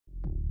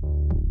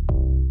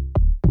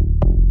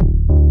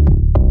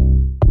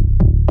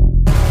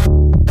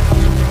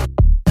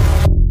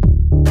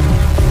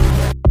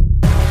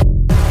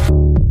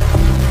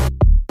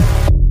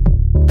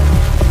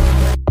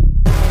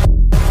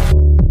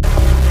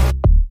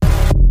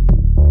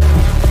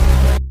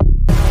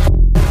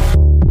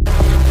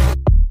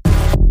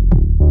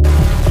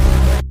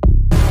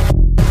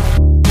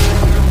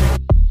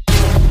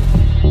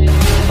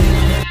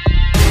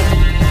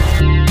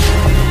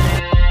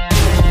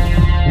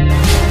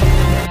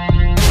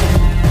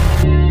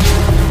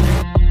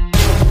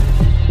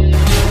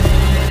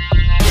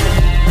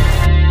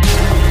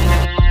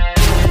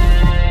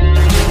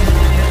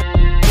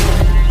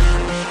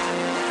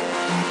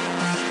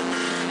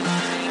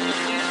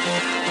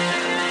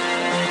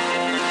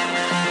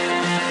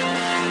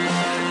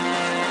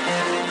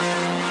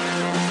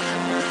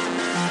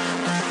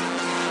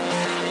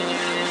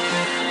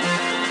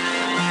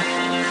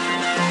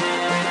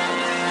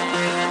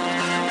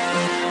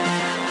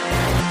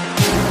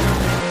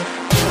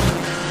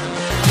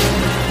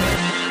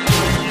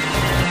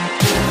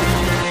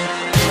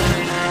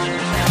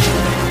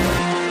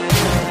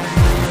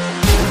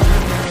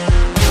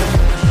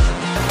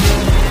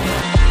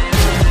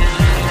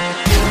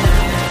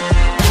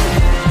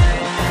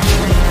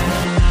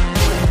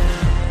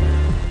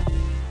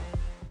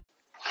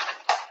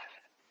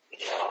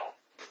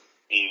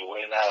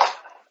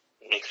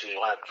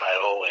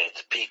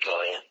to Pico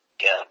and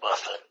get a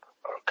muffin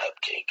or a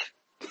cupcake.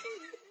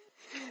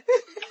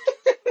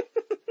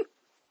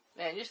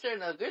 Man, you're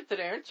starting out good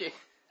today, aren't you?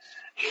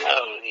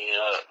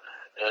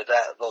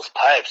 Those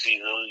pipes,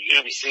 you're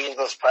gonna be seeing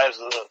those pipes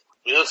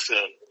real soon,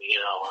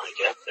 when I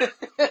get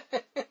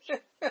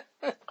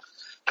there.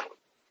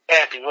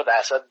 And people,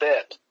 that's a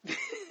bit. And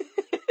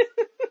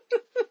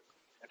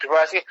people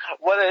are asking,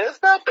 what is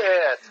that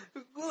bit?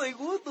 Like,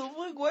 what the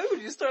fuck? Why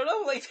would you start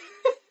off like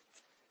that?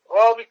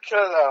 Well,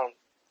 because,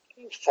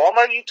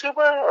 former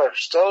YouTuber or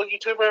still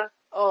YouTuber?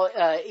 Oh,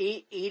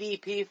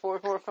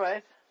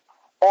 EDP445?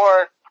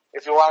 Or,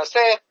 if you want to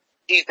say it,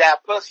 eat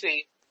that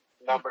pussy.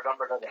 Number. I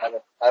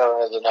don't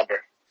know the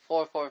number.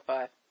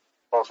 445.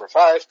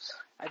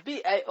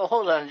 445.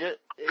 Hold on,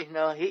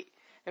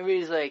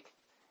 everybody's like,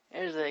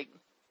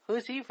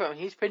 who's he from?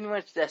 He's pretty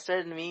much that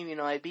started the meme,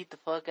 I beat the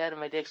fuck out of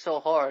my dick so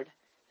hard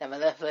that my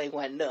left leg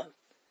went numb.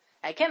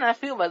 I cannot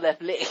feel my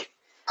left leg.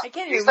 I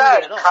can't even move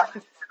it at all.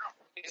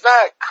 He's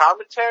not a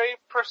commentary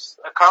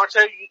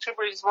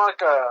YouTuber, he's more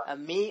like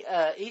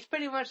he's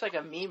pretty much like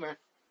a memer.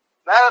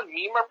 Not a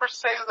memer per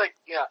se, like,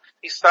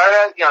 he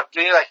started,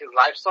 doing like his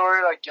life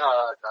story, like,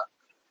 oh,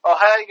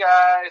 hey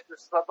guys,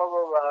 this is blah, blah,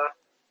 blah, blah.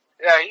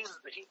 Yeah, he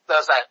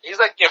does that. He's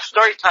like your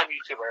story time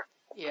YouTuber.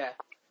 Yeah.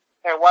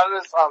 And one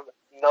of his,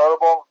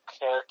 notable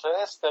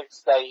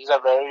characteristics that he's a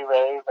very,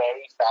 very,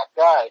 very fat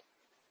guy.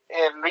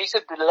 In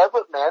recent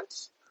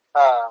developments,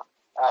 I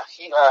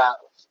think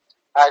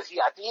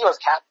he was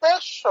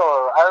catfish, or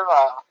I don't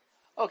know.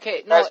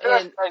 Okay, no, it was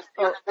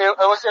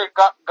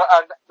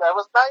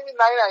not even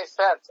 99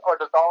 cents or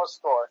the dollar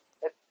store.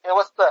 It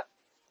was the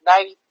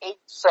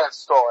 98-cent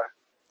store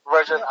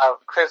version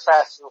of Chris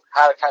Hass's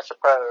How to Catch a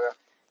Predator.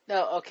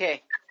 No,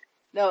 okay.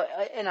 No,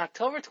 in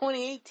October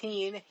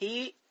 2018,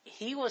 he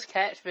was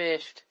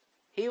catfished.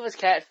 He was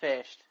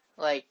catfished.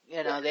 Like,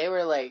 they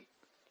were like,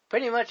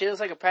 pretty much it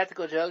was like a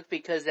practical joke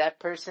because that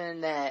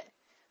person that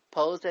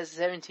posed as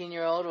a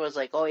 17-year-old was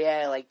like, oh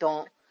yeah, like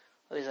don't,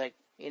 it was like,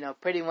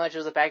 pretty much it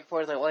was a back and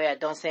forth like, oh yeah,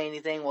 don't say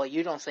anything, well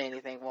you don't say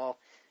anything, well,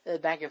 it was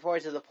back and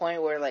forth to the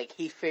point where like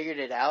he figured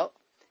it out.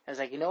 I was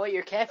like, you know what,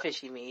 you're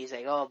catfishing me. He's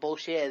like, oh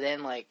bullshit, and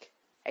then like,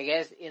 I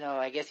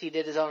guess he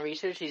did his own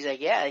research. He's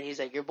like, yeah,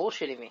 you're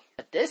bullshitting me.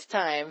 But this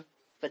time,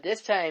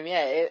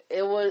 yeah,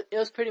 it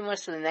was pretty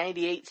much the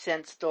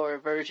 98-cent store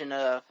version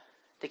of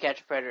To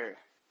Catch a Predator.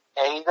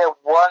 And he did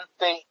one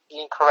thing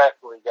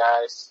incorrectly,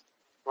 guys.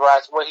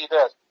 That's what he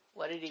did.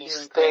 What did he do? He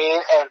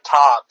stayed and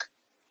talked.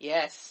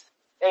 Yes.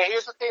 Hey,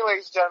 here's the thing,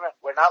 ladies and gentlemen.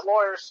 We're not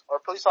lawyers or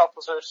police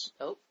officers.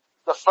 Nope.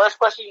 The first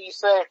question you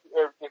say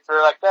if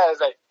you're like that is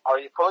like, are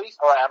you police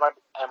or am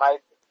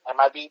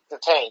I being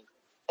detained?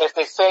 If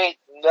they say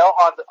no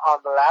on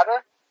the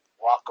latter,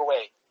 walk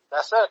away.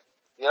 That's it.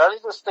 You don't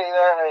need to stay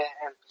there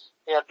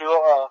and do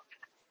a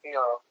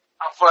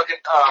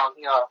fucking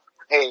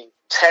a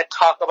TED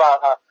talk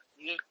about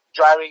you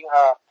driving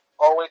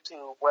all the way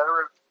to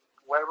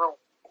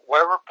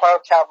wherever part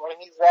of California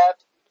he's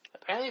at.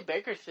 Apparently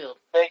Bakersfield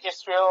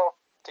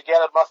to get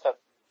a muffin.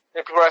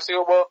 And people are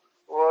saying, well,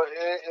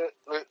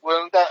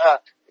 wouldn't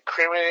that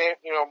incriminate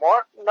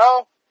more?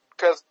 No,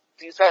 because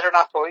these guys are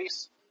not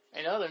police.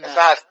 I know they're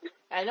not.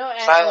 I know,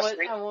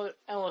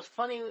 and what's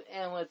funny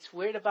and what's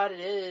weird about it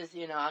is,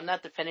 I'm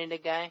not defending the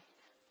guy,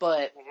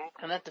 but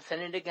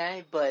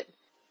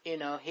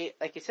he,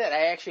 like you said,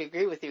 I actually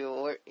agree with you,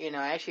 or,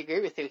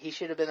 He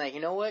should have been like,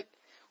 you know what?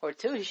 Or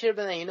two, he should have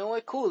been like, you know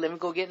what? Cool, let me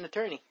go get an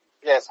attorney.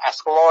 Yes,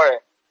 ask a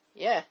lawyer.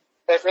 Yeah.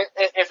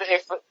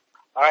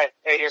 Alright,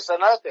 hey, here's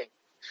another thing.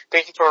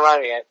 Thank you for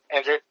reminding me,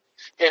 Andrew.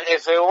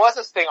 If it was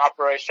a sting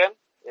operation,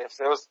 if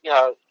it was,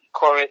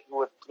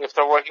 if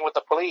they're working with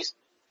the police,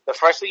 the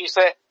first thing you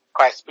say,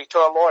 can I speak to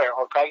a lawyer,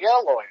 or can I get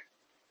a lawyer?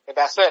 And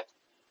that's it.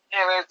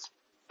 And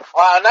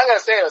I'm not gonna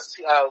say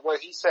what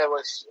he said,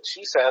 what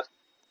she said,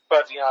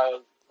 but,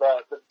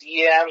 the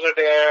DMs are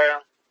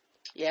there.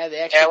 Yeah, they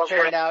actually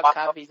printed out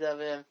copies of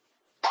him.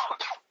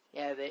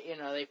 Yeah,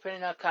 they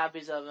printed out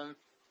copies of him.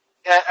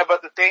 Yeah,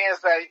 but the thing is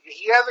that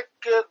he has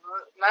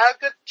not a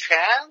good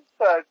chance,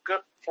 but a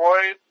good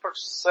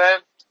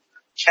 40%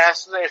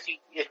 chances if he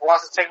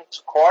wants to take him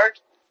to court.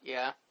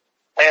 Yeah.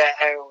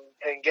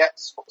 And get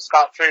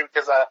scot-free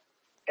because,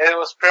 it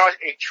was pretty much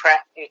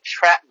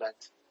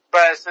entrapment.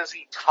 But since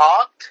he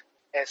talked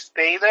and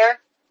stayed there,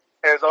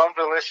 his own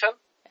volition.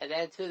 And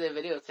then too, they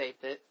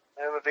videotaped it.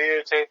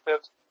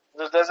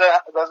 This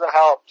doesn't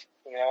help,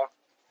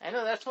 I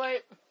know, that's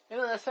why,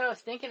 that's what I was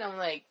thinking. I'm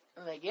like,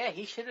 yeah,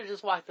 he should have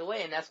just walked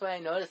away, and that's why I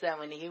noticed that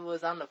when he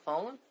was on the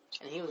phone,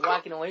 and he was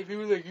walking away,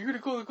 people were like, you gonna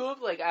call the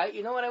cops? Like,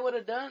 you know what I would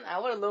have done? I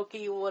would have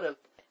low-key I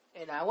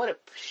would have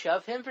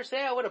shoved him per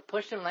se, I would have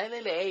pushed him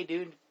lightly, like, hey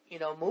dude,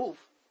 move.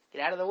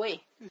 Get out of the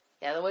way.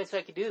 Get out of the way so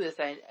I could do this.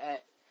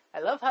 I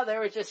love how they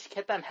were just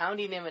kept on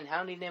hounding him. Like,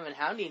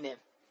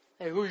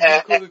 who are you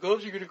gonna call the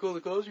cops? You're gonna call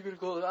the cops? You're gonna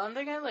call the cops? I'm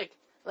thinking like,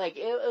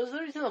 it was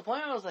literally to the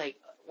point where I was like,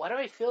 why do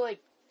I feel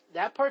like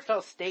that part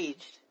felt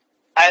staged?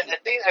 I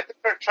think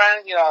they're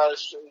trying,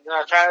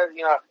 try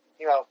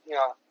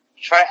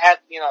to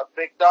act,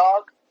 big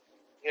dog.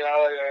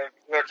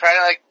 They're trying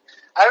to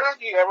I don't know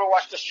if you ever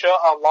watched the show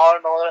on Law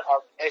and Order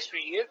on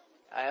SVU.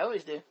 I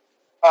always do.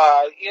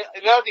 You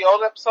know the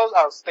old episodes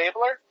of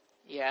Stabler?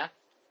 Yeah.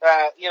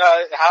 You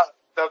know, how,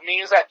 the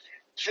memes that,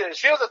 she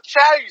was a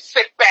child, you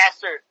sick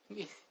bastard.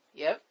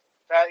 Yep.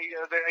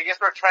 I guess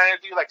we're trying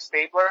to do like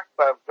Stabler,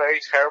 but very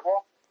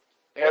terrible.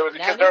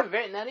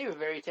 Not even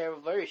very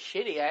terrible, very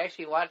shitty. I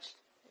actually watched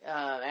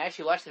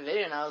the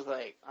video and I was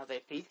like,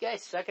 these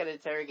guys suck at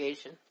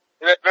interrogation.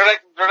 They're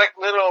like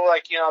little,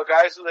 like, you know,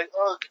 guys who like,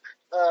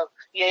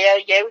 yeah,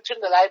 I gave it to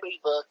the library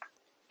book.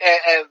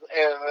 And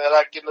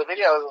like in the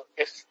video,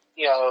 if,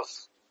 you know,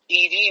 if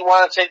ED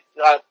wanted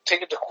to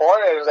take it to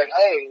court, and it was like,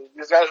 hey,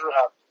 these guys were,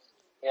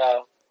 you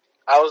know,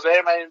 I was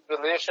there, my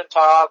religion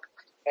talk,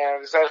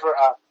 and these guys were,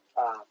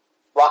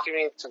 blocking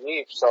me to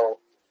leave, so,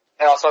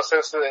 and also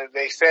since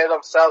they say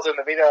themselves in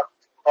the video,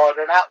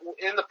 they're not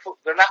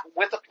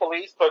with the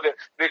police, but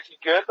they're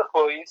good at the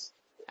police.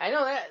 I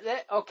know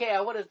okay,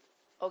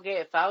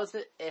 if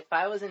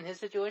I was in his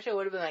situation, I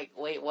would have been like,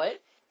 wait,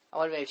 what? I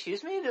would have been,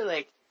 excuse me? They're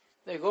like,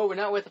 oh, we're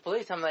not with the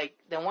police. I'm like,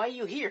 then why are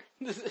you here?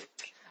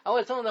 I would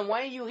have told them,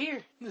 why are you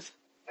here?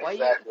 Why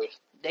exactly.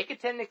 They could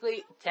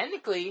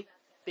technically,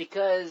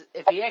 because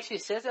if he actually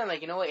says that,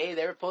 like, you know what, hey,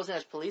 they were posing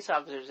as police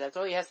officers, that's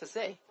all he has to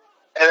say.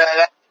 And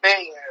that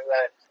thing,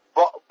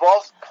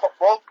 both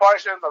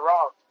parties are in the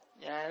wrong.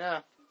 Yeah, I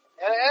know.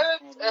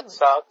 And it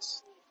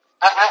sucks.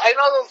 I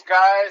know those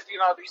guys, you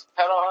know, these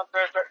pedal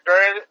hunters,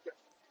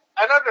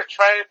 I know they're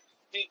trying to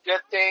do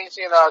good things,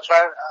 you know,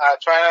 trying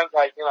to,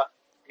 like, you know,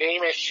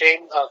 name and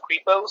shame,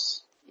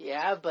 creepos.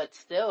 Yeah, but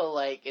still,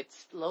 like,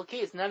 it's low-key,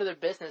 it's none of their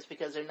business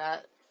because they're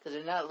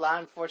not law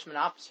enforcement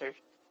officers.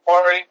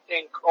 Or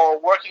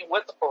working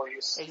with the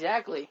police.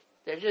 Exactly.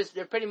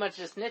 They're pretty much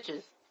just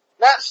snitches.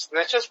 Not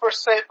snitches per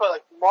se, but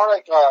like, more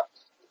like,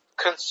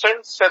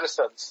 concerned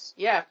citizens.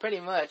 Yeah, pretty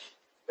much.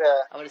 Yeah.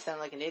 I would have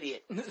sounded like an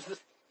idiot.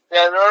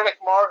 Yeah, they're like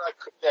more like,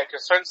 yeah,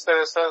 concerned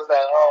citizens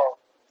that,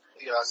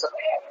 you know, so,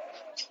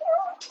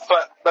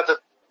 but the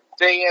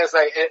thing is,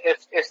 like,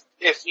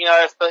 if you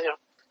know,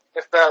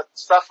 if the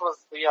stuff was,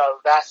 you know,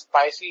 that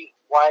spicy,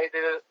 why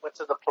did it went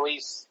to the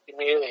police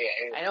immediately?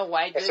 I know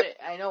why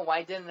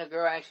didn't the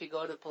girl actually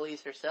go to the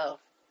police herself?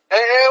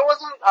 It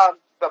wasn't,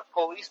 the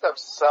police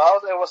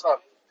themselves, it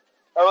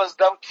was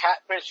them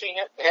catfishing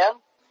him.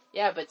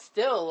 Yeah, but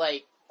still,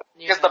 like,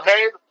 because the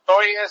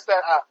story is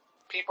that,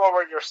 people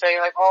were saying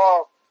like,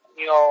 oh,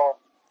 you know,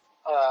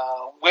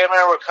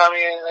 women were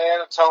coming in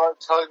and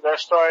telling their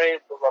story,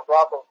 blah, blah,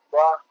 blah, blah,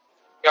 blah.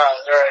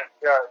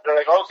 They're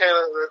like, okay,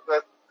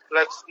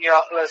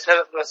 let's hit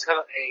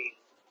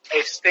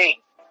a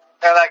sting.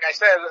 And like I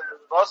said,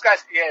 those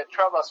guys can get in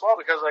trouble as well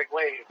because like,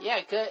 wait.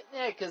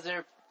 Because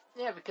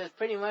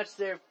pretty much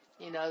they're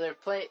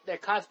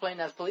cosplaying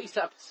as police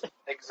officers.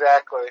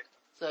 Exactly.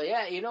 So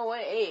yeah, you know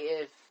what?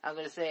 Hey, if I'm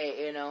gonna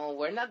say, you know,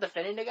 we're not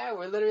defending the guy,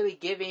 we're literally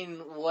giving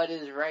what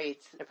is right.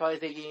 They're probably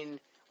thinking,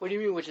 what do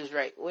you mean which is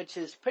right? Which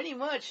is pretty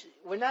much,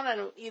 we're not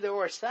on either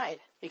or side.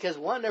 Because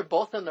one, they're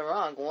both in the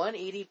wrong. One,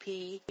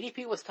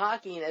 EDP was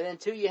talking, and then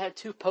two, you had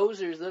two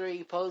posers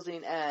literally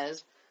posing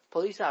as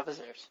police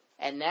officers.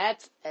 And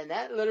that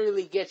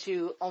literally gets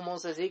you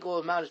almost as equal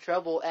amount of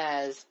trouble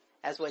as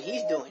what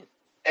he's doing.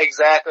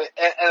 Exactly.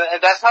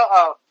 And that's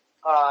how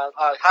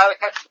to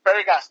Catch the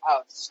Fairy got,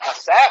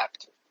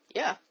 sacked.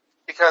 Yeah.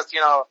 Because, you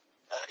know,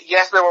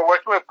 yes, they were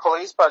working with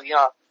police, but, you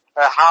know,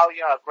 how,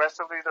 you know,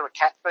 aggressively they were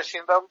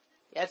catfishing them.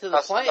 Yeah, to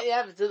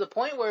the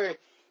point where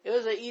it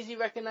was an easy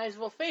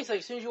recognizable face. Like,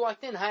 as soon as you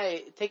walked in,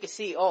 hi, take a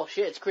seat. Oh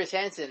shit, it's Chris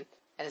Hansen.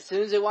 And as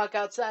soon as they walk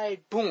outside,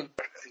 boom.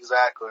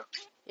 Exactly.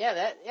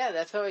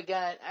 That's how it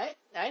got,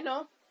 I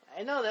know.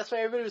 That's why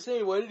everybody was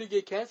saying, why did it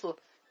get canceled?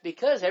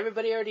 Because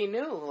everybody already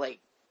knew, like,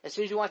 as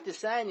soon as you walk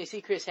inside and you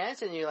see Chris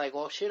Hansen, you're like,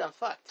 well shit, I'm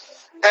fucked.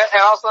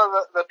 And also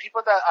the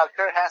people that,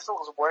 Chris Hansen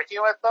was working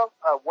with,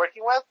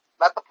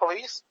 not the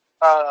police,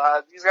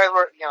 these guys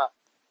were, you know,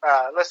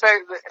 let's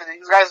say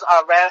these guys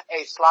ran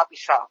a sloppy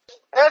shop.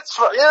 It's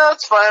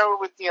fine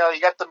with, you know, you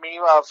got the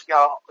meme of, you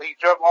know, he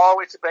drove all the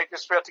way to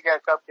Bakersfield to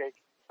get a cupcake.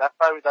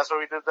 That's where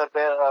we did the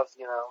bit of,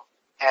 you know,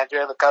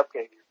 Andrew and the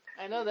cupcake.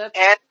 I know that's,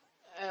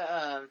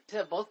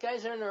 so both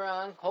guys are in the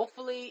wrong.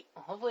 Hopefully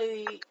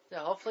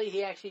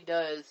he actually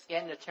does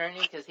get an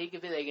attorney, because he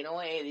could be like, you know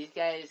what, hey, these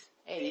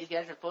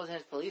guys are posing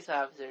as police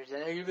officers,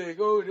 and they're gonna be like,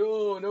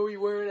 oh, no, we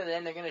weren't, and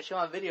then they're gonna show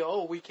on video,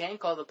 oh, we can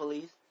call the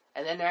police,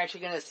 and then they're actually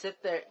gonna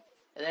sit there,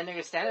 and then they're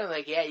gonna stand there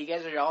like, yeah, you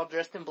guys are all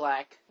dressed in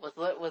black, with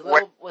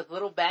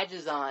little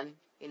badges on,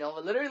 you know,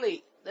 but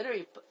literally,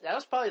 that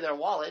was probably their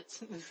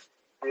wallets.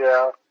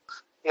 Yeah.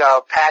 You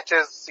know,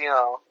 patches, you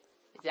know.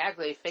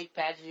 Exactly, fake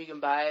patches you can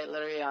buy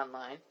literally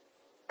online.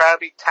 Trying to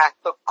be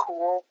tactical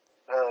cool.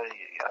 Yeah.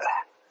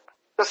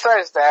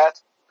 Besides that,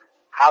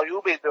 how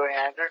you been doing,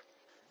 Andrew?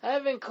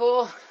 I've been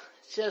cool.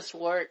 It's just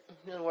work.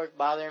 Work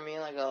bothering me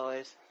like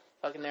always.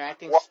 Fucking they're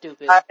acting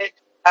stupid. While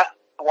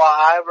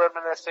I'm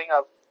reminiscing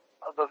of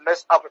the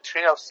missed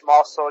opportunity of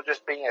small soldiers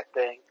being a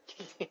thing.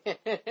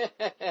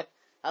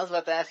 I was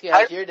about to ask you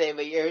how's your day,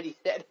 but you already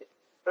said it.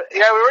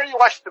 Yeah, we already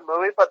watched the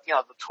movie, but, you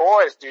know, the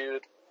toys,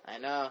 dude. I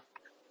know.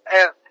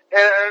 And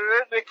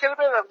And it could have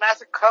been a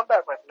massive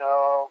comeback, but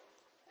no.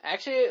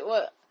 Actually,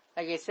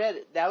 like I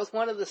said, that was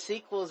one of the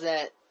sequels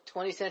that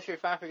 20th Century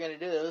Fox were going to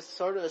do. It was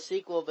sort of a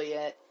sequel, but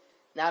yet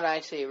not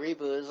actually a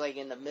reboot. It was like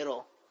in the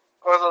middle.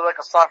 Or was it like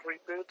a soft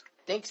reboot?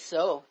 I think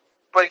so.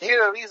 But you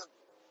could at least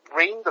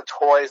bring the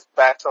toys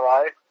back to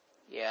life.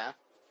 Yeah.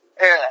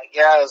 And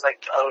yeah, it was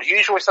like a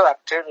huge waste of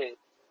opportunity.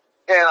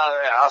 And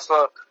I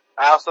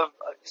also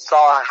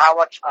saw how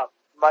much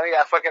money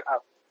a fucking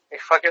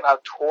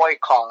toy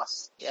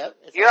costs. Yep,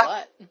 it's a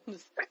lot.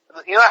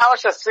 You know how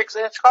much a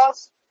 6-inch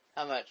costs?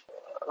 How much?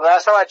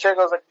 Last time I checked,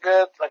 it was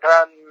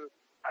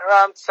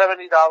around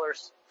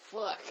 $70.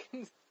 Fuck.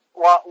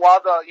 While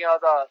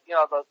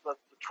the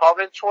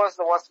 12-inch ones,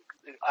 the ones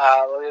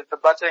the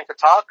button could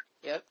talk.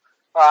 Yep.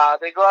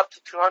 They go up to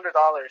 $200.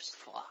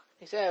 Fuck.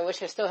 I said I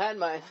wish I still had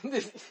mine.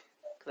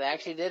 Cause I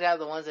actually did have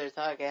the ones that are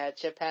talking. I had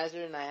Chip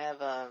Hazard and I have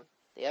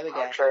the other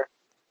guy. Hunter.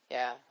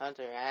 Yeah,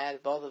 Hunter. I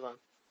had both of them.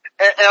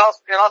 And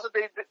also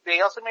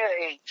they also made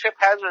a Chip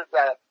Hazard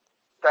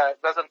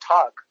that doesn't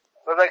talk.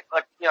 It was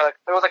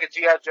it was like a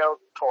G.I. Joe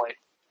toy.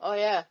 Oh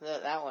yeah,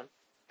 that one.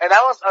 And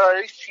that was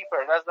at least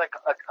cheaper. That's like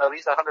at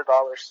least $100.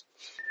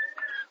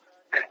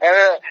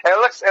 And it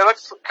looks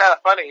kind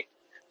of funny.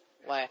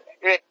 Why?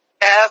 It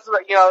has the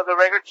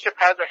regular Chip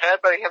Hazard head,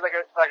 but it has like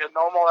a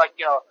normal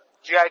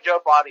G.I. Joe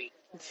body.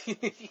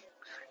 Imagine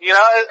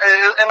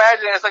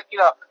it's like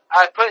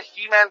I put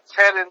He-Man's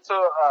head into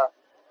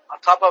on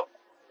top of,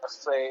 let's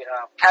say,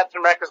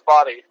 Captain America's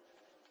body.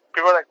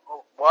 People are like,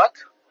 what?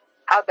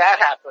 How'd that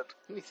happen?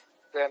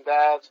 Then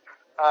that,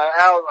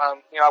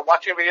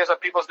 watching videos of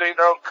people doing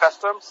their own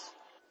customs.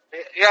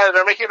 Yeah,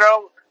 they're making their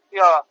own,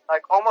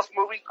 like almost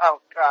movie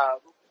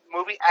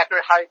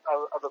accurate height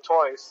of the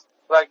toys.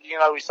 Like,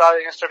 we saw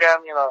it on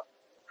Instagram,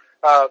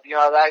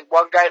 that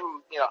one guy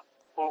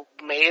who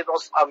made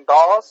those,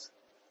 dolls.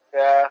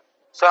 Yeah.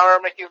 Some are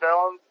making their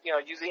own,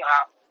 using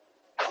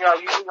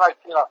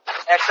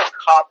extra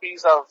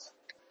copies of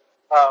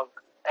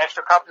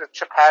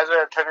Chip Hazard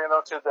and turning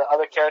them to the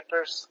other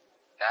characters.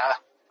 Yeah,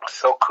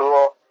 so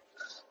cool.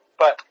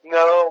 But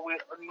no,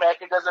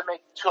 America doesn't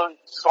make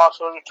small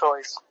children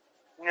toys.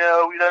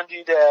 No, we don't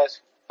do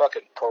that.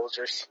 Fucking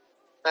posers.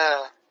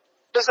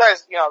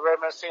 Besides,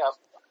 reminiscing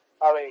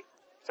of a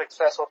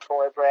successful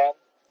toy brand.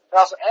 And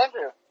also,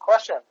 Andrew,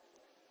 question.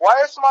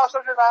 Why is small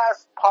children not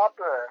as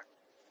popular?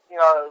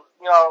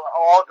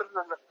 All the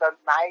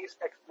nice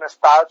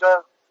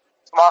nostalgia,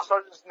 small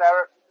children is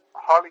never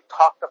hardly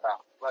talked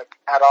about, like,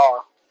 at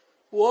all.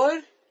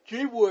 One,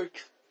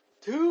 DreamWorks.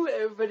 Two,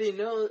 everybody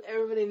knows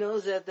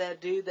that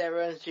dude that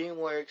runs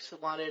DreamWorks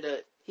wanted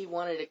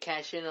to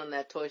cash in on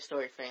that Toy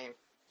Story fame.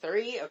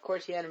 Three, of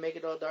course he had to make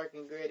it all dark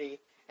and gritty,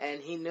 and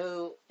he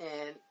knew,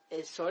 and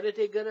it sort of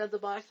did good at the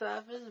box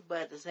office,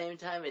 but at the same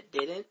time it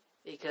didn't,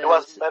 because... It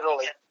was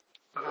middling.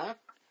 Huh?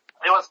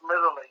 It was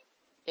middling.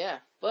 Yeah,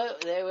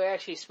 but they were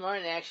actually smart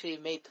and actually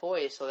made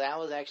toys, so that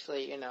was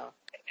actually, And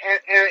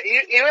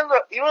even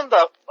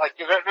the like,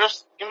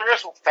 there's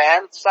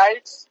fan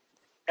sites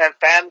and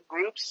fan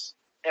groups,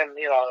 and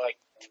like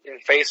in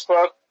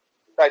Facebook,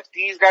 like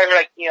these guys are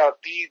like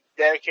these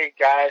dedicated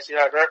guys.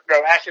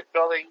 They're actually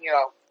building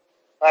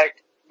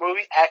like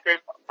movie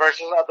accurate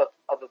versions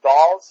of the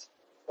dolls.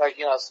 Like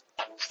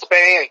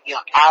spending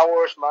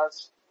hours,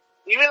 months.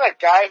 Even a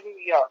guy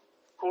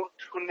who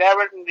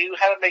never knew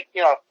how to make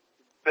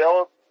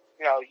build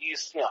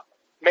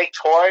make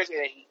toys,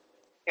 and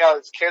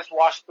his kids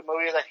watch the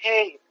movie and like,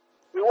 hey,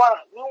 we want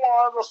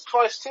one of those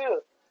toys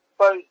too.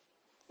 But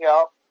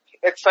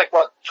it's like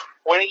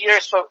 20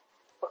 years, so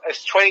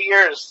it's 20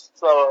 years,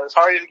 so it's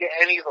hard to get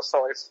any of those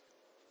toys.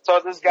 So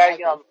this guy,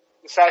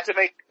 decided to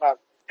make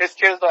his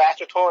kids the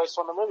actual toys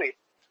from the movie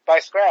by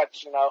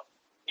scratch,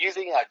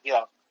 using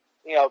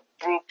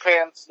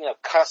blueprints,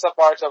 concept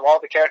arts of all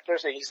the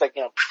characters, and he's like,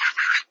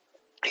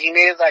 he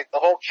made like the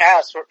whole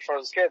cast for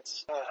his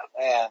kids.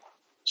 Man,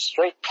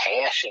 straight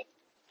passion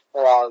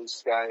for all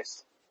these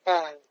guys.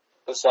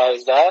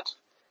 Besides that,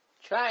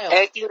 trial.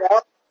 Anything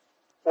else?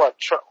 What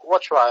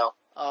trial?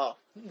 Oh,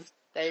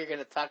 thought you were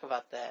gonna talk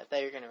about that.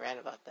 Thought you were gonna rant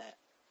about that.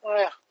 Oh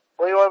yeah.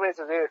 What do you want me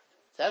to do?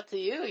 It's up to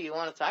you. You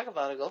want to talk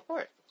about it? Go for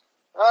it.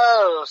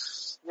 Oh,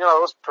 it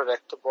was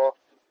predictable.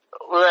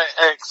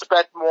 I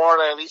expect more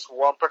than at least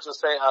one person to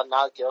say I'm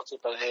not guilty,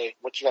 but hey,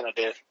 what you gonna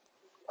do?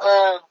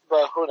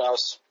 But who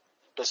knows?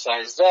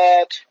 Besides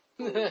that,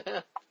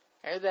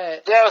 heard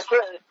that. yeah, it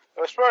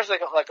was first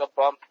like a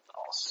bump.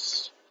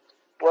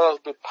 Well,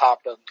 be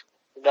popping.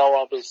 No one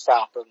will be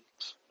stopping.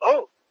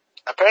 Oh,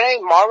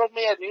 apparently Marvel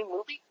made a new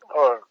movie,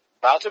 or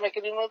about to make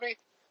a new movie.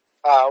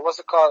 What's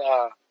it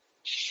called?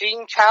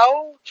 Xing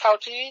Chao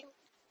Ching,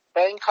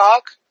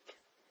 Bangkok,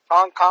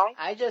 Hong Kong.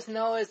 I just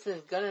know it's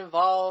gonna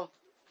involve.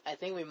 I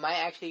think we might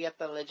actually get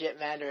the legit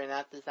Mandarin,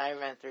 not this Iron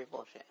Man 3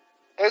 bullshit.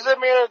 Is it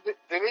mere? Did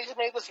they just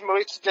make this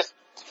movie just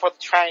for the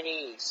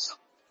Chinese?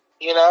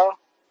 You know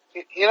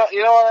what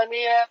I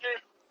mean, Andrew?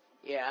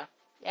 Yeah.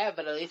 Yeah,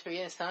 but at least we're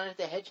getting Sonic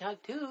the Hedgehog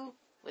 2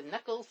 with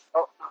Knuckles.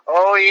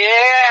 Oh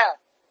yeah!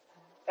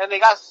 And they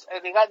got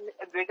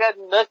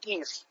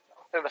Nookies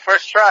in the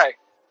first try.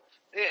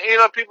 You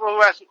know, people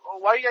who ask,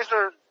 why you guys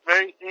are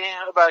very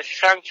about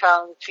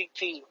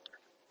Shang-Chi.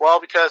 Well,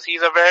 because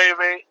he's a very,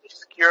 very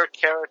obscure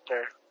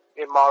character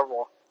in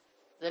Marvel.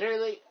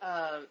 Literally,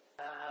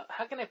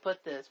 how can I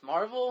put this?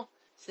 Marvel,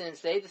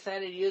 since they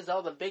decided to use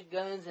all the big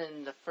guns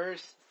in the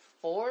first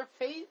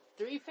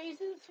three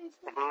phases?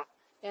 Mm-hmm.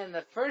 In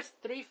the first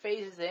three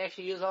phases, they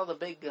actually use all the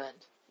big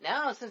guns.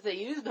 Now, since they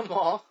used them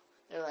all,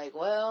 they're like,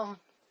 well...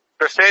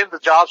 They're saying the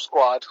job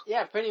squad.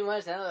 Yeah, pretty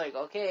much. Now they're like,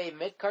 okay,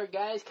 mid-card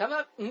guys, come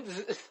up.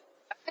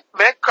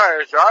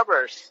 Mid-card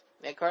jobbers.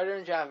 Mid-card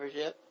and jobbers,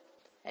 yep.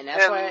 And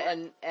that's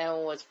why,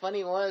 and what's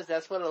funny was,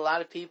 that's what a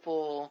lot of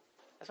people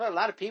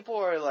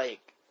are like,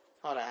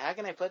 hold on, how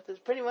can I put this?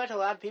 Pretty much a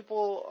lot of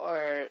people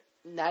are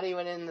not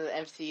even in the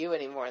MCU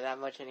anymore, that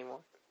much anymore.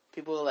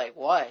 People are like,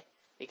 why?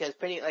 Because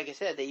like I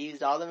said, they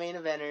used all the main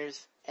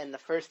eventers in the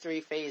first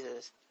three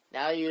phases.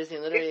 Now you're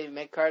using literally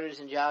mid-carders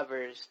and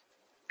jobbers.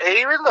 And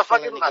even the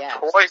fucking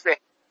toys they have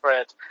for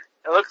it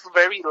looks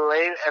very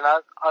lame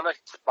and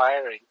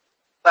uninspiring.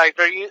 Like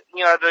they're using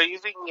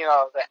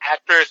the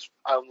actors'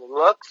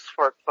 looks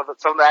for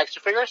some of the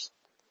action figures.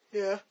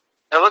 Yeah.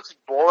 It looks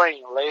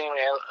boring, lame,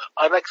 and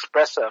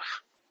unexpressive.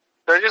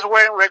 They're just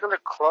wearing regular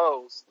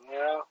clothes, you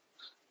know.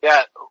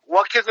 Yeah,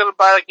 what kid's gonna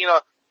buy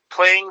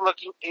plain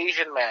looking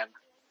Asian man?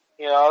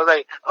 You know,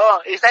 like,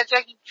 oh, is that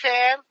Jackie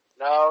Chan?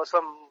 No,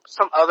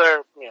 some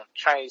other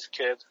Chinese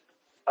kid.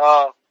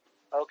 Oh,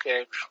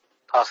 okay,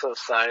 toss it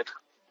aside.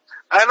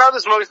 I know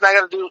this movie's not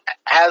gonna do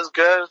as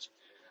good.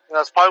 You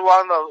know, it's probably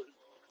one of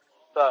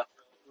the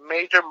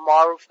major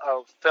Marvel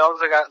films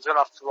that's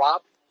gonna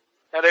flop,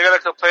 and they're gonna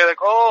complain like,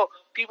 "Oh,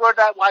 people are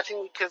not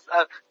watching because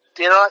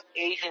they're not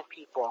Asian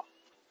people."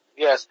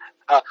 Yes,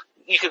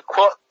 you can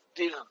quote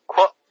me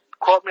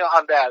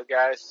on that,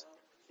 guys.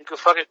 You can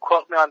fucking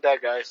quote me on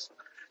that, guys.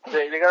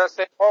 They're gonna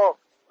say, "Oh,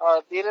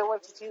 they didn't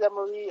want to see that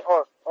movie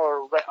or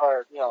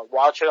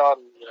watch it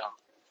on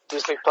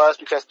Disney Plus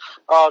because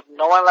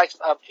no one likes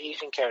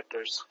Asian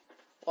characters."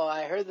 Well,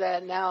 I heard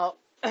that now.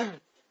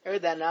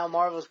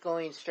 Marvel's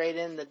going straight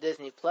into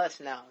Disney Plus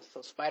now.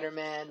 So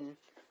Spider-Man,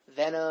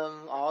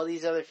 Venom, all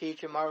these other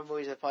future Marvel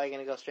movies are probably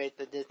going to go straight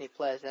to Disney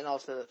Plus and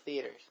also the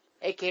theaters.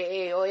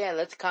 AKA, oh yeah,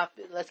 let's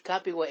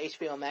copy what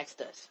HBO Max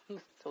does,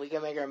 so we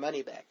can make our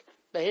money back.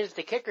 But here's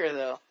the kicker,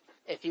 though: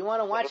 if you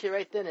want to watch it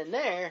right then and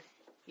there,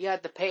 you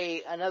have to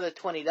pay another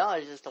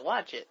 $20 just to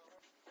watch it.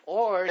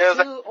 Or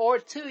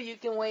two, you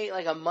can wait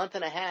like a month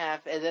and a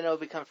half, and then it'll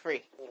become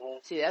free. Mm-hmm.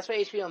 See, that's what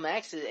HBO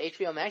Max is.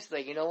 HBO Max is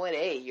like, you know what?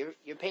 Hey,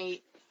 you're paying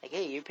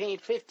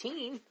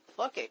 $15.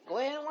 Fuck it, go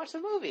ahead and watch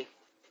the movie.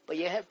 But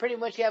you have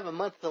a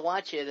month to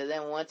watch it, and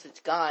then once it's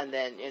gone,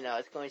 then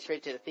it's going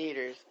straight to the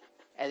theaters,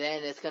 and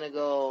then it's gonna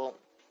go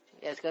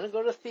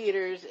to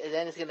theaters, and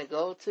then it's gonna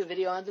go to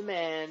video on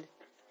demand,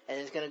 and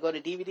it's gonna go to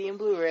DVD and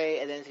Blu-ray,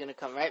 and then it's gonna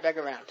come right back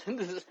around.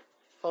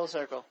 Full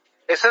circle.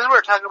 It says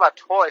we're talking about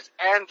toys,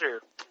 Andrew.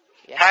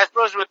 Yeah.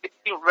 Hasbro's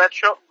releasing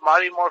retro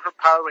Mighty Morphin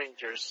Power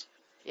Rangers.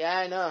 Yeah,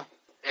 I know.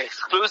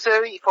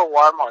 Exclusively for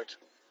Walmart.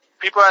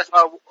 People ask,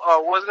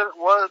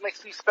 what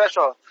makes these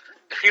special?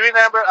 If you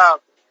remember,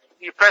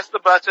 you press the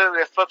button and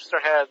it flips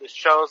their head. It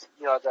shows,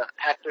 the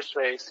actor's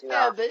face.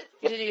 Yeah, but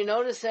did you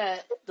notice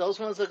that those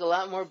ones look a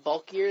lot more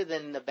bulkier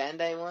than the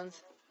Bandai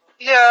ones?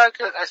 Yeah,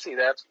 I see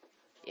that.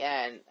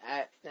 Yeah, and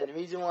the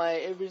reason why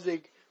everybody's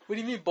like, what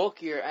do you mean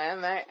bulkier?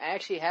 I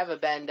actually have a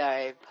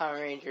Bandai Power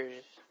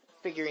Rangers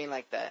figurine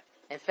like that.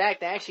 In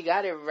fact, I actually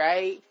got it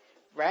right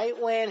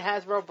when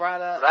Hasbro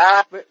brought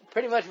up,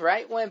 pretty much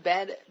right when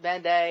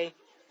Bandai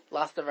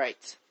lost the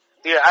rights.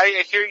 Yeah,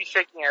 I hear you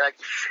shaking it like,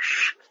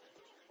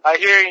 I'm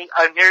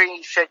hearing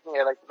you shaking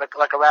it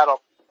like a rattle.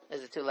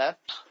 Is it too loud?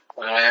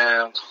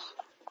 Man.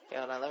 Okay,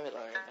 hold on, let me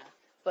lower it down.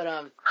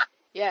 But,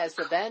 yeah, it's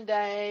the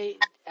Bandai,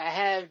 I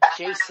have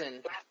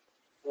Jason.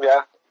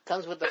 Yeah.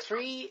 Comes with a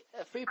free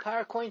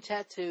power coin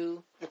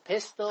tattoo, the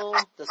pistol,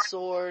 the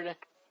sword.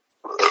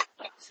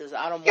 It says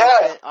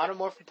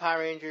Automorphin Power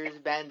Rangers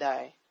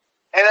Bandai.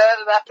 And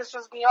that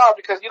pisses me off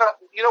because you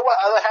know what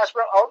other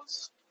Hasbro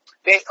owns?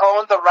 They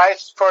own the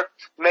rights for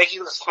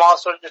making the small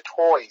soldier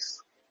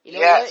toys. You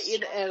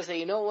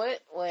know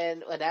what?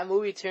 When that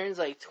movie turns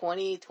like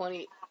 20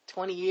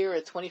 year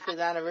or 25th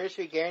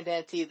anniversary,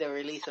 guaranteed they'll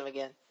release them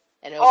again.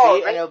 And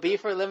it'll be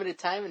for a limited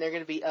time, and they're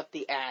going to be up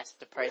the ass,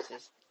 the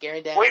prices.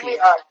 Guaranteed. What do you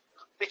mean?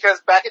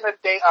 Because back in the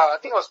day, I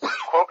think it was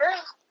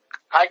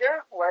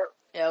Tiger?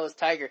 Yeah, it was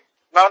Tiger.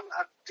 No,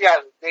 yeah,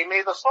 they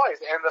made the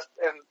toys,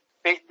 and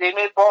they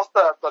made both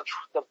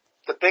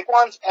the big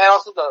ones and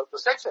also the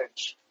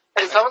 6-inch.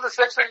 And some of the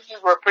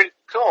 6-inches were pretty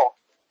cool.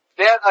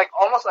 They had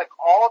almost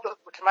all of the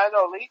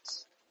Commando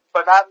Elites,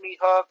 but not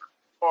Mihawk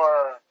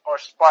or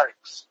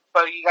Sparks.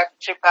 But you got the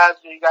Chip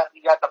Hazard, you got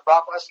the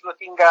Brock Lesnar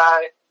looking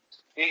guy,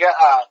 you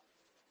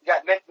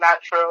got Nick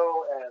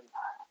Nitro, and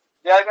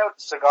the other guy with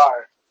the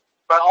cigar.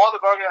 But all the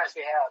guys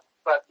they have.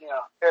 But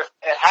if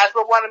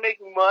Hasbro want to make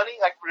money,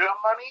 like real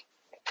money,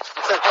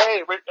 it's like,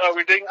 hey,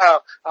 we're doing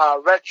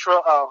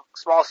retro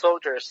small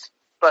soldiers.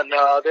 But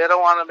no, they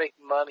don't want to make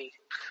money.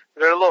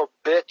 They're little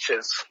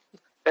bitches.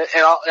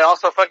 And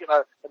also fucking,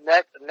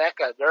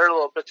 NECA, they're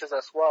little bitches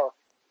as well.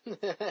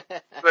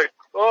 Like,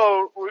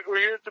 oh, we're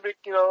here to make,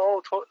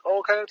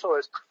 all kind of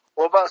toys.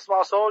 What about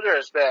small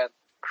soldiers, man?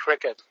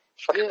 Cricket.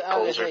 Fucking Dude, I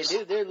was gonna posers. say,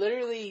 dude, they're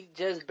literally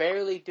just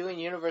barely doing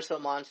Universal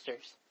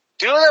Monsters.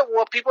 Do that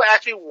what people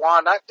actually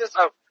want, not just,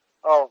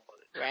 Random.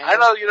 I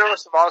know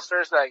Universal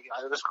Monsters, like,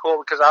 it's cool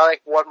because I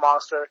like one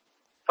monster,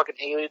 fucking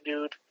alien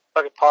dude,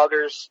 fucking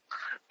poggers.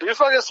 Do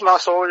fucking small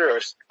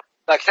soldiers.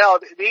 Like, hell,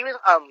 they even,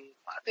 I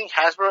think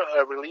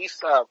Hasbro,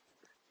 released,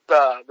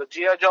 the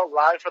G.I. Joe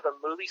line for the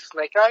movie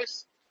Snake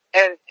Eyes.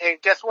 And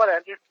guess what,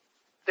 Andrew?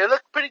 They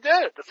look pretty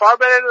good. They're far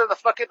better than the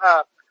fucking,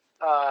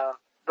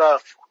 the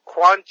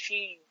Quan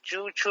Chi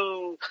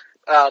Ju-Chu,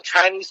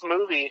 Chinese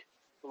movie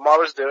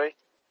Marvel's doing.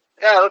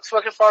 Yeah, it looks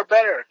fucking far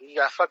better. You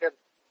got fucking,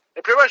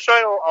 they're pretty much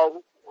showing,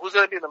 who's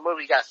gonna be in the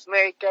movie. You got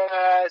Snake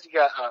Eyes, you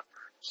got,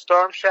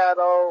 Storm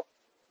Shadow,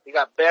 you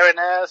got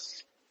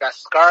Baroness, you got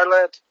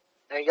Scarlet,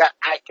 and you got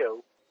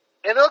Echo.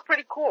 And they look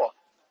pretty cool.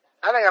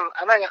 I'm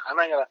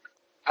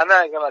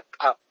not gonna,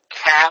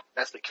 Cap,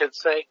 as the kids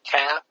say,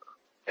 Cap.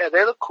 Yeah,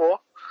 they look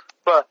cool.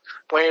 But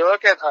when you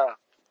look at,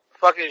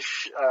 fucking,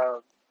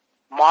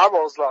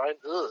 Marvel's line,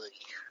 ugh.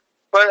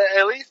 But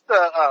at least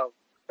the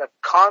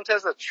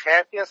Contest of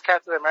Champions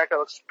Captain America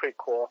looks pretty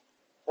cool.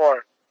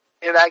 Or,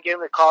 in that game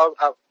they call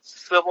it,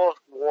 Civil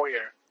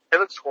Warrior. It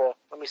looks cool.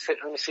 Let me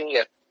see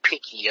a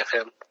peeky of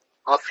him.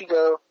 Off you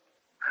go.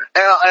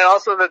 And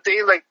also the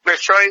thing, like, they're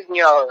showing,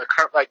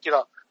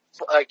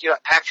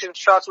 action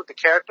shots with the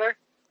character.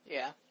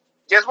 Yeah.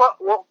 Guess what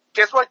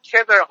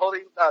kids are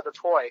holding, the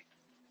toy?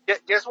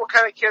 Guess what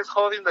kind of kid's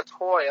holding the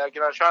toy? Like,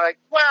 trying like,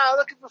 wow,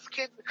 look at this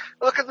kid,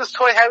 look at this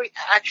toy having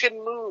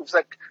action moves,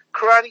 like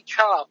karate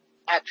chop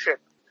action.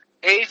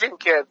 Asian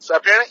kids.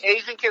 Apparently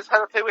Asian kids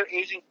have to play with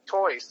Asian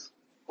toys.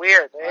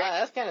 Weird, eh? Wow,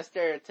 that's kind of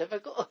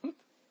stereotypical.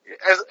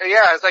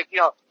 It's like,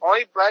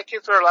 only black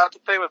kids are allowed to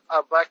play with,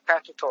 Black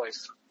Panther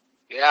toys.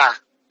 Yeah.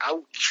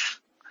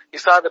 Ouch. You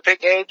saw the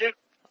pic, Andrew?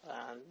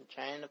 I'm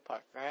trying to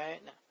park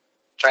right now.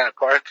 Trying to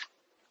park.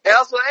 And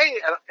also,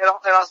 hey, and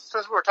also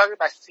since we're talking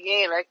about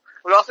CA, like,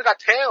 we also got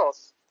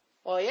Tails.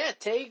 Well, yeah,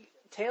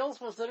 Tails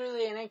was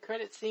literally an end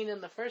credit scene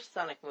in the first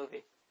Sonic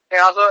movie.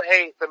 And also,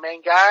 hey, the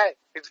main guy,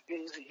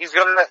 he's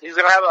gonna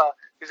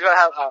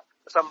have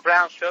some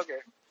brown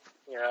sugar.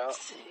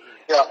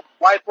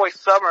 White boy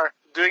summer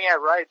doing it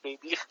right,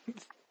 baby.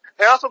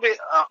 Also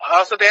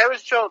they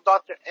haven't showed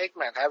Dr.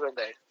 Eggman, haven't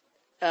they?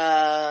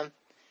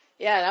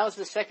 Yeah, that was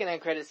the second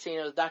end credit scene.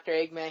 It was Dr.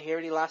 Eggman. He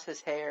already lost his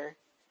hair.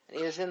 And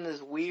he was in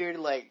this weird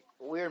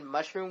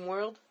mushroom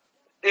world.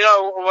 You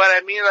know what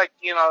I mean? Like,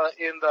 in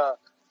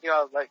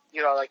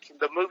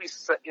the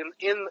movies,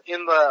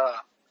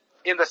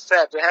 in the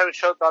set, they haven't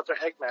showed Dr.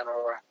 Eggman,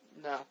 or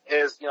no.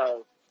 Is,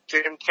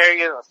 Jim Carrey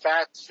in a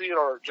fat suit,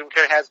 or Jim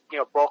Carrey has,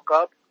 bulk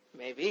up?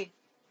 Maybe.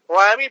 Well,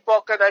 I mean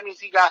bulk up, that means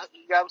he got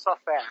himself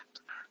fat.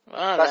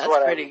 Well, that's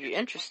pretty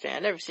interesting.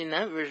 I've never seen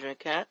that version of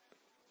Cat.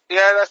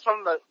 Yeah, that's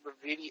from the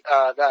video,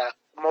 that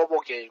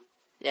mobile game.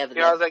 Yeah, but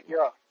I was like,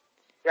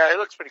 yeah, it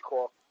looks pretty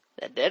cool.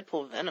 That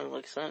Deadpool Venom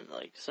looks something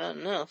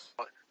else.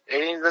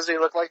 Does he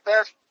look like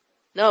that?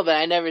 No, but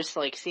I never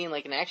seen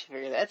an action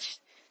figure.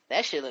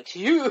 That shit looks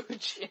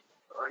huge.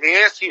 He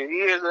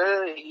is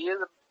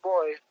a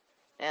boy.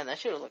 Man, that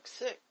shit looks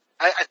sick.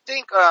 I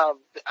think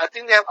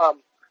they have,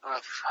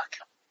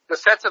 the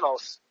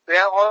Sentinels. They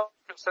have all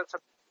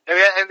Sentinels.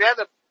 And they have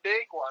the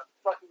big one.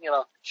 Fucking,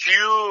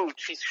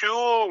 huge. He's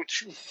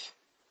huge.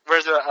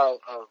 Version of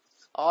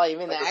oh, you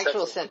mean the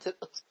actual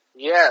Sentinels?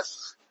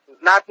 Yes.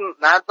 Not the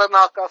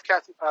knockoff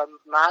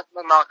not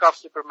the knockoff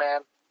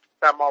Superman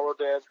that Marvel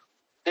did.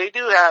 They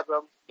do have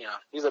him. Yeah,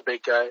 he's a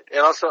big guy.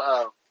 And also,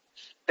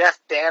 that's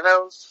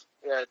Thanos.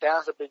 Yeah,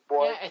 Thanos a big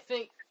boy. Yeah, I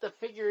think the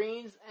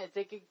figurines, I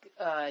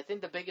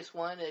think the biggest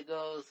one, it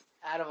goes,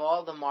 out of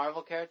all the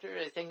Marvel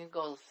characters, I think it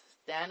goes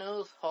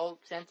Thanos, Hulk,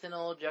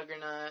 Sentinel,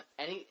 Juggernaut,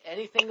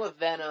 anything with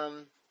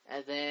Venom,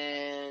 and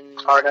then...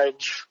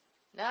 Carnage.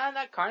 Nah,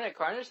 not Carnage.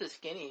 Carnage is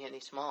skinny and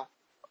he's small.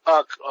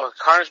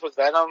 Carnage with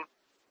Venom,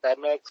 that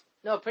makes...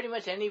 No, pretty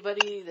much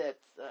anybody that's,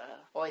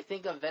 I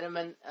think of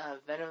Venomized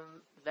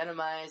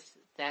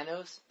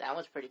Thanos, that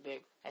one's pretty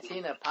big. I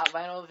seen a pop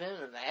vinyl of him,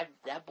 and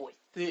that boy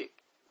thick.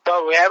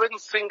 But we haven't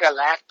seen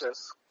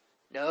Galactus.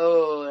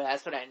 No,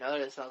 that's what I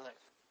noticed. I was like...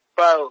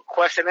 But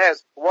question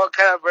is, what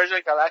kind of version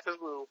of Galactus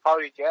will we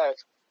probably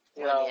get?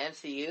 In the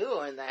MCU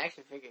or in the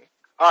action figure?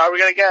 Are we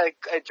gonna get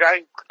a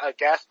giant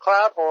gas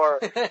cloud,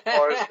 or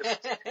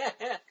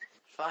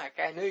Fuck,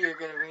 I knew you were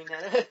gonna bring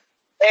that up.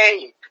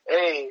 Hey,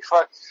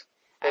 fuck.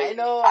 I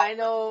know,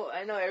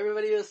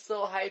 everybody was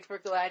so hyped for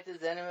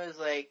Galactus, and it was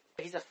like,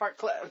 he's a fart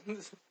cloud.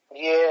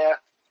 Yeah.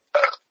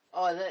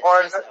 Or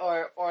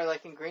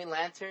like in Green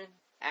Lantern,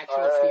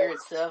 actual figure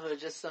itself, it was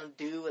just some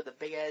dude with a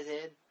big ass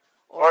head.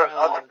 Or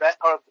the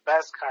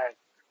best kind.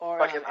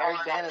 Or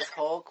Eric Bana's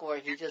Hulk, where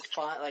he just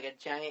fought like a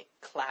giant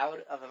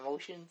cloud of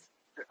emotions.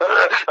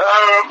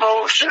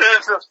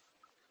 Emotions!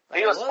 But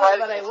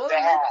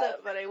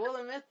I will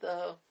admit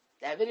though,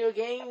 that video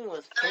game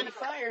was pretty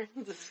fire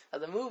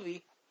of the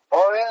movie.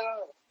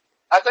 Oh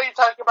I thought you were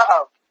talking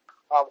about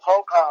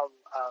Hulk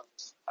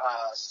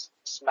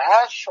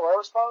Smash or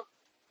whatever it's called.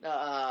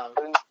 No,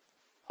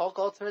 Hulk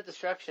Ultimate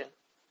Destruction.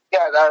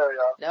 Yeah, there we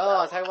go. No,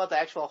 I'm talking about the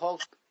actual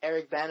Hulk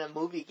Eric Bana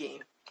movie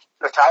game.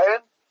 The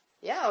Titan.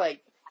 Yeah,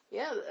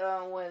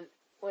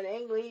 when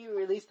Ang Lee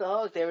released the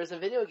Hulk, there was a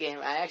video game.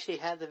 I actually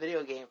had the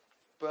video game.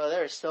 Bro,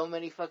 there are so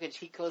many fucking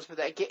cheat codes for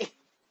that game.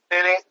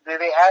 Did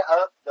they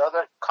add the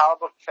other comic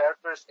book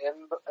characters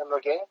in the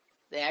game?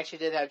 They actually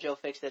did have Joe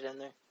Fixit in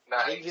there.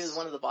 Nice. I think he was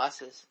one of the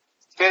bosses.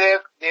 Did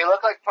they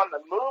look like from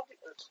the movie?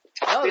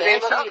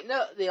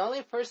 No, the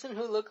only person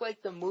who looked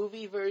like the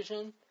movie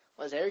version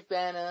was Eric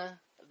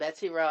Bana,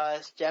 Betsy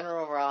Ross,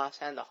 General Ross,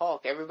 and the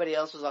Hulk. Everybody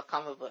else was a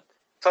comic book.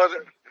 So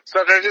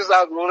they're just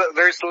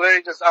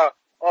literally just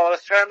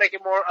let's try to make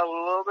it a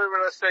little bit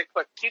realistic,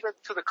 but keep it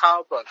to the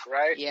comic book,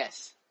 right?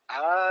 Yes.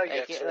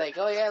 Let's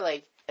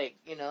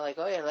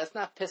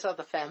not piss off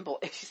the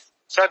fanboys.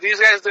 So these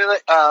guys did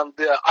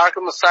the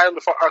Arkham Asylum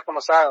before Arkham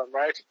Asylum,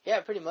 right?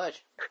 Yeah, pretty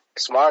much.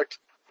 Smart.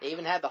 They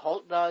even had the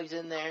Hulk dogs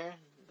in there,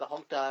 the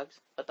Hulk dogs,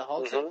 but the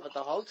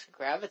Hulk's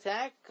grab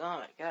attack. Oh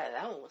my god,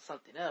 that one was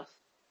something else.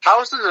 How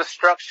was the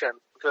destruction?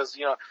 Because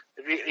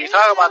if you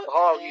talk about the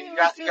Hulk, you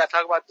got to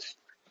talk about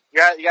you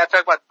got to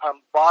talk about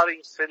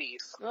bombing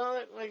cities.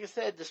 Well, like I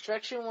said,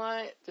 destruction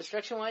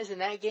wise in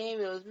that game,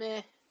 it was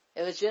meh.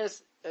 It was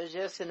just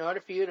in order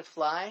for you to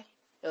fly,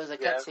 it was a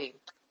cutscene.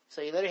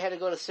 So you literally had to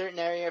go to a certain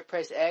area,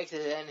 press X,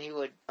 and then he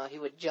would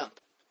jump.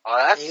 Oh,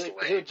 that's sweet.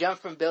 He would jump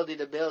from building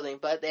to building,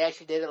 but they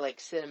actually did it like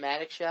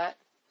cinematic shot.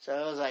 So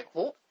it was like,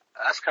 whoop.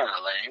 That's kind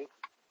of lame.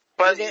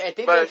 I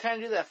think they were trying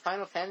to do that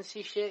Final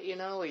Fantasy shit,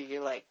 where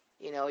you're like,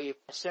 you a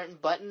certain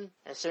button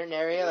in a certain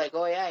area, like,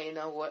 oh yeah,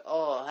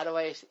 how do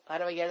I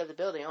get out of the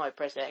building? Oh, I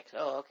press X.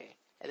 Oh, okay.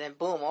 And then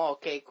boom, oh,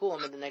 okay, cool,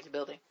 I'm in the next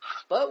building.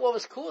 But what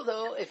was cool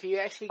though, if you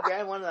actually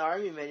grab one of the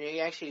army men,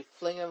 you actually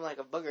fling him like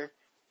a booger.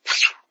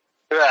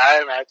 Yeah, I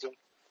imagine.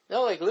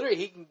 No, like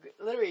literally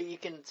you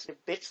can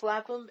bitch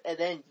slap him and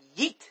then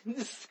yeet.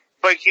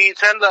 But can you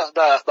turn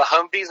the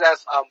Humvees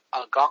as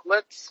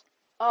gauntlets?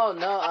 Oh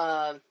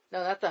no,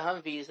 not the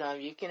Humvees.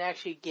 You can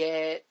actually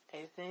get,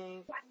 you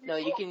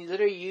can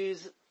literally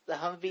use the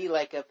Humvee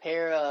like a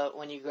pair of,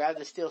 when you grab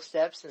the steel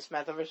steps in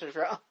Smash vs.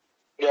 Raw.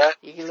 Yeah.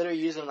 You can literally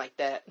use them like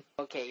that.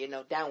 Okay,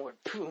 downward,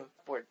 boom,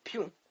 upward,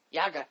 boom,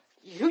 yaga.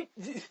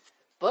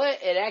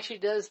 But it actually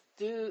does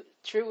do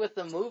true with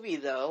the movie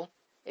though.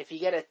 If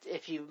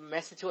you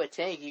mess into a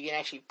tank, you can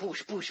actually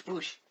boosh.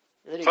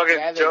 Literally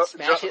grab it and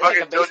smash it like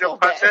a baseball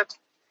bat.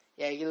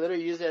 Yeah, you can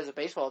literally use it as a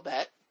baseball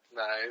bat.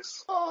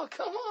 Nice. Oh,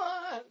 come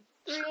on.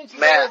 3 inches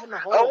Man, away from the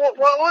hole.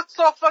 what's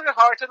so fucking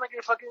hard to make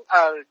a fucking,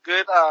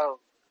 good,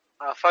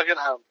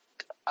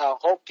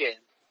 Hulk game?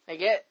 I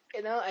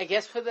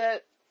guess for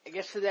that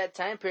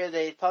time period,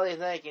 they probably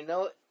like,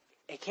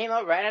 it came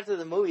out right after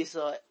the movie,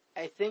 so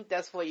I think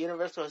that's what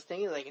Universal was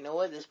thinking, like,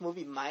 this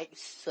movie might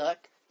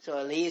suck, so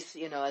at least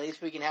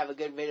we can have a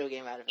good video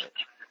game out of it.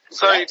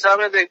 So you tell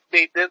me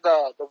they did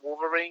the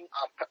Wolverine,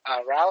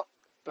 route?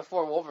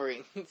 Before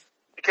Wolverine.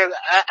 Because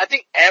I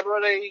think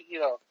everybody,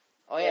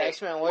 Oh yeah,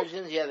 X-Men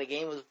Origins, yeah, the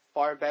game was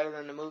far better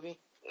than the movie.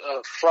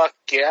 Fuck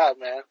yeah,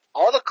 man.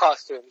 All the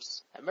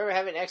costumes. I remember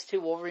having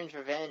X2 Wolverine's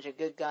Revenge, and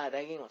good god,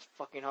 that game was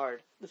fucking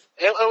hard.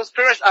 It was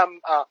pretty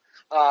much,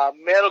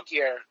 Metal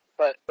Gear,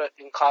 but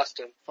in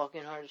costume.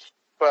 Fucking hard.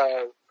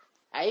 But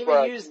I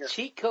even used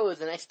cheat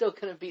codes, and I still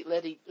couldn't beat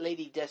Lady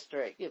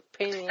Deathstrike. You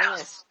pain in the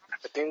ass.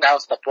 I think that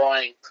was the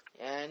point.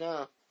 Yeah, I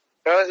know.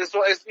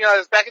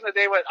 It's back in the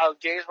day when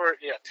games were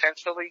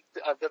intentionally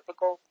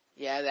difficult.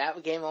 Yeah,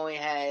 that game only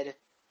had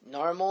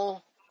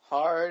normal,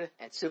 hard,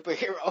 and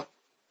superhero.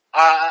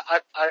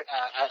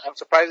 I'm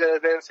surprised that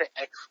it didn't say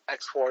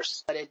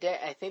X-Force. But it did.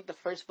 I think the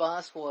first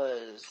boss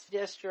was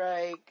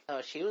Deathstrike.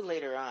 Oh, she was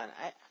later on.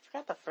 I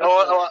forgot the first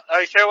one.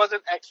 Are you sure it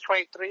wasn't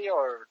X-23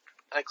 or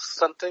X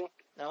something?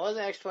 No, it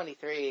wasn't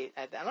X-23.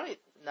 I don't.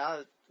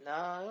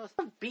 No, it was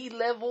some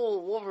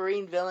B-level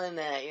Wolverine villain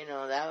that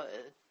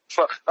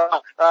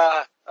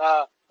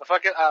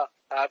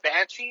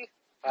Banshee?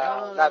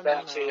 No, not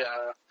Banshee,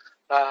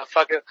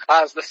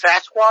 the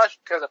Sasquatch,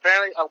 because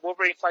apparently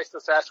Wolverine fights the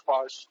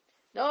Sasquatch.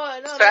 No,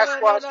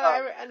 Sasquatch,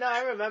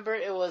 I remember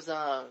it was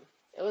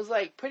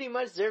like pretty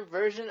much their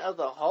version of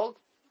the Hulk.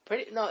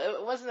 It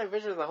wasn't their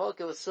version of the Hulk,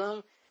 it was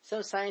some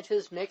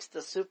scientists mixed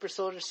the super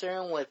soldier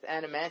serum with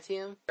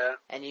adamantium,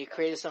 and you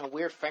created some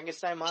weird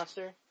Frankenstein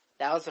monster.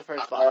 That was the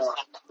first boss.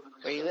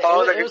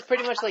 It was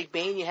pretty much like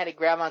Bane. You had to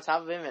grab on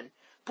top of him and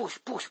push,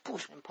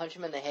 and punch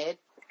him in the head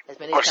as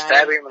many times. Or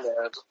stab him in the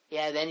head.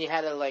 Yeah, then you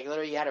had to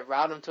literally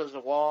route him towards the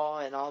wall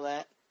and all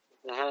that.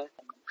 Mm-hmm.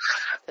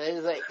 So it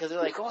was like, cause they're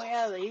like, oh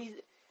yeah, he's,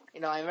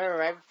 I remember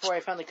right before I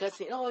found the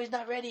cutscene, oh, he's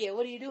not ready yet,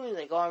 what are you doing?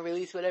 Like, oh,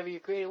 release whatever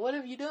you created. What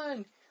have you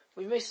done?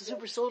 We mixed the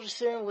super soldier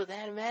serum with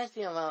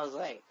adamantium. I was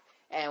like,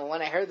 and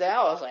when I heard that,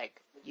 I was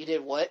like, you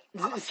did what?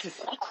 We mixed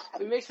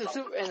the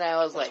super, and I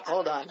was like,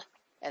 hold on.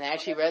 And I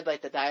actually read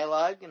the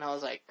dialogue, and I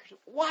was like,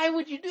 why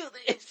would you do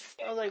this?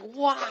 I was like,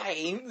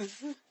 why?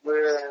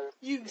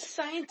 You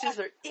scientists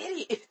are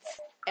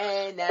idiots.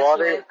 And that's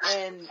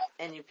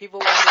and people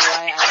wonder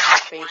why I don't have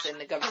faith in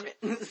the government.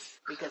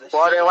 Because of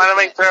well, shit they like want to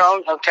make that. their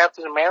own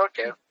Captain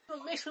America. You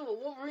don't mix it with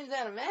Wolverine's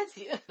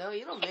adamantium. No,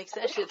 you don't mix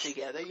that shit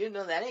together. You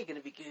know that ain't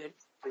gonna be good.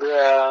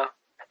 Yeah.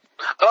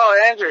 Oh,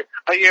 Andrew,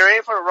 are you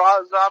ready for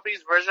Raw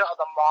Zombies' version of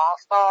the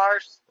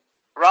Monstars?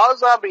 Raw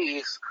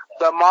Zombies,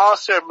 the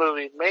monster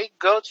movie, may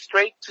go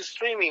straight to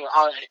streaming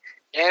on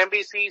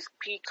NBC's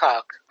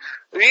Peacock.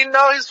 You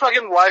know his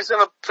fucking wife's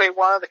gonna play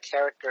one of the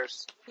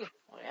characters. Oh,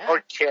 yeah. Or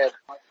kid.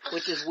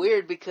 Which is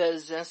weird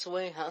because that's the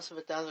way House of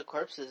a Thousand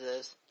Corpses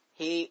is.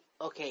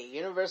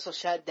 Universal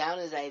shut down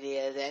his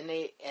idea,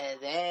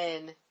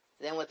 then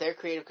with their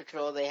creative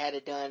control they had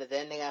it done, and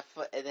then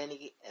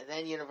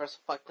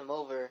Universal fucked them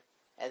over,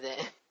 and then...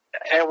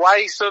 And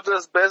why he still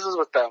does business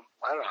with them?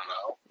 I don't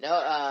know.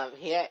 No,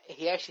 he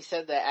actually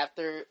said that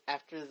after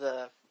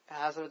the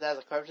House of a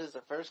Thousand Corpses,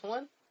 the first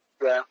one,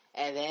 Yeah.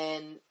 and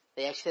then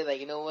they actually said, like,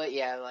 you know what,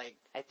 yeah, like,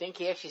 I think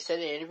he actually said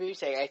in an interview,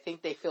 saying, I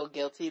think they feel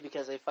guilty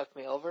because they fucked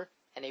me over,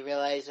 and they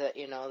realize that,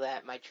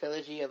 that my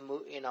trilogy of,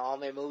 all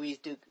my movies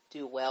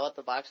do well at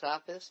the box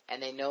office,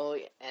 and they know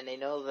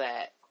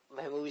that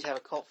my movies have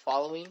a cult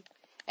following.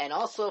 And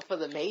also for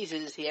the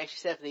mazes, he actually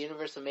said for the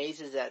Universal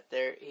mazes that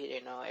they're,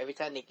 every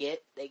time they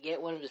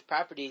get one of his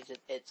properties,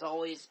 it's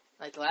always,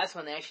 like the last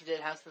one, they actually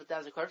did House of a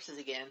Thousand Corpses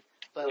again,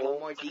 but with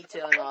more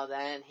detail and all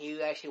that, and he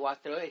actually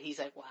walked through it, he's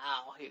like,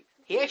 wow.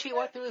 He actually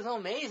walked through his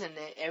own maze, and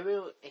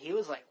he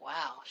was like,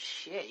 wow,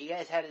 shit, you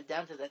guys had it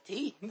down to the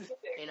T.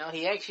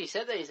 He actually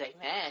said that, he's like,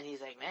 man,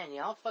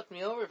 y'all fucked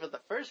me over for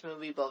the first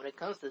movie, but when it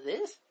comes to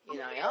this,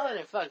 y'all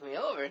didn't fuck me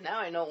over, now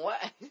I know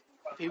why.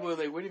 People are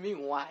like, what do you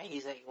mean, why?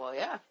 He's like, well,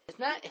 yeah. It's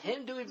not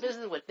him doing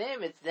business with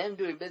them, it's them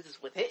doing business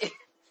with him.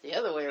 It's the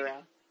other way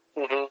around.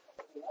 Mm-hmm.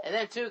 And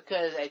then, too,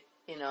 because,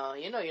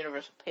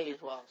 Universal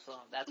pays well, so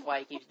that's why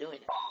he keeps doing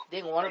it.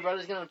 Think Warner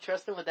Brothers gonna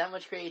trust him with that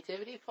much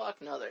creativity?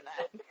 Fuck no, they're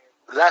not.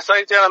 That's why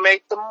he's gonna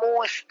make the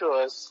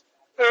monsters.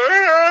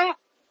 Oh,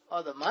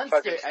 the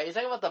Munster. Are you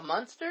talking about the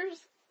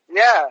Munsters?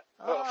 Yeah.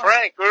 Oh.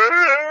 Frank.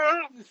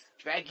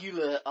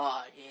 Dracula.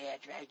 Oh, yeah,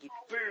 Dracula.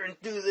 Burn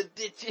through the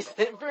ditches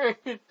and burn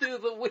through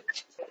the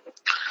witches.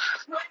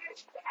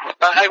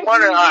 I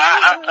wonder,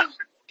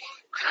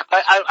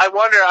 I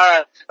wonder,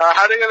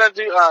 how they gonna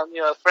do,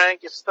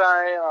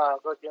 Frankenstein,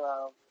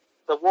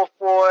 the Wolf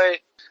Boy.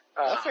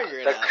 They'll figure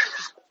it out.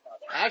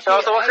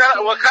 Actually,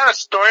 what kind of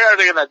story are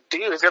they gonna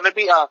do? Is it gonna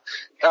be,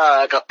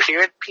 like a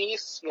period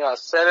piece,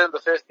 set in the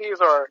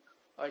 50s, or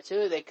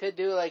two, they could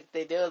do like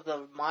they did with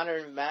the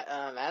modern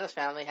Addams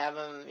Family, have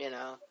them,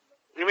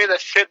 You mean the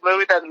shit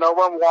movie that no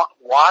one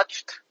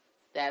watched?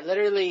 That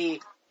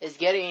literally is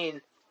getting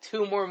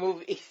 2 more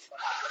movies.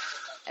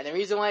 And the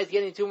reason why it's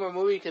getting 2 more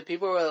movies, because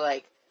people were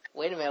like,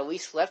 wait a minute, we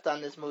slept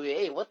on this movie.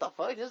 Hey, what the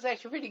fuck? This is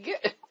actually pretty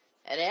good.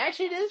 And it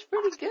actually is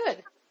pretty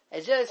good.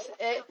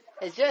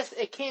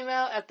 It came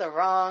out at the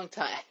wrong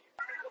time.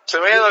 To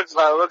me, it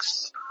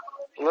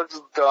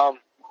looks dumb.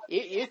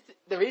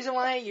 The reason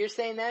why you're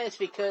saying that is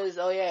because,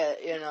 Because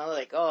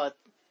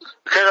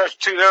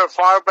there are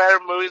far better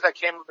movies that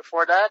came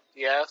before that,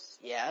 yes.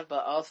 Yeah,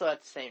 but also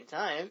at the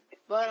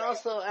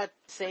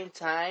same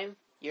time,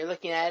 you're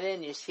looking at it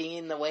and you're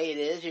seeing the way it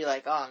is, you're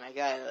like, oh my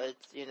god,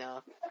 it's,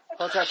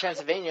 Hotel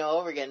Transylvania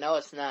over again. No,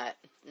 it's not.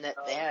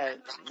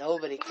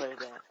 Nobody cleared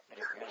that.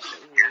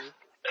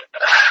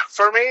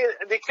 For me,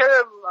 they could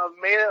have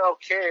made it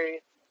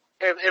okay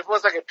if it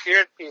was like a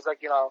period piece,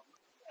 like,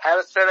 had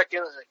it set like,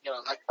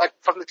 like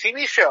from the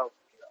TV show,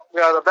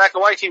 the black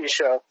and white TV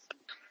show.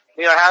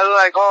 How they're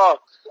like,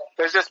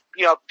 there's just,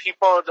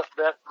 people that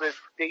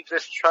they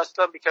just trust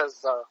them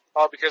because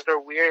they're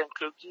weird and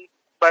kooky.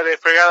 But they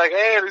figure out like,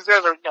 hey, these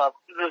guys are,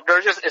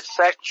 they're just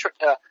eccentric,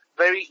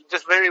 very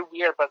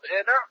weird, but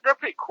they're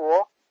pretty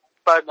cool.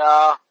 But,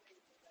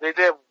 they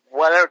did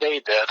whatever they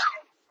did.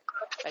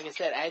 Like I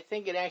said, I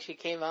think it actually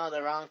came out in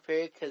the wrong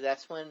period, cause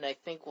that's when I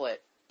think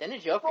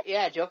didn't Joker?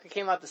 Yeah, Joker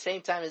came out the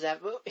same time as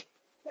that movie.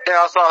 And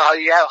also,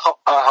 you have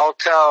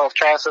Hotel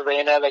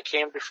Transylvania that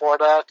came before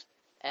that.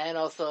 And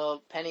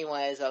also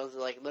Pennywise, I was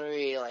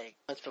literally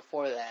months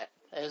before that.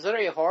 It was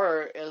literally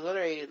horror. It was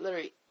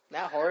literally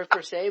not horror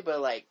per se, but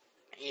it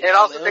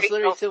was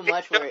literally too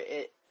much where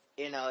it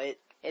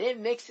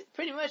didn't mix.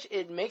 Pretty much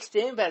it mixed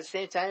in, but at the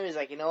same time, it's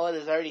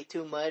there's already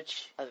too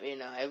much of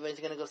everyone's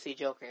gonna go see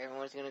Joker.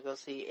 Everyone's gonna go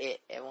see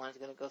it. Everyone's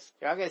gonna go.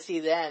 They're all gonna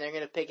see that, and they're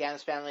gonna pick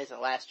Addams Family as the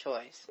last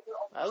choice.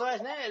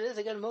 Otherwise, it is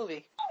a good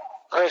movie.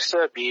 I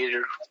said,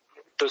 Peter.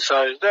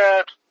 Besides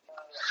that,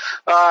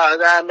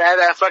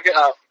 that fucking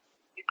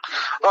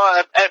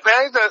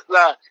apparently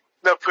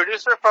the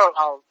producer from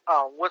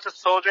Winter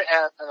Soldier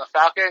and the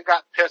Falcon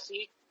got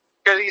pissy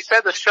because he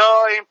said the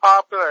show ain't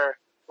popular.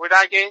 We're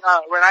not getting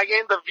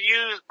the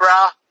views,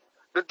 bruh.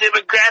 The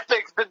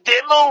demographics, the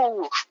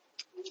demo.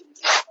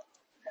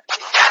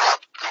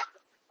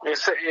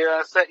 He's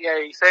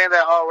saying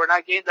that we're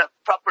not getting the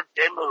proper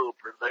demo,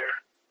 brother.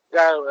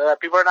 Yeah,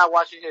 people are not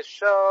watching his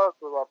show,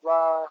 blah blah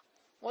blah.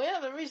 Well, yeah,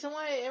 the reason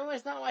why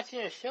everyone's not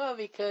watching the show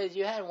because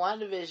you had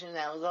WandaVision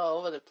that was all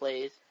over the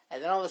place.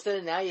 And then all of a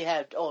sudden now you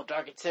have,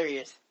 Dark and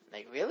Serious.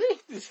 Like, really?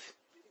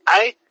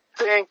 I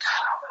think,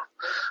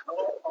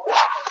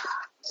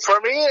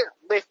 for me,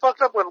 they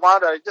fucked up with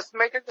Wanda. Just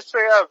make her just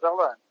straight out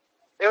villain.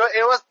 It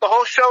was, the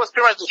whole show was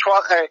pretty much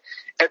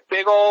a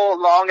big old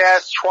long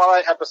ass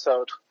Twilight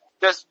episode.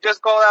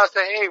 Just go out and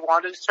say, hey,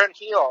 Wanda just turned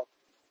heel.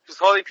 She's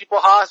holding people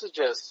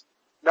hostages.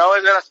 No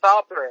one's gonna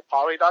stop her.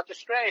 Probably Doctor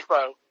Strange,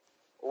 but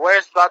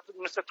where's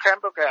Mr.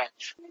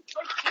 Cumberbatch?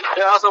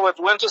 And also with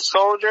Winter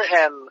Soldier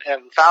and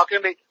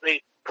Falcon,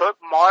 they put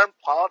modern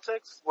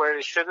politics where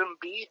they shouldn't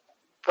be.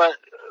 But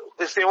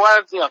if they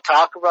wanted to,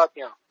 talk about,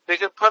 they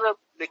could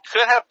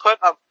have put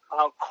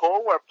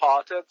Cold War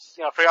politics,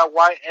 figure out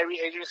why every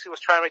agency was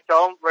trying to make their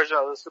own version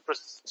of the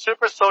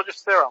super soldier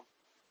serum.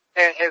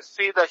 And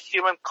see the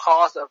human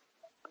cost of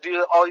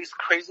doing all these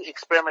crazy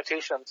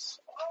experimentations.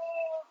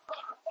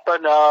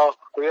 But no,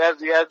 you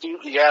gotta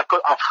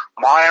put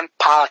modern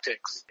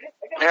politics.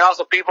 And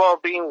also people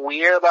being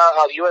weird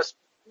about U.S.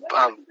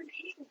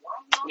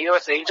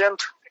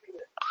 agent.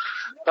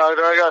 They're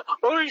like,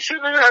 oh, you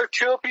shouldn't have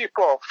kill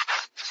people.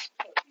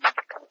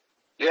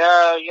 Yeah,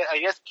 I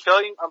guess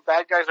killing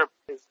bad guys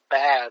is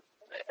bad.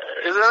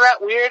 Isn't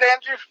that weird,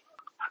 Andrew?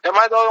 Am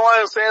I the only one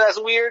who's saying that's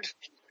weird?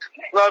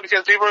 No,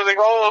 because people are like,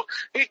 oh,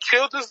 he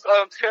killed this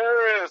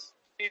terrorist.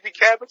 He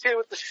decapitated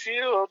with the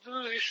shield.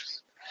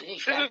 He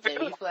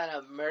flat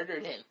out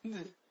murdered him.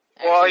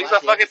 Well, he's a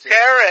fucking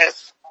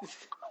terrorist.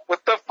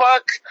 What the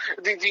fuck?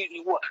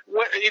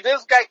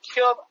 This guy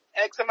killed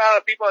X amount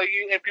of people,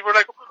 and people are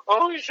like,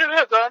 oh, you shouldn't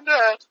have done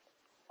that.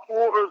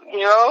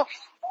 What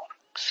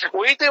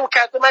do you think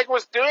Captain America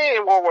was doing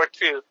in World War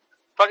II?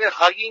 Fucking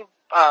hugging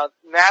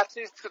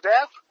Nazis to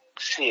death?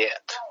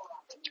 Shit.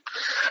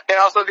 And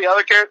also the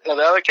other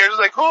character's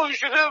like, oh, you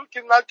should have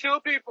not kill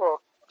people.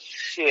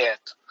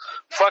 Shit.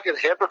 Fucking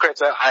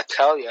hypocrites, I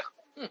tell you.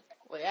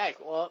 Well, yeah,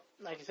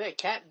 like I said,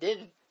 Cap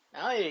did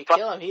not only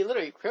kill him, he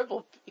literally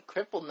crippled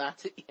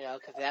Nazi,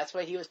 because that's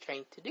what he was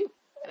trained to do.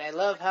 And I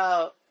love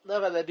how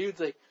that dude's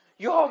like,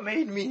 y'all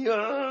made me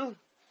into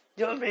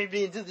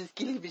this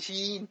killing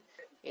machine.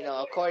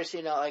 Of course,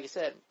 like I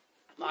said,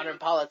 modern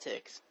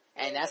politics.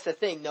 And that's the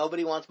thing,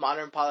 nobody wants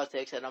modern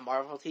politics in a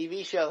Marvel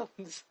TV show.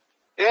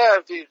 Yeah,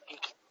 dude.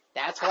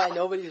 That's why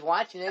nobody's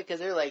watching it,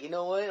 because they're like, you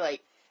know what,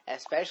 like,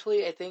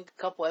 especially, I think,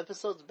 a couple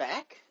episodes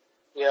back.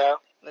 Yeah.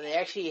 When they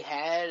actually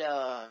had,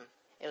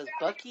 it was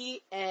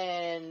Bucky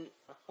and,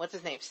 what's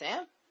his name,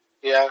 Sam?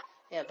 Yeah.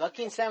 Yeah,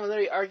 Bucky and Sam were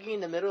literally arguing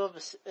in the middle of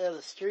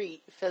the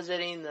street,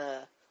 visiting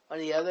one of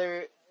the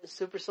other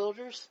super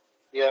soldiers.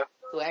 Yeah.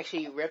 Who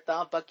actually ripped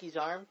off Bucky's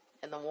arm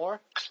in the war.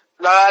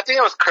 No, I think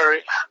it was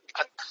Korea.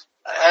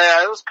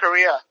 It was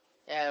Korea.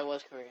 Yeah, it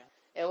was Korea.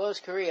 It was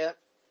Korea.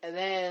 And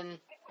then,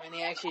 when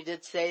he actually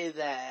did say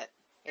that,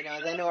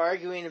 then they were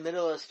arguing in the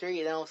middle of the street,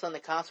 and then all of a sudden the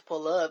cops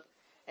pull up,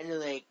 and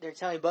they're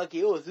telling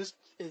Bucky, oh, is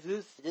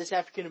this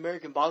African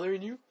American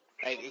bothering you?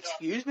 Like,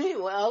 excuse me?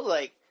 Well, I was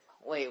like,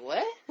 wait,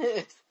 what?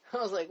 I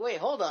was like, wait,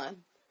 hold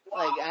on.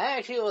 Like, I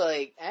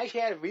actually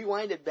had to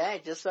rewind it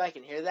back just so I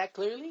can hear that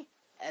clearly.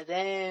 And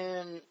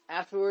then,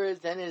 afterwards,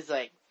 then it's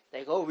like,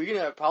 oh, we're gonna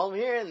have a problem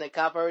here? And the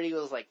cop already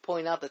was like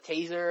pulling out the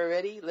taser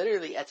already.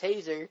 Literally, a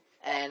taser.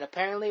 And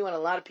apparently when a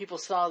lot of people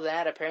saw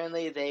that,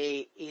 apparently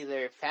they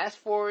either fast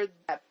forward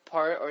that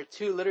part or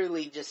two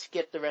literally just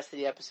skip the rest of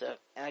the episode.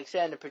 And like I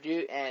said, the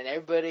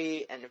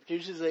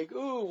producer's like,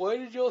 oh, why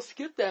did y'all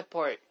skip that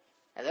part?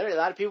 And literally a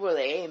lot of people are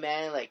like, hey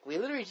man, like, we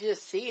literally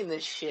just seeing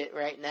this shit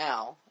right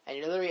now. And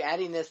you're literally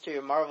adding this to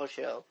your Marvel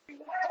show.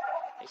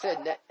 Like I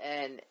said,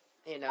 and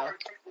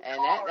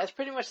that's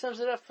pretty much sums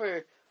it up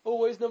for, oh,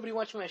 why is nobody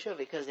watching my show?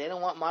 Because they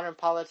don't want modern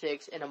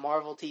politics in a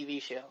Marvel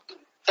TV show.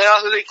 And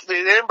also, they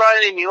didn't bring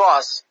any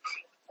nuance.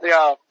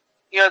 The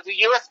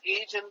U.S.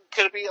 agent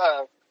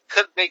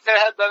they could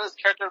have done his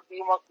character be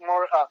more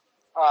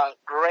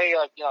gray,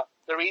 like,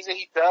 the reason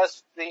he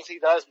does things he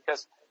does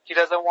because he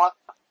doesn't want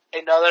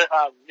another,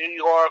 New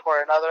York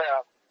or another,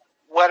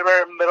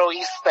 whatever Middle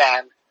East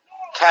stand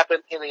to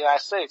happen in the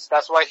United States.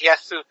 That's why he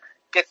has to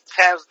get his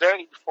hands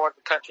dirty before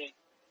the country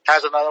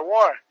has another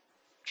war.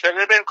 Should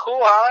have been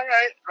cool, huh?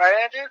 Right,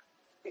 Andrew?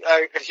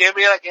 He'd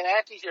be like an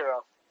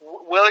anti-hero.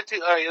 Willing to,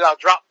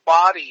 drop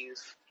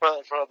bodies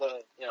for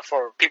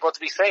people to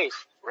be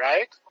safe,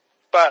 right?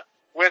 But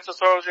Winter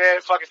Soldier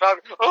and fucking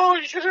Falcon, oh,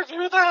 you shouldn't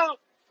do that!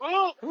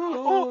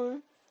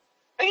 Oh,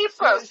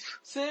 aphus!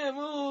 Sam,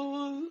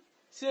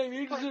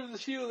 you deserve the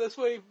shield, that's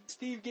why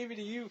Steve gave it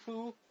to you,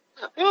 fool.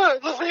 Yeah,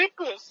 the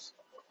aphus!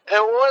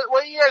 And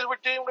what you guys were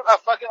doing with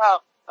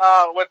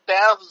with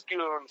Thanos'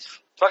 goons?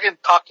 Fucking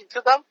talking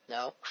to them?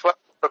 No.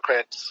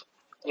 Hypocrites.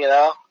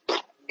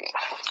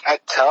 I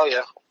tell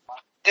you.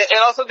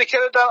 And also they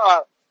could have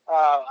done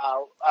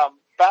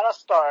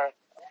Battlestar,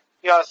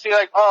 see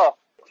like, have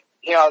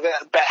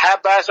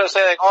Battlestar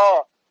say like,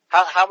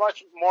 how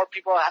much more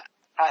people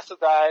has to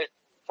die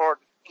for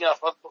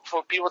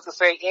people to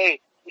say, hey,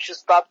 we should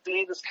stop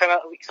doing this kind of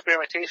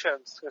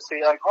experimentations. And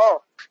say like,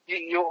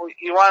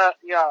 you wanna,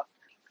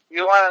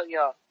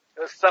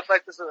 stuff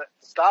like this to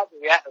stop.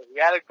 We had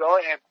to go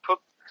and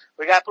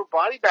we gotta put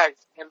body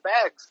bags in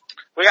bags.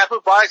 We gotta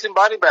put bodies in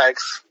body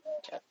bags.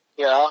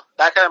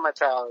 That kind of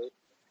mentality.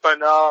 But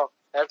no,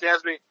 everything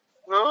has to be,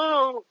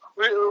 no,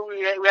 we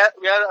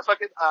had a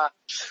fucking,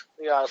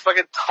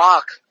 fucking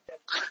talk.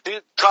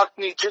 Dude, talk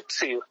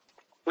ninjutsu.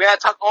 We had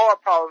to talk all our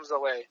problems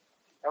away.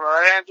 Am I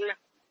right, Andrew?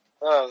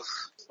 Oh,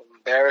 it's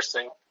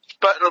embarrassing.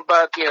 But,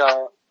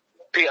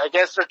 I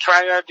guess they're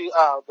trying to do,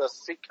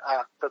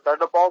 the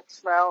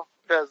Thunderbolts now.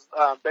 Cause,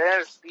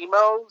 Baron's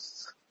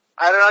Zemos,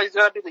 I don't know, he's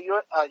gonna be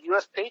the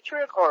US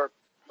Patriot or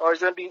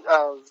he's gonna be,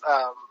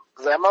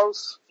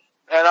 Zemos.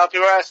 And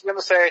people are asking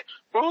to say,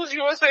 who's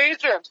US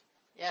Agent?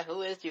 Yeah,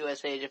 who is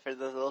US Agent for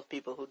those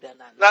people who do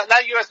not know?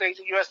 Not US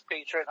Agent, US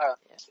Patriot.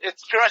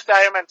 It's pretty much the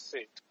Iron Man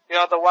suit.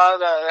 The one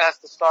that has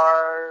the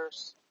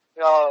stars.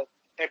 And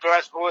pretty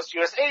much who is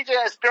US Agent?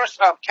 It's pretty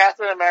much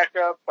Captain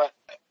America. But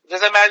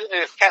just imagine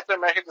if Captain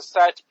America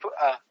decided to put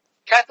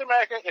Captain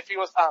America, if he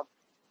was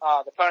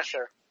the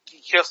Punisher, he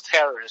kills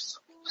terrorists.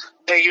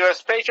 The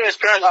US Patriot is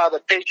pretty much the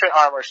Patriot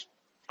armor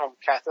from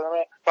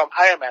from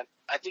Iron Man.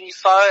 I think you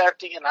saw it, I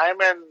think, in Iron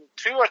Man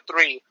 2 or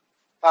 3,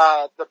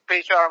 the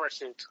Patriot armor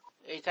suit.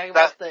 Are you talking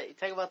about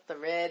the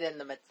red and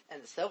the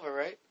silver,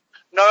 right?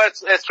 No,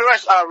 it's pretty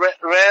much,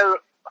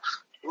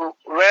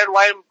 red,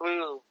 white, and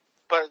blue.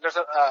 But there's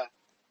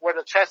where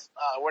the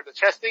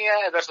chesting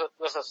at,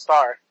 there's a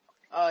star.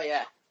 Oh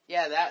yeah.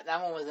 Yeah,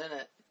 that one was in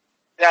it.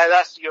 Yeah,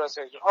 that's the US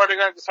Agent. Or they're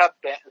gonna just have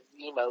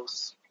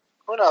Zemos.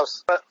 Who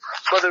knows? But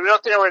for the real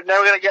thing, we're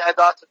never gonna get a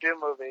Doctor Doom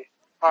movie,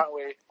 aren't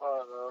we?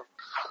 Oh no.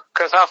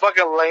 Cause how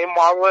fucking lame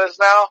Marvel is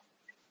now.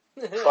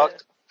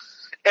 Fucked.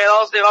 And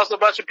also a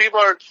bunch of people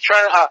are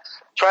trying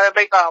to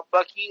make,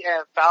 Bucky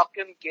and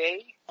Falcon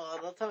gay. Oh,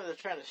 don't tell me they're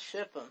trying to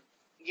ship them.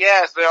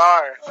 Yes, they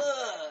are.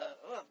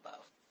 What the?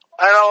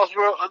 I know,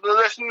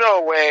 there's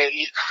no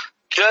way.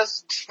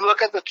 Just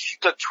look at the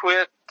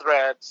Twitter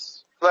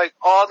threads. Like,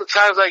 all the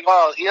times, like,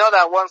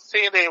 that one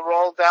scene they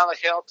rolled down the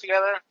hill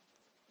together?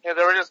 And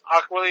they were just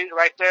awkwardly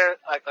right there,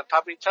 like, on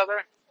top of each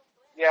other?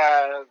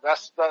 Yeah,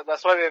 that's why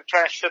they're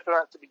trying to ship them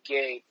out to be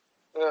gay.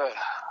 Ugh.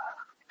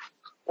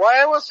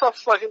 Why was so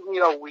fucking,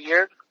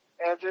 weird,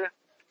 Andrew?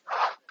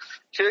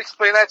 Can you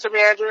explain that to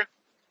me, Andrew?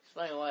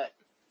 Explain what?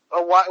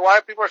 Why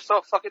people are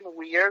so fucking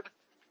weird?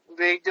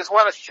 They just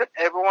want to ship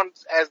everyone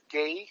as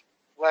gay?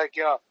 Like,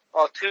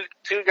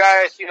 two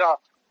guys,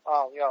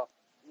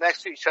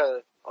 next to each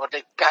other. Oh,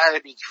 they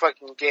gotta be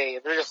fucking gay.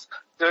 They're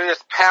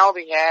just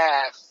pounding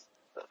ass.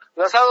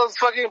 That's how those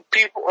fucking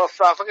people,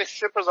 fucking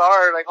strippers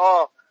are. Like,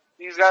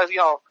 these guys,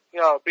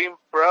 being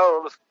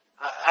bros.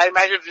 I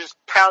imagine just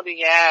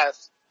pounding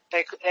ass.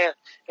 And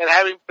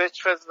having bitch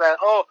friends that,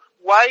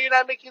 why are you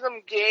not making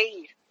them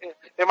gay?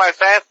 In my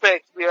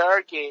fanfic, they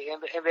are gay,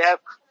 and they have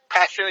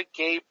passionate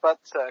gay butt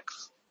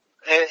sex.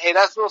 And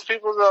that's those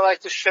people that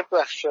like to ship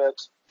that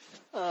shit.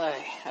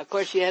 Of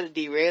course you had to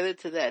derail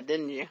it to that,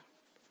 didn't you?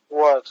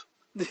 What?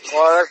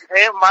 Well, it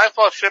ain't my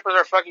fault shippers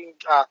are fucking,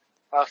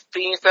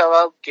 fiends that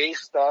love gay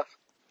stuff.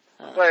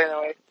 But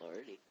anyway.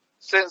 Lordy.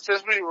 Since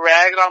we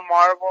ragged on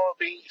Marvel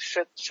being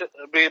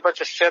being a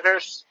bunch of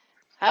shitters.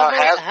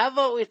 How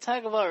about we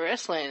talk about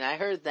wrestling? I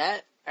heard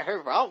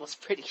Raw was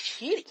pretty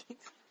shitty.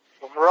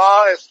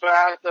 Raw is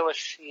SmackDown was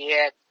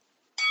shit.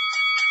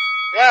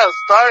 Yeah, it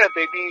started,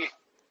 baby.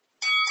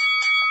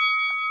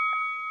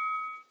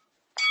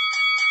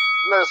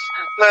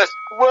 Let's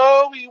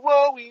wowie.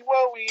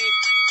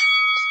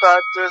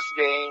 Start this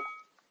game.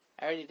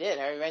 I already did.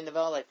 I already rang the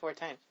bell like 4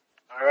 times.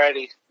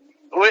 Alrighty.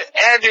 Wait,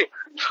 Andrew,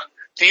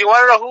 do you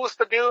want to know who's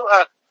the new,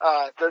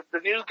 the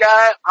new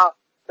guy,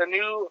 the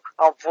new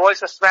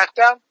voice of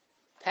SmackDown?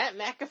 Pat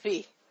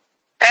McAfee.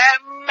 Pat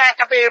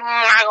McAfee,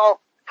 Michael.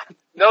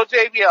 No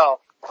JBL.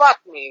 Fuck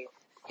me.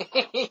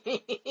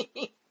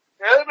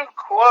 It would have been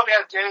cool if we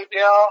had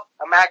JBL,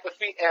 and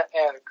McAfee,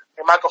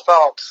 and Michael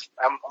Phelps,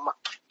 and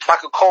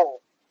Michael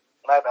Cole.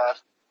 My bad.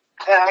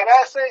 And I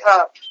gotta say,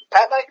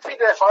 Pat McAfee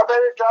did a far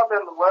better job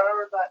than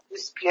whatever that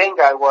ESPN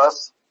guy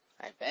was.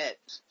 I bet.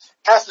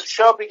 As the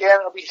show began,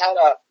 we had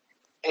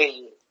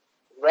a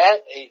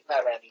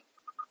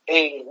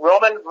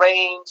Roman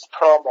Reigns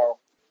promo.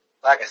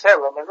 Like I said,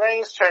 Roman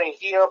Reigns turning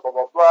heel, blah,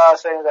 blah, blah,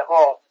 saying that,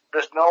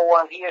 there's no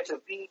one here to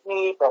beat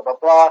me, blah, blah,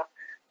 blah.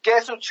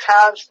 Guess who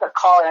challenged the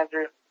call,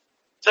 Andrew?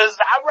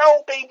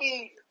 Cesaro,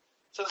 baby!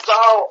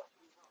 Cesaro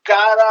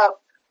got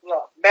up,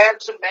 man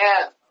to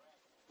man,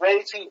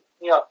 ready to,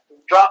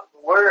 drop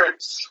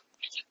words.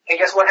 And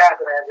guess what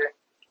happened, Andrew?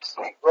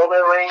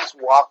 Roman Reigns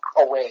walked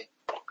away.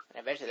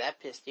 I bet you that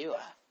pissed you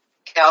off.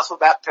 And also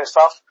that pissed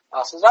off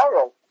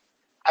Cesaro.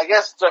 I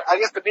guess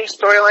the big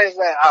storyline is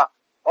that,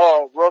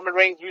 Roman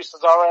Reigns views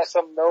Cesaro as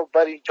some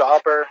nobody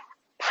jobber.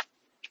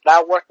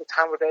 Not worth the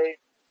time of day.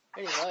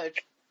 Pretty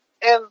much.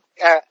 And,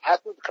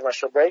 after the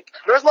commercial break,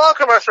 there's a lot of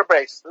commercial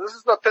breaks. This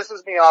is what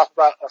pisses me off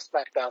about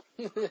SmackDown.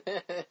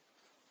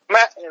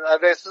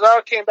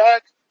 Cesaro came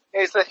back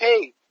and he said,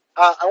 hey,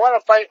 I want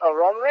to fight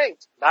Roman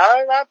Reigns.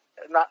 Not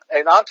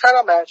a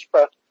non-title match,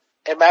 but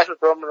a match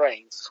with Roman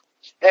Reigns.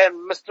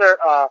 And Mr.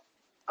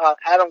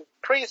 Adam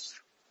Priest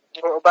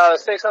were about to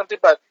say something,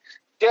 but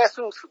guess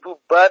who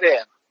butt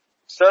in?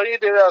 So you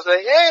did. I was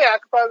like, hey, I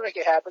could probably make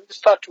it happen.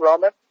 Just talk to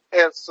Roman.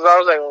 And Cesaro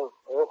was like,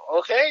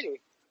 okay.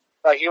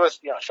 Like, he was,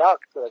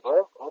 shocked. Like,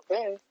 oh,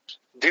 okay.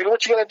 Do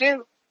what you gotta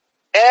do.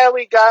 And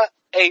we got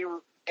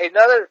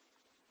another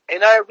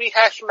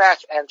rehash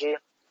match, Andrew.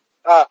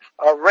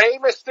 Rey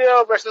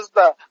Mysterio versus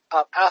the,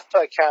 Alpha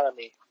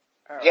Academy.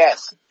 Right.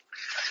 Yes.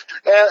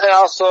 And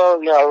also,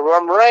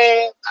 Roman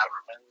Reigns,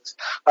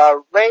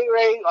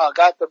 Ray,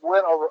 got the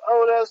win over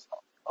Otis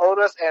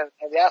and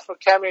the Alpha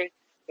Academy,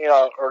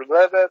 are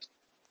livid.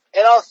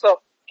 And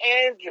also,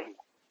 Andrew,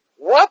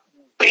 what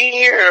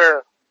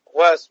beer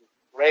was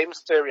Rey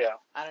Mysterio?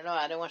 I don't know.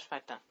 I didn't watch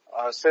SmackDown.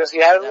 Since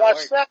you haven't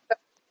watched that,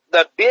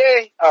 the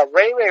beer,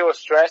 Ray was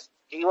stressed.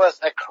 He was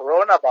a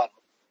Corona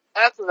bottle.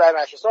 After that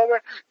match was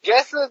over,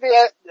 guess what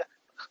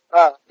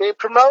they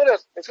promoted?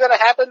 It's gonna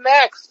happen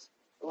next.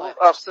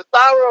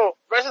 C.W.R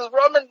versus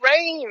Roman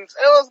Reigns.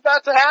 It was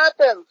about to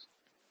happen.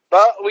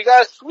 But we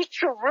got a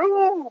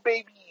switcheroo,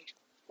 baby.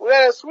 We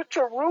got a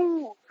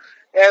switcheroo.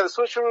 And the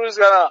switcheroo is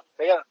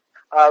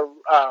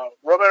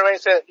Roman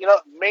Reigns said,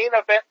 main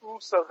event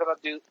Uso's gonna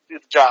do the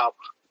job.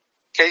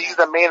 Okay, he's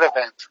the main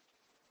event.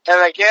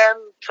 And again,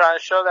 trying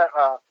to show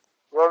that,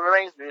 Roman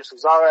Reigns views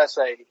Cesaro as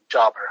a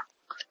jobber.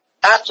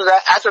 After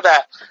that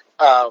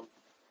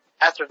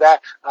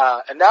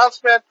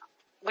announcement,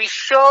 we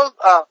showed,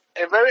 a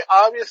very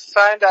obvious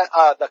sign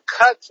that, the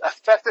cuts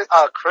affected,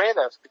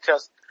 creative,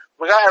 because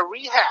we got a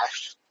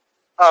rehash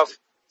of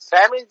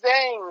Sami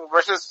Zayn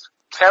versus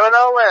Kevin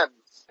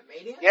Owens.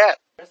 WrestleMania? Yeah.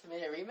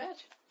 WrestleMania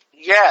rematch?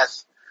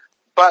 Yes.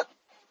 But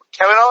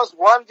Kevin Owens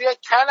won the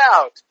count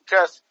out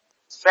because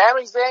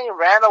Sami Zayn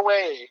ran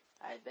away.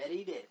 I bet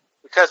he did.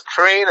 Because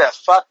creative,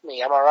 fuck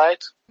me, am I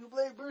right? You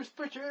blame Bruce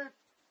Pritchard.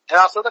 And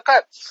also the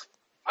cuts.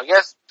 I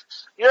guess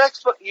you're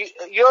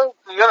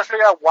gonna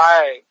figure out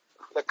why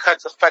the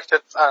cuts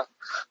affected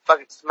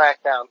fucking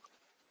SmackDown.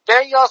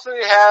 Then you also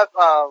have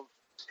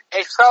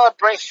a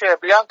celebration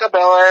of Bianca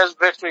Belair's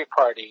victory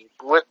party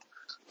with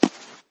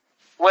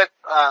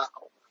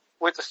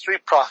the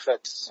Street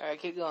Profits. All right,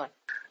 keep going.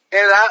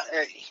 And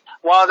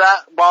while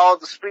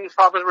the Street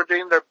Profits were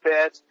doing their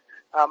bits,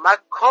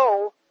 Michael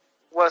Cole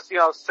was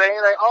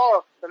saying like,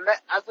 oh,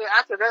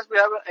 after this we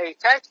have a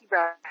tag team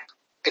match.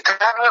 A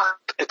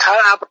kind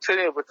of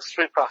opportunity with the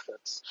Street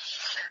Profits.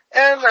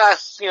 And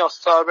as,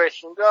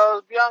 celebration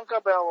goes,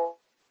 Bianca Belair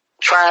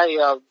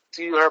trying,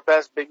 do her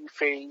best baby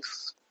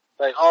face.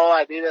 Like, oh,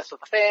 I did this for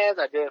the fans,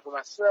 I did it for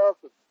myself,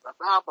 blah,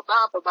 blah,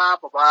 blah, blah, blah,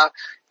 blah, blah.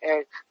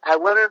 And I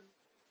winner,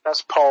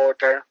 that's Paul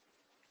Walter,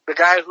 the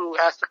guy who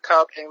has the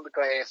cup and the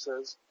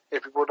glasses,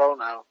 if people don't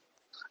know.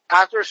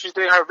 After she's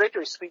doing her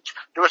victory speech,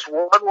 there was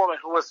one woman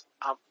who was,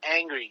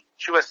 angry.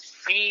 She was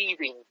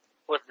seething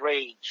with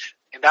rage.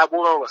 And that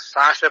woman was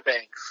Sasha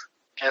Banks.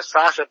 And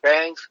Sasha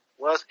Banks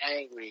was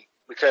angry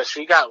because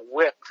she got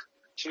whipped.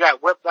 She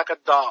got whipped like a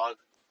dog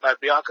by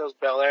Bianca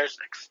Belair's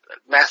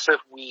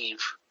massive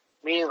weave.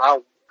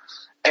 Meanwhile,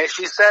 and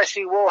she says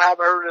she will have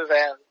her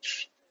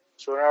revenge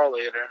sooner or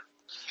later.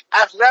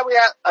 After that, we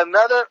had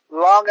another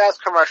long-ass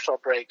commercial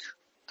break.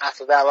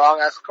 After that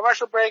long-ass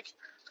commercial break,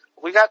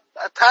 we got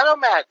a title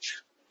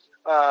match.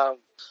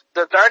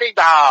 The Dirty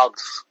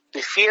Dogs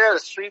defeated the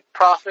Street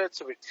Profits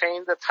to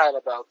retain the title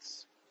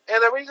belts. And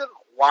the reason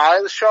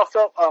why the show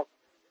felt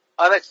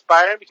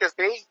uninspired because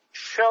they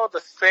showed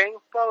the same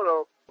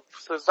photo of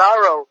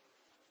Cesaro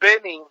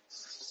pinning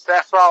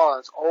Seth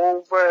Rollins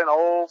over and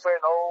over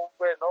and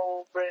over and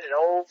over and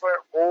over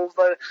and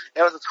over.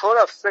 It was a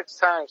total of 6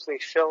 times they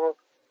showed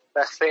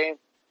that same,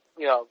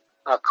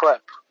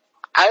 clip.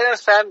 I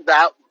understand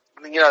that,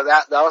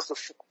 that was the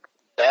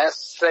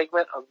best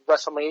segment of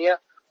WrestleMania,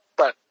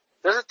 but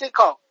there's a thing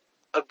called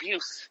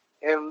abuse,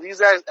 and these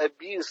guys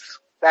abuse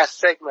that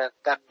segment,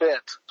 that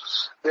bit.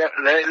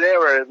 They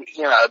were,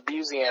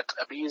 abusing it,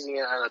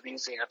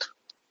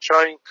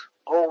 showing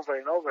over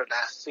and over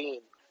that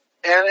scene.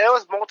 And it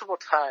was multiple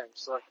times.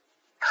 So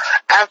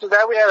after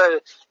that, we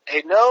had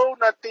a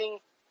no-nothing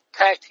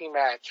tag team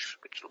match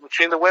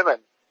between the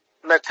women.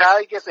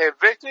 Natalya gets a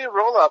victory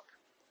roll-up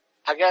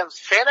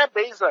against Shayna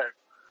Baszler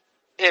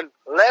in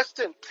less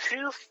than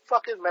 2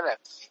 fucking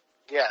minutes.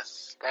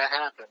 Yes, that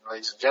happened,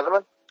 ladies and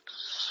gentlemen.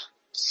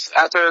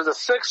 After the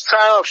 6th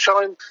time of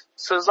showing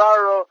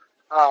Cesaro,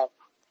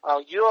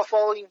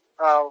 UFOing,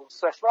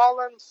 Seth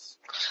Rollins,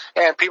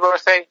 and people are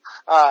saying,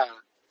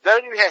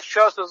 WWE has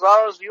shown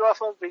Cesaro's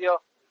UFO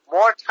video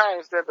more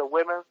times than the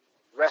women's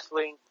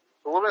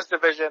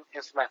division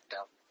in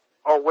SmackDown,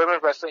 or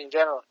women's wrestling in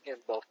general in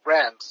both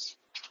brands.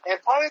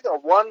 And probably the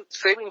one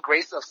saving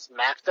grace of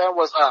SmackDown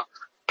was,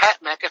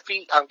 Pat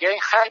McAfee, getting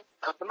hyped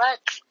of the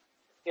match.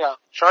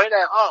 Showing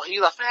that, he's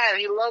a fan,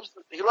 he loves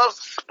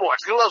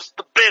sports, he loves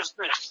the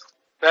business.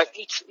 That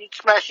each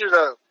match,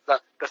 the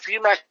few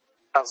matches,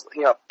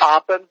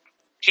 popping.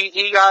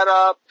 He got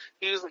up,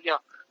 he was,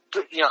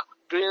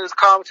 doing his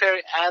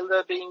commentary,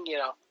 ad-libbing,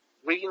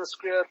 reading the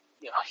script,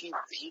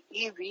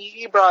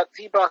 he brought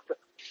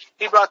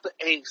the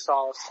A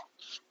sauce.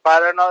 But I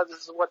don't know,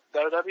 this is what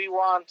WWE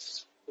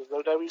wants, because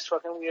WWE's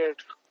fucking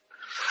weird.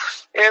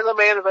 And the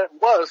main event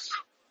was,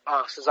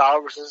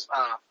 Cesaro versus,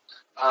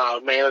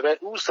 main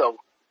event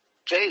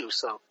Jey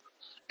Uso.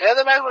 And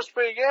the match was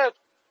pretty good.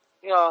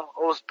 it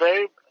was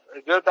very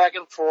good back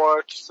and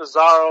forth.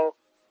 Cesaro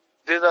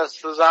did a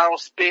Cesaro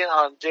spin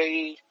on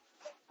Jay.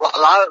 A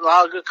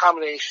lot of good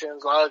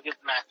combinations, a lot of good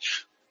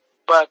match.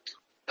 But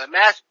the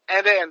match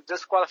ended in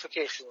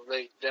disqualification,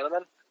 ladies and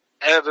gentlemen.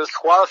 And the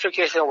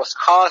disqualification was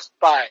caused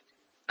by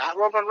not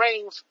Roman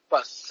Reigns,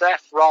 but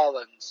Seth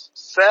Rollins.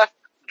 Seth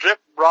Drip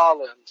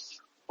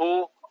Rollins,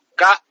 who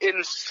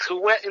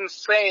went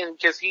insane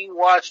because he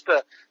watched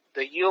the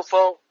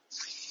UFO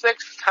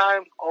 6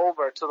 times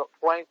over to the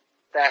point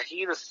that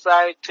he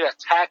decided to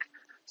attack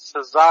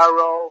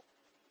Cesaro.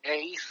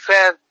 And he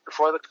said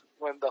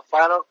when the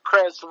final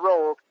credits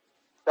rolled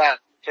that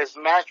his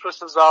match with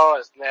Cesaro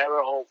is never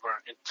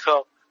over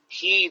until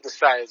he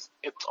decides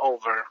it's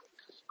over.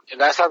 And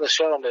that's how the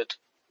show ended,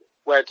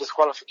 with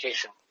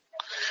disqualification.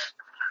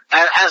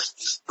 And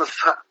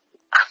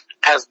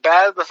as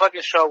bad as the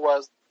fucking show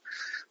was,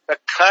 the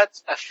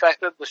cuts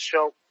affected the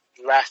show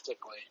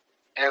drastically.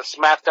 And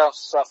SmackDown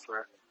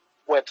suffered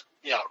with,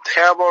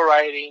 terrible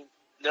writing,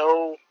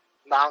 no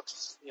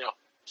knocks,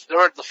 there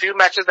were the few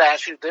matches that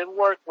actually did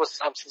work was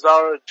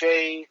Cesaro and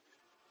Jay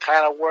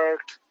kind of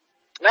worked.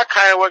 That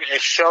kind of worked.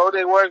 It showed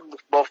they worked.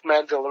 Both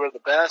men delivered the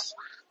best.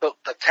 The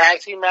tag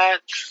team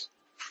match,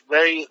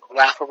 very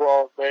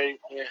laughable,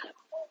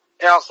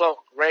 And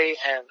also Ray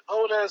and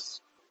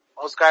Otis,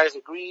 those guys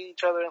agree with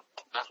each other.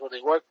 That's where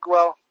they work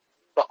well.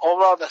 But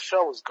overall, the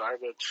show was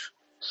garbage.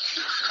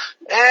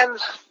 And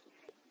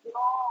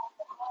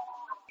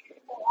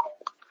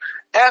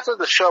after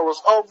the show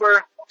was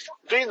over,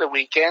 during the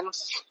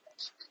weekends,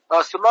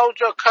 Samoa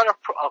Joe cut a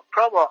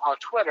promo on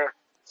Twitter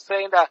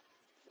saying that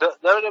the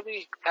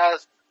WWE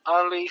has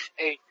unleashed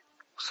a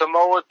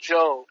Samoa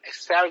Joe, a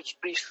savage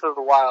beast of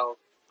the wild.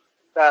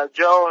 That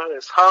Joe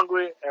is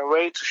hungry and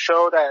ready to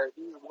show that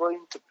he's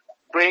willing to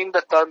bring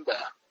the thunder.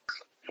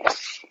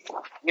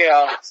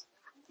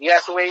 He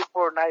has to wait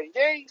for 90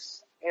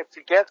 days and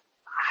to get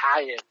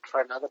hired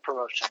for another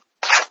promotion.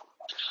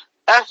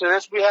 After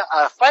this, we had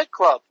a Fight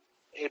Club,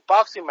 a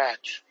boxing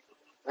match.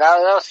 Now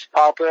that was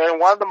popular, and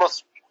one of the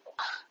most,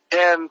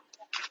 and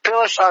pretty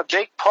much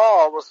Jake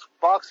Paul was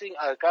boxing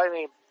a guy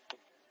named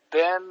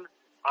Ben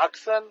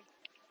Oxen,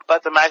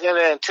 but the match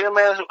ended in 2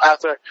 minutes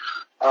after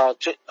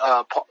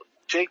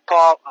Jake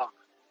Paul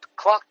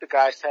clocked the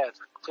guy's head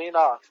clean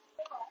off.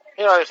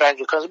 If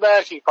Andrew comes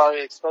back, he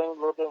probably explain a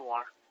little bit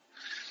more.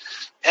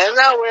 And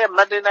now we're at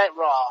Monday Night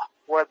Raw,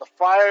 where the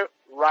fire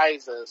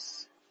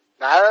rises.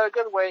 Not in a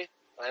good way,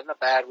 but in a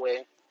bad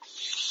way.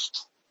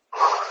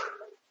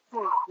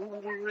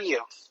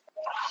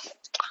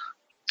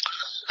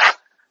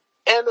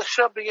 And the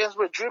show begins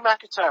with Drew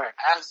McIntyre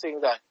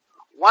asking that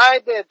why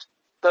did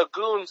the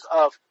goons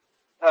of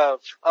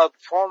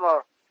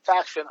former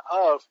faction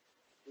of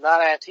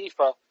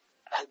non-Antifa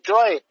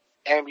join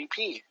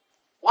MVP?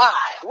 Why?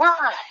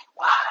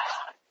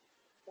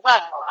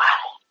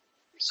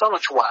 So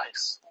much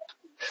whys.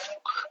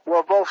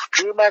 Well, both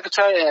Drew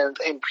McIntyre and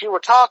MP were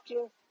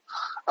talking.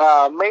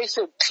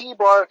 Mason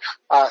T-Bar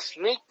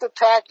sneaked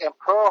attack and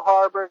Pearl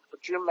Harbor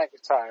Drew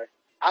McIntyre.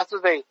 After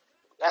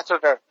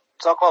their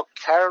so-called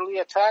cowardly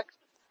attack,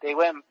 they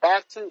went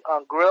back to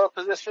gorilla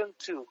position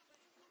too.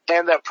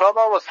 And their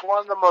promo was one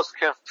of the most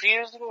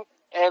confusing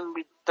and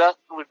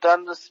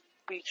redundant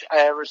speech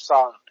I ever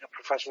saw in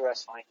professional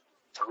wrestling.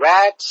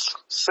 Rats,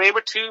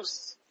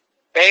 saber-tooths,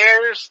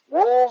 bears,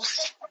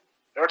 wolves,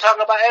 they were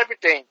talking about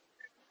everything,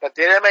 but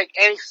they didn't make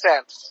any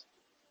sense.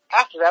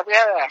 After that, we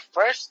had our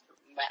first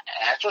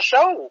actual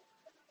show.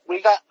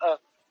 We got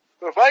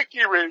the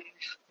Viking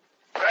Raiders,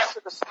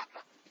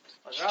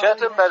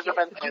 Shelton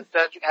Benjamin, and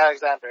Cedric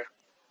Alexander.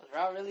 Was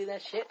Raw really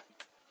that shit?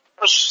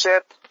 Oh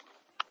shit.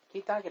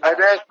 Keep talking about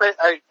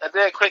I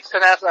did a quick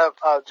synapse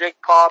of Jake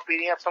Paul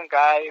beating up some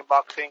guy in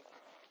boxing.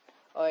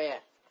 Oh yeah.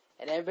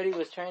 And everybody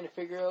was trying to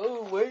figure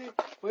out, why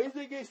is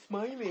that guy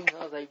smiling?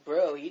 I was like,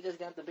 bro, he just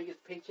got the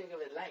biggest paycheck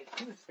of his life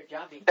for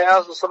jobbing. And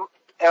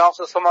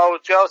also Samoa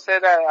Joe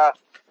said that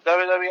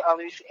WWE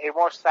unleashed a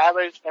more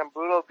savage and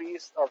brutal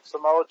beast of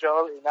Samoa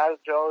Joe. United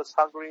Joe is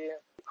hungry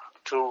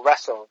to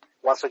wrestle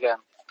once again.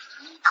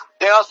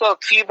 They also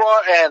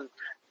T-Bar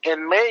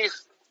and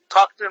Mace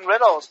talked in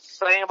riddles,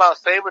 saying about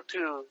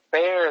saber-tooth,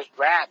 bears,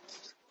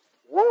 rats,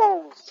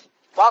 wolves,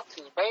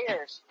 foxes,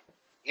 bears.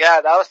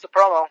 Yeah, that was the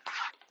promo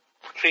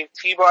between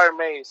T-Bar and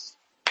Mace,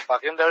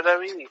 fucking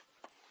WWE.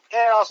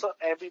 And also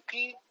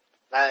MVP,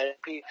 not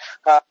MVP,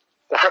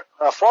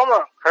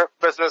 former Hurt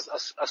Business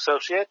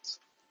associates,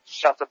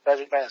 Shelton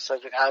Benjamin and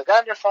Cedric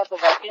Alexander fought the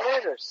Viking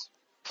Raiders.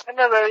 And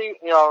a very,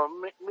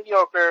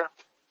 mediocre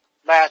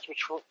match,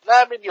 which was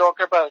not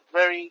mediocre, but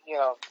very,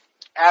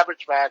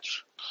 average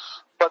match.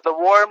 But the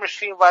War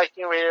Machine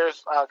Viking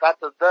Raiders got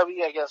the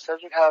W against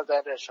Cedric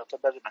Alexander and Shelton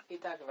Benjamin.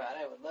 Keep talking about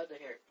it. I would love to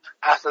hear it.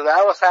 After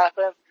that was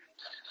happened,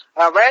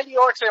 Randy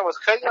Orton was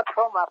cutting a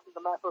promo after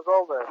the match was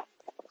over,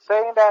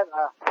 saying that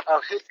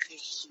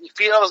he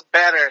feels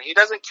better. He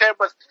doesn't care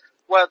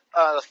what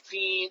the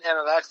Fiend and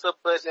Alexa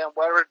Bliss and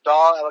whatever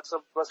doll Alexa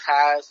Bliss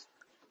has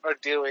are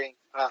doing.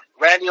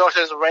 Randy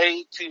Orton is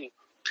ready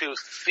to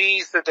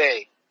seize the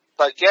day.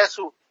 But guess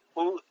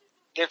who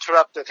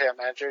interrupted him,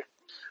 Andrew.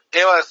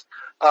 It was,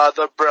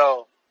 the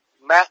bro,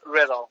 Matt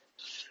Riddle.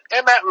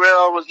 And Matt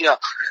Riddle was,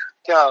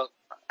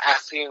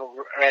 asking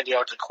Randy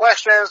Orton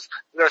questions.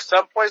 There are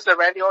some points that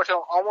Randy Orton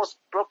almost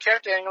broke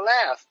character and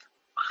laughed.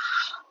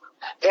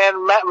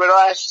 And Matt Riddle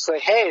actually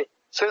said, hey,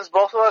 since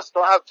both of us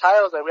don't have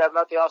titles and we have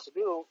nothing else to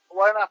do,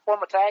 why not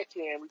form a tag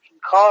team? We can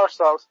call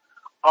ourselves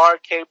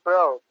RK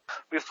Bro.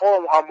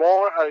 Before a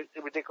more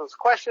ridiculous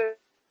question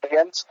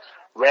against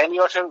Randy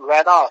Orton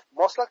ran off,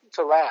 most likely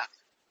to laugh.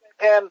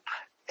 And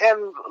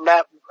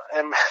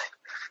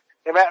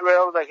Matt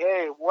Riddle was like,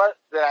 hey, what,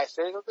 did I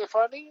say something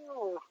funny?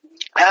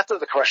 After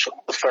the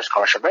first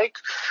commercial break,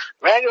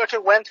 Randy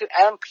Orton went to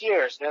Adam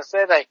Pearce and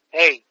said like,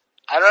 hey,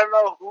 I don't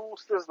know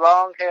who's this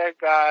long haired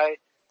guy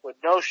with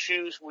no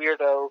shoes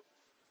weirdo.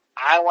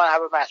 I want to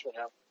have a match with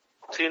him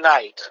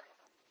tonight.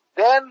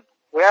 Then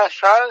we have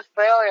Charlotte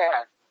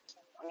Flair.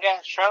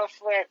 Charlotte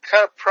Flair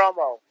cut a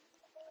promo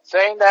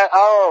saying that,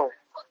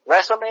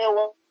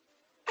 WrestleMania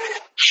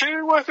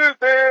she wasn't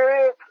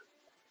there.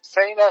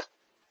 Saying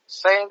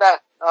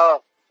that,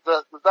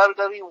 the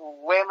WWE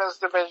women's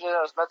division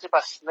was nothing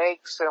but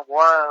snakes and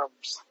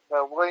worms.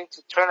 They're willing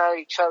to turn on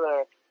each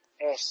other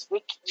and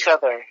sneak each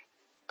other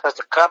because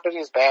the company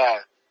is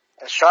bad.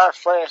 And Charlotte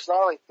Flair is the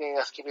only thing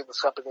that's keeping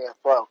this company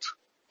afloat.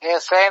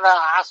 And saying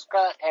that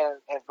Asuka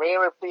and Rhea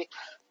Ripley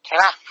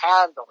cannot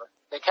handle it.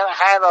 They cannot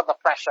handle the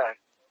pressure.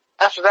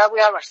 After that, we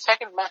have our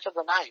second match of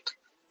the night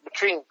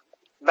between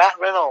Matt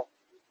Riddle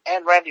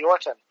and Randy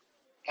Orton.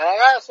 And I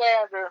gotta say,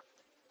 Andrew,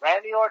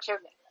 Randy Orton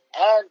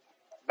and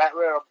Matt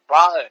Riddle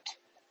brought it.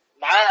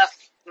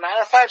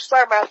 Not a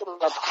 5-star match,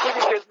 but a pretty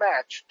good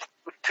match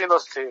between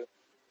those two.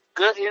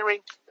 Good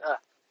in-ring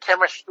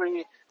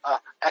chemistry,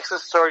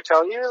 excellent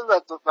storytelling. Even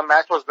though the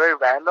match was very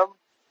random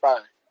by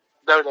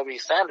WWE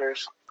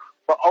standards,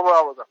 but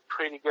overall it was a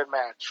pretty good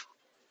match.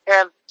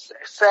 And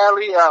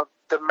sadly,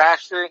 the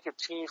match didn't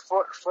continue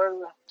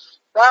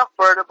not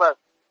further, but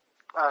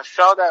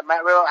show that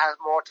Matt Riddle has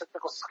more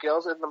technical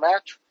skills in the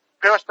match.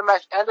 Pretty much the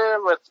match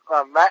ended with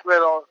Matt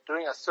Riddle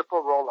doing a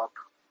simple roll-up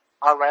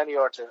on Randy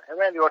Orton. And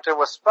Randy Orton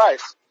was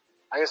surprised.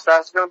 I guess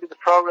that's going to be the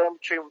program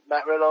between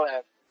Matt Riddle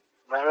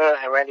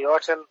and Randy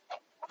Orton.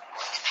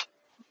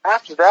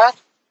 After that,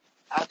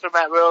 after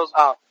Matt Riddle's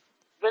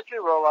victory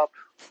roll-up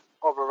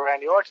over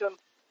Randy Orton,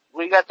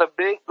 we got the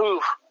big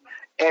oof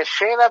and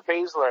Shayna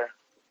Baszler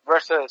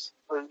versus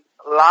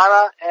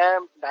Lana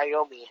and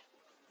Naomi.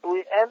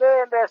 We ended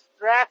in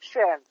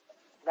distraction.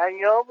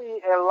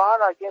 Naomi and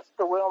Lana gets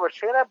the win over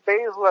Shayna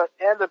Baszler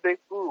and the big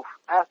oof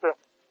after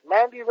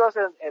Mandy Rose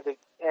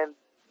and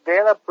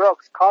Dana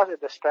Brooks caused a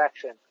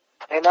distraction.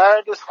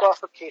 Another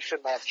disqualification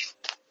match.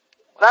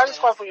 Not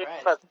disqualification,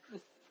 but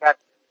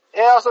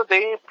and also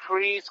Damian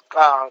Priest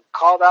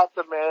called out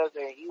The Miz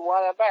and he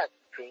won a match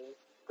between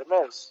The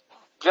Miz.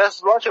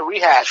 Just launch a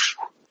rehash.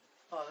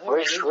 Oh, there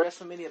it is,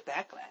 WrestleMania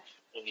Backlash.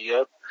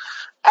 Yep.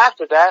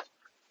 After that,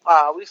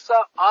 we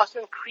saw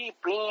Austin Creed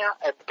bringing out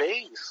a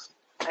bass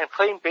and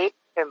playing bass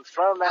in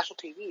front of national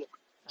TV.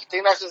 I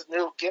think that's his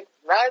new gimmick,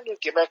 not a new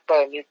gimmick,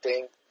 but a new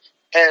thing.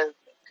 And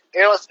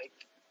it was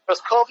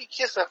Kofi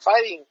Kingston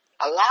fighting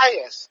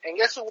Elias. And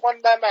guess who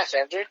won that match,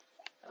 Andrew?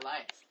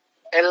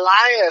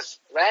 Elias,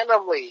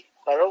 randomly,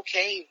 but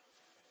okay.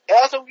 And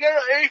also, we got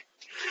a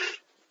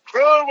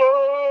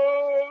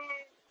promo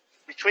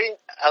between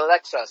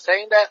Alexa,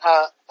 saying that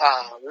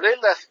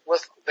Lilith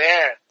was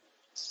there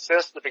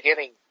since the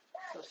beginning.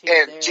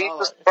 And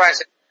Jesus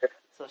Christ.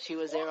 So she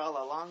was there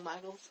all along,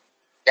 Michaels?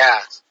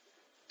 Yeah.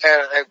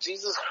 And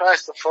Jesus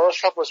Christ, the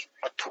Photoshop was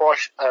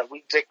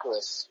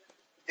ridiculous.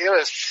 It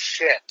was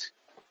shit.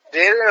 They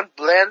didn't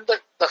blend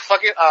the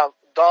fucking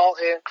doll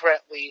in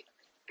correctly.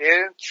 They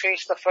didn't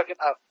change the fucking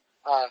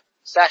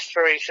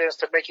saturations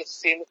to make it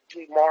seem to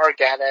be more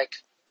organic.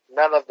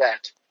 None of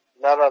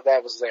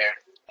that was there.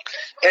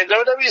 And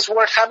WWE's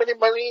worth how many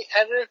money,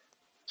 Andrew?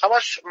 How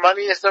much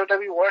money is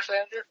WWE worth,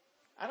 Andrew?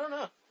 I don't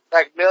know.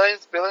 Like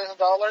billions of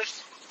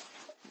dollars?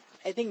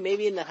 I think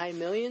maybe in the high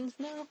millions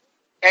now.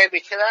 And we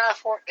cannot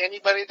afford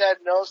anybody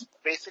that knows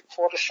basic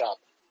Photoshop.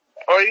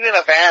 Or even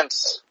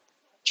advanced.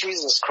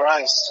 Jesus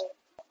Christ.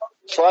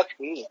 Fuck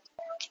me.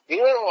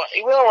 Even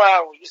when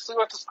I used to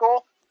go to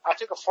school, I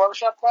took a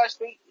Photoshop class.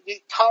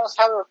 They taught us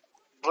how to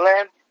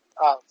blend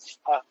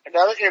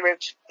another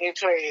image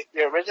into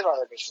the original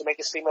image to make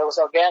it seem it was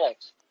organic.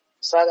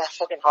 It's not that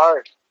fucking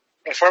hard.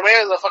 And for me,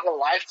 it was a fucking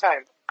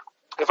lifetime.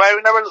 If I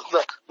remember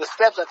the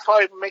steps, I'd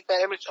probably make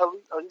that image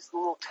at least a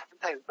little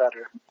 10 times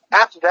better.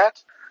 After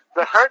that,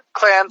 the Hurt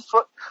Clan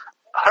foot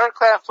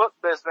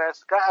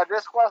business got a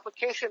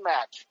disqualification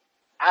match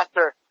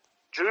after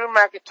Drew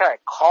McIntyre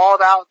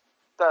called out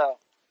the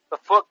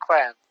Foot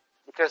Clan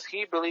because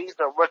he believes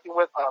they're working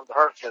with the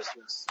Hurt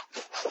business.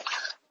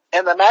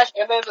 And the match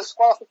ended in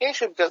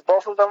disqualification because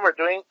both of them were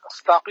doing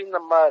stomping the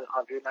mud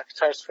on Drew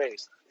McIntyre's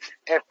face.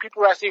 And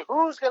people were asking,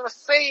 who's gonna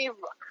save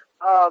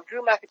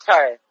Drew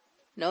McIntyre?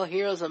 No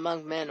heroes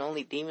among men,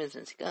 only demons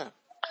and scum.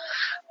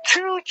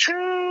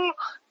 Choo-choo!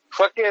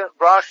 Fucking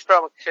Braun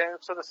Strowman came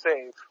to the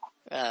save.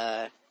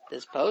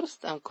 This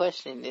post? I'm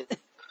questioning it.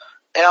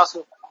 And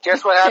also,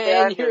 Guess what happened,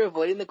 And Andrew? you're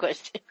avoiding the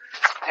question.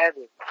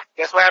 Andrew,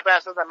 guess what happened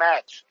after the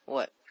match?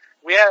 What?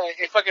 We had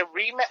a fucking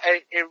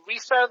a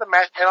restart of the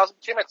match, and also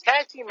became a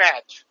tag team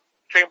match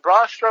between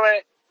Braun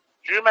Strowman,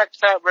 Drew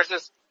McIntyre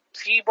versus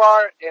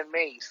C.W.R. and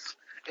Mace.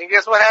 And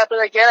guess what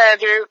happened again,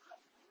 Andrew?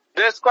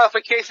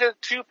 Disqualification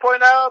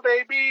 2.0,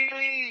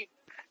 baby!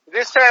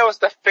 This time it was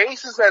the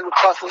faces that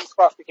caused the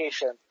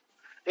disqualification.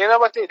 You know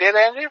what they did,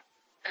 Andrew?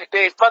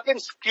 They fucking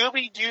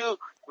Scooby-Doo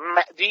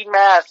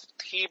demasked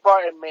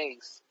T-Bar and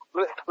Mace.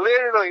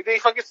 Literally, they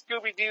fucking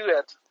Scooby-Doo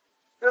it.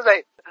 It was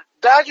like,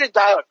 Dodger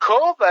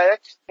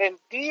Divakovic and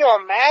Dio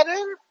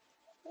Madden?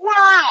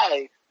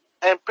 Why?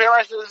 And pretty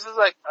much this is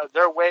like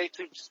their way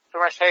to just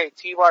pretty much, hey,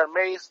 T-Bar and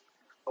Mace,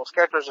 those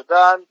characters are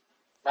done.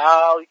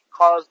 Now you can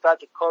call us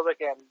Dijakovic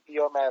and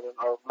Dio Madden,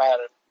 or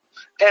Madden.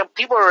 And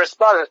people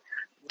responded,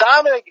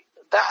 Dominic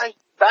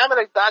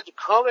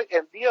Dijakovic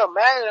and Dio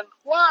Madden?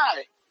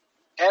 Why?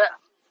 And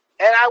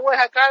I would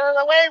have gotten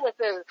away with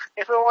it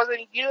if it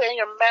wasn't you and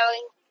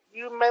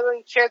your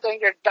meddling shit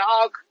and your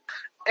dog.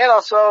 And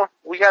also,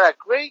 we got a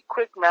great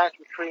quick match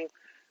between,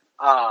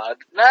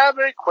 not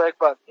very quick,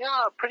 but, you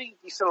know, a pretty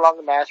decent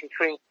long match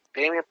between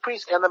Damian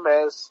Priest and The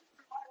Miz.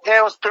 And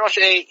it was pretty much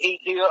a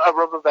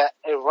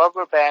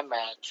rubber band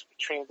match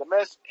between The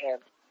Miz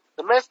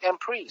and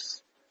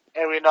Priest.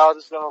 And we know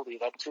this is gonna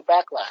lead up to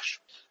Backlash.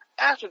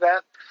 After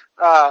that,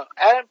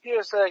 Adam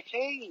Pearce said,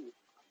 hey,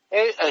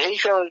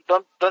 Sean,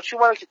 don't you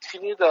want to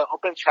continue the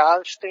open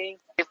challenge thing?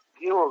 It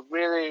will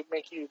really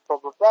make you blah,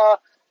 blah, blah.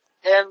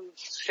 And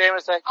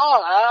Sheamus like,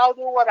 oh, I'll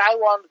do what I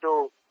want to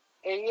do.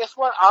 And guess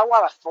what? I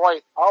want a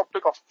fight. I'll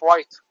pick a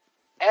fight.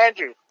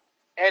 Andrew,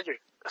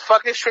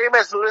 fucking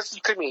Sheamus,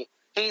 listen to me.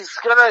 He's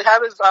gonna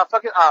have his, pants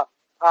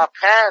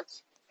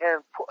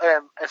and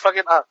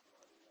fucking,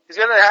 he's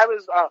gonna have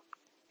his,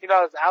 his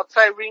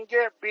outside ring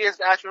gear be his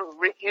actual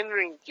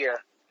in-ring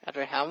gear.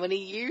 After how many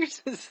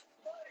years?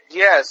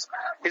 Yes.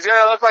 He's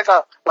gonna look like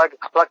a fucking,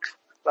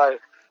 a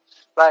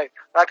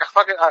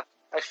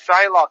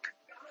Shylock.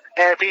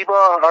 And people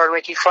are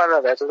making fun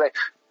of it. It's like,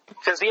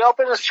 cause he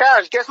opened this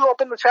challenge. Guess who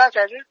opened the challenge,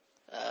 Andrew?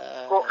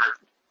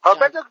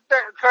 Alberto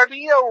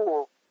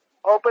Carrillo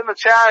opened the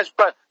challenge,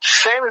 but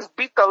Sheamus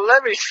beat the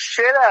living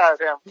shit out of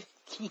him.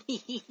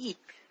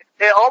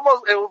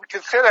 It would be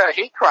considered a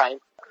hate crime.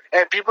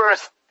 And people are,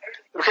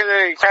 because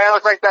it kind of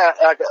looks like that,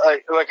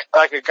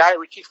 like a guy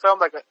Ricky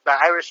filmed, like the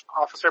Irish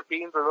officer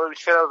beating the living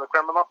shit out of the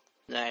criminal.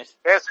 Nice.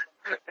 Yes.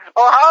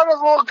 Oh, how does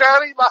little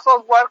girlie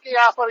muscles working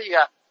out for you?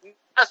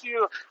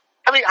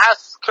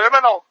 As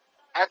criminal,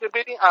 after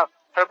beating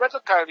Alberto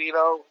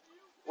Carrillo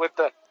with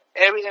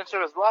every inch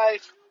of his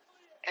life,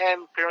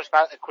 and pretty much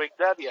got a quick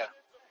W.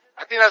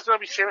 I think that's going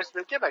to be Sheamus'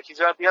 new gimmick. He's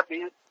going to be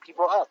beating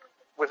people up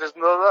with his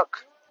new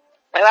look.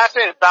 And I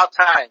say it's about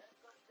time.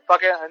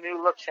 Fucking a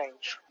new look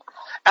change.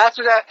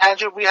 After that,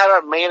 Andrew, we had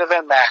our main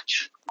event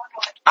match.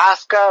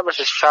 Asuka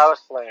versus Charlotte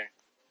Flair.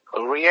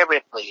 Rhea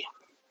Ripley.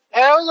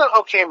 And it was an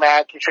okay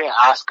match between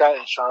Asuka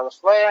and Charlotte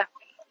Flair.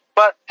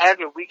 But,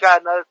 Andrew, we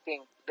got another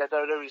thing that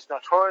WWE is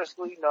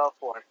notoriously known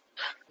for.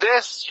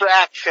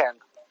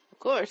 Distraction. Of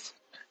course.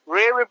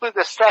 Rhea Ripley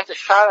distracted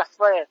Charlotte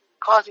Flair,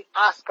 causing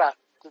Asuka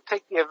to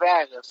take the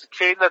advantage of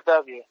securing the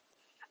W.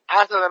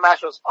 After the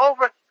match was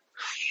over,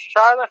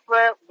 Charlotte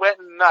Flair went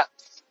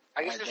nuts.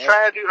 I guess she's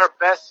trying to do her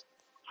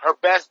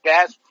best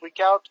dance freak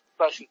out,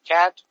 but she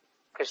can't,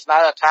 because she's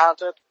not that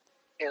talented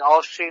in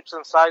all shapes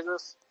and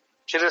sizes.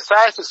 She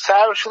decides to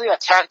savagely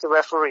attack the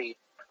referee,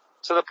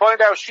 to the point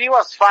that she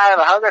was fined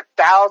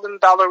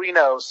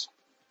 $100,000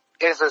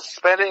 and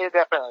suspended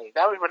indefinitely.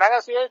 Now we're not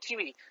gonna see it on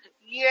TV.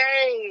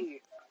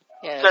 Yay!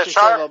 Yeah, that's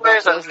Charlotte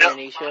Brock Lesnar, and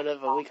he showed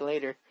up a week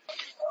later.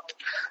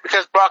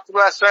 Because Brock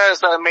Lesnar is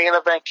the main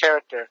event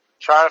character.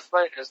 Charlotte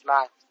Flair is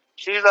not.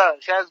 She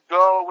has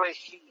go away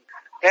heat.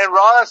 And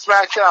Raw and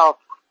SmackDown,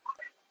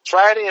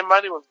 Friday and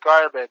Monday was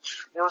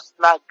garbage. It was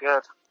not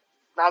good.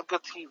 Not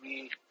good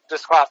TV.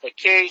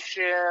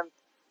 Disqualification.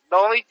 The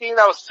only thing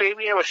that was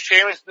saving it was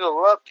Sheamus' new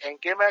look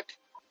and gimmick.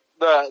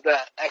 The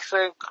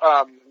excellent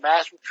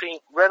match between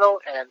Riddle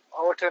and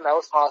Orton, that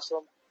was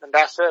awesome. And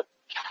that's it.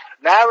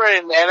 Now we're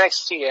in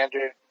NXT,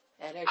 Andrew.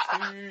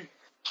 NXT.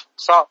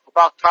 So,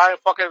 about time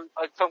fucking,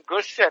 some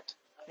good shit.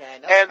 Yeah,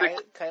 I know.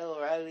 Kyle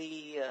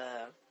O'Reilly,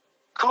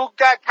 Cool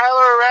guy Kyle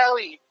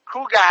O'Reilly.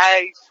 Cool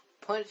guys.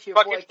 Punch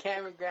your boy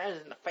Cameron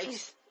Grimes in the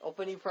face.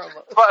 Opening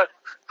promo.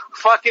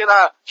 Try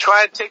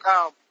and take,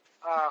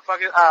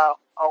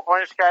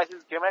 Orange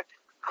Cassidy's gimmick.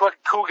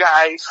 Cool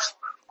guys.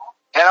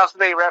 And also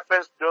they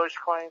referenced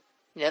Dogecoin.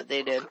 Yep,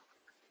 they did.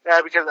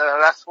 Yeah, because,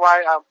 that's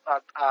why,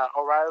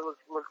 O'Reilly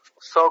looked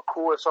so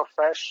cool and so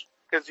fresh.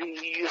 Cause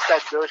he used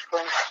that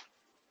Dogecoin.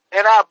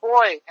 And our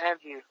boy,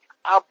 Andrew,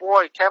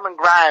 Cameron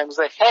Grimes,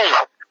 like, hey,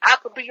 I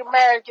could be your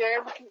man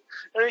again.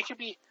 We could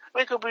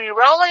be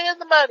rolling in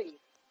the money.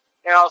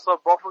 And also,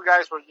 both of the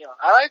guys were,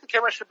 I like the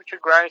chemistry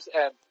between Grimes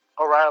and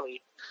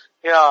O'Reilly.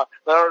 They're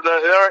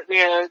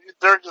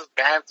just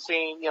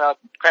dancing,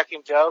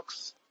 cracking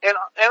jokes. And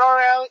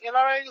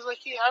O'Reilly's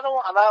like, I'm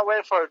not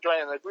waiting for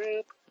joining the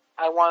group.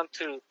 I want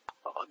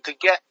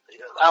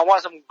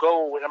some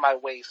gold in my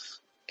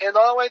waist. And the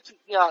only way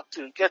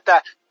to get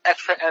that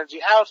extra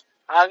energy out,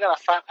 I'm gonna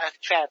fight my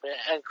champion.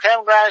 And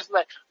Cameron Grimes is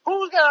like,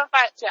 who's gonna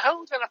fight you?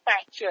 Who's gonna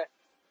fight you?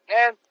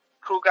 And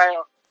Cool Guy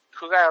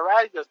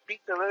O'Reilly just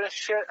beat the living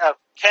shit of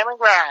Cameron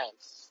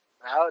Grimes.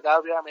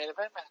 That'll be our main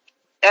event match.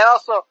 And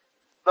also,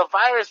 the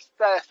virus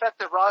that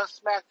affected Raw and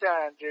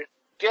SmackDown, Andrew,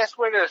 guess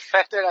where it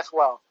affected as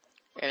well?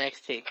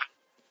 NXT.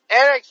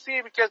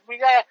 NXT, because we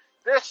got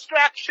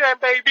distraction,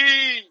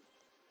 baby!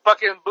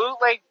 Fucking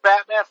bootleg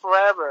Batman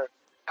Forever.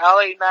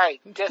 LA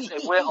Knight gets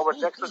a win over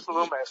Dexter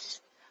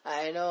Lumis.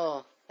 I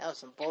know. That was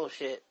some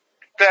bullshit.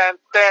 Dun,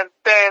 dun,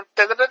 dun,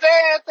 dun, dun, dun,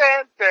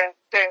 dun, dun,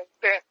 dun,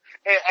 dun.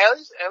 Hey,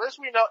 at least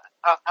we know,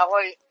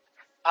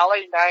 LA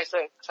Knight's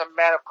a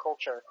man of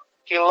culture.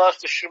 He loves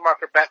the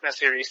Schumacher Batman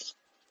series.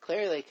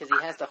 Clearly, because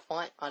he has the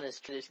font on his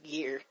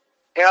gear.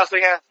 He also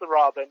has the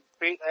Robin.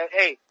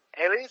 Hey,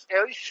 at least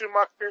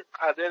Schumacher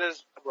did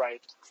his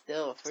right.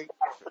 Still,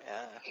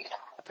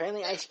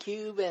 apparently Ice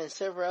Cube and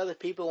several other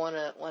people want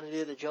to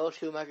do the Joel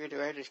Schumacher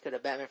director's cut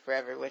of Batman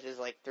Forever, which is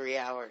like 3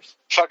 hours.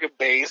 Fucking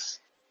base.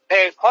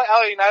 Hey,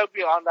 LA Knight would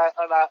be on that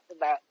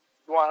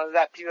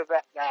piece of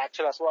that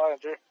action as well,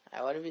 Andrew.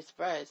 I wouldn't be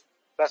surprised.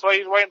 That's why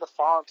he's wearing the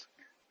font.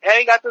 And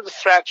he got the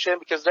distraction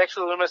because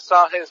Dexter Lumis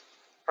saw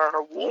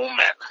her woman,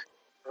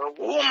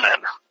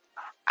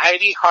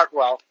 Heidi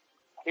Hartwell.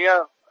 You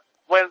know,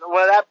 when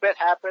that bit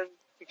happened,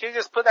 can you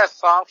just put that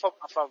song from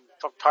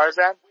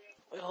Tarzan?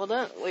 Wait, hold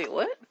on. Wait,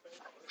 what?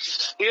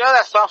 You know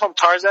that song from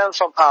Tarzan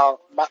from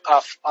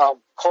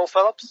Cole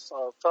Phillips?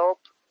 Philip?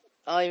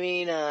 Oh, you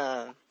mean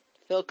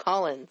Phil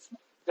Collins?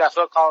 Yeah,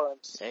 Phil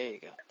Collins. There you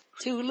go.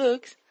 2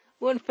 looks,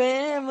 1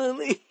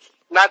 family.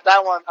 Not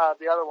that one.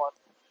 The other one.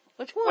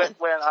 Which one?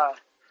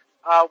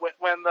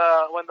 When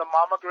the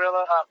mama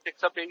gorilla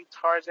picks up baby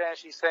Tarzan,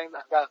 she's saying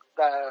that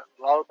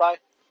lullaby.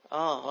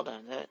 Oh, hold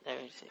on. Let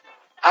me see.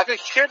 I could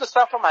hear the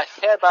stuff in my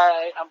head, but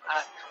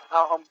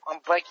I'm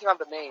blanking on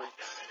the name.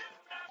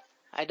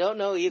 I don't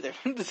know either.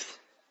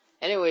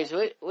 Anyways,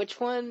 which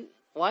one?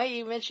 Why are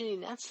you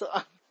mentioning that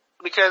song?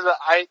 Because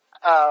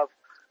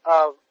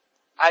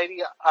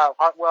Heidi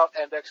Hartwell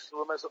and Dexter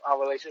Lumis'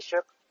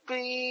 relationship.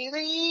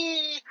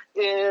 Believe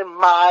in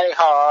my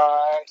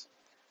heart.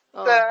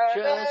 Oh,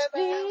 trust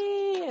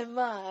me in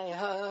my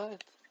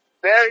heart.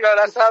 There you go.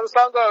 That's how the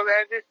song goes,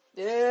 Andrew.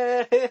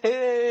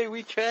 Yeah,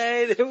 we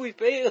tried and we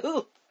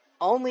failed.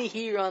 Only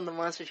here on the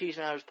Monster Cheese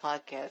Matters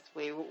podcast,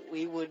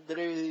 we would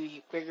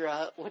literally figure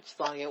out which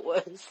song it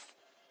was.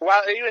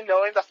 Without even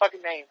knowing the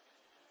fucking name.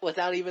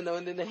 Without even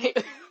knowing the name.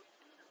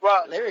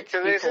 Well, lyrics,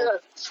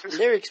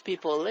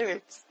 people.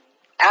 Lyrics.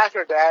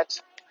 After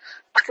that,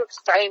 I kept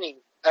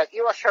signing.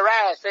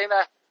 C.W.R. saying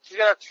that she's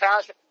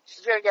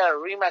gonna get a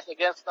rematch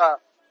against,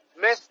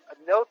 Miss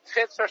No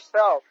Tits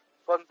herself,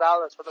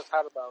 $1 for the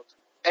title belt.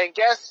 And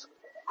guess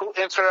who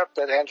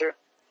interrupted, Andrew?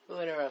 Who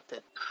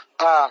interrupted?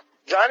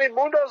 Johnny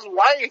Mundo's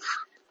wife.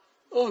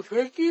 Oh,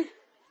 Frankie? And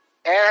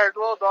her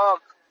little dog.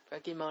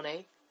 Frankie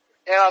Monet?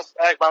 And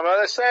like my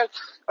mother said,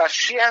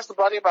 she has the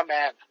body of a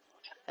man.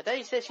 I thought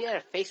you said she had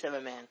a face of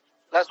a man.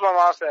 That's what my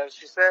mom says.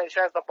 She said she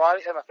has the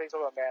body and the face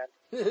of a man.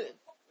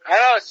 I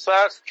know it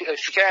sucks.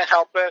 She can't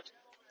help it.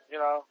 You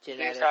know,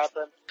 things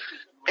happen.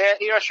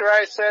 And Io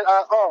Shirai said,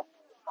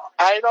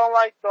 I don't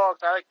like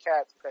dogs, I like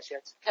cats, because she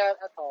has a cat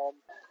at home.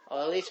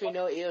 Well, at least we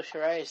know Io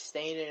Shirai is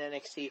staying in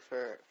NXT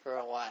for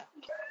a while.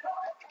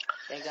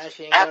 Thank God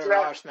she ain't going to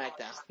Raw or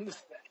SmackDown.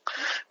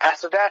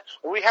 After that,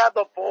 we have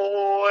the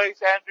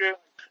boys, Andrew.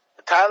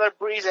 Tyler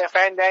Breeze and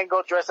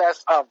Fandango dressed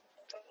as,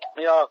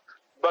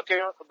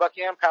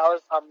 Buckingham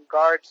Palace,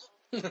 guards.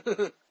 In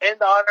the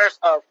honors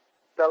of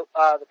the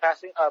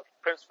passing of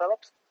Prince Philip.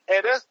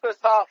 And this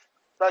pissed off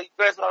the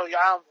grizzled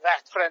young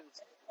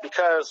veterans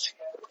because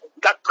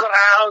the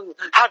crown,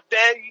 how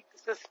dare you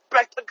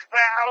disrespect the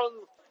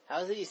crown? How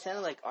is it you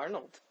sound like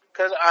Arnold?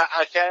 Because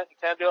I can't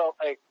do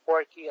a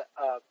quirky,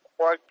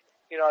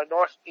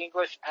 North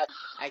English accent.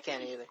 I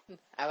can't either.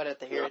 I would have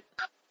to hear it.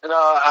 I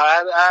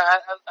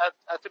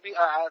have to be,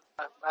 I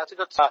have to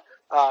go to,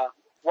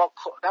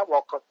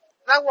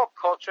 not woke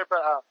culture,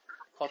 but,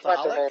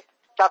 Cultaholic?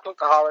 Not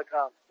Cultaholic,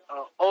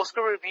 Old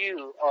School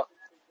Review,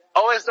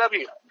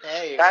 OSW.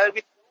 There you Gotta go.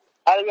 be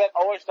at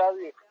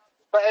OSW.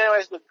 But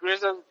anyways, the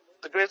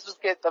Grizzlies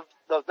get the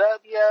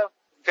W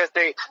because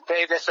they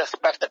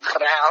disrespect the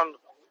crown.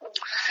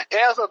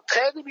 And also,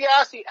 Ted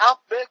DiBiase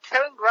outbid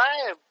Kevin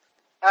Grimes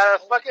at a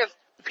fucking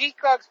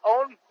Peacock's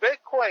own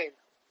Bitcoin.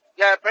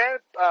 Yeah,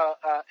 apparently,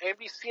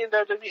 NBC and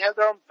WWE have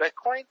their own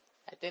Bitcoin.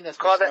 I think that's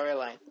the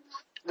storyline.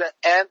 The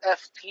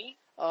NFT.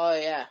 Oh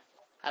yeah.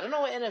 I don't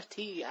know what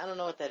NFT, I don't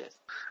know what that is.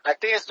 I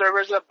think it's the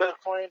original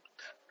Bitcoin.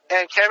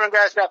 And Kevin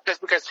Grimes got pissed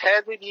because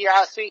Ted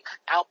DiBiase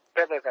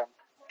outbidded him.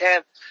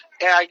 And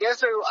I guess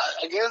the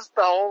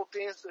whole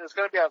thing is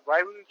going to be a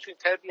rivalry between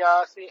Ted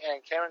DiBiase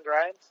and Kevin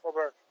Grimes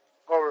over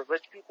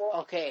rich people.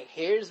 Okay,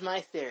 here's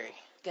my theory.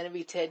 It's going to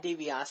be Ted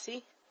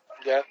DiBiase.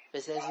 Yeah.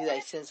 But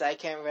since I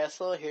can't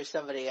wrestle, here's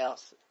somebody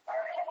else.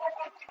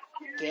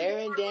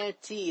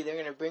 Guarantee they're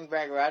going to bring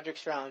back Roderick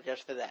Strong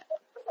just for that.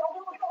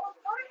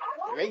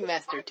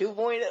 Ringmaster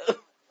 2.0.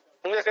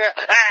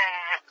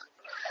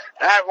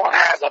 Everyone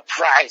has a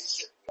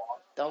price.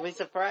 Don't be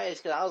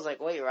surprised, cause I was like,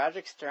 wait,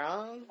 Roderick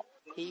Strong?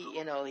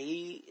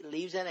 He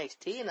leaves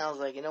NXT, and I was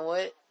like, you know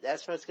what?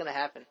 That's what's gonna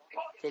happen.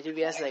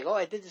 JTBS is like, oh,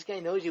 I think this guy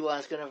knows you well.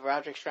 It's gonna,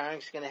 Roderick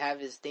Strong's gonna have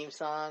his theme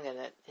song and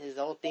his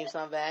old theme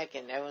song back,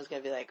 and everyone's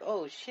gonna be like,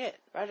 oh shit,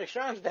 Roderick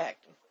Strong's back.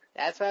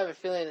 That's why I have a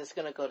feeling it's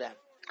gonna go down.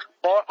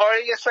 Or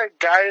he gets that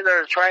guy that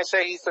are trying to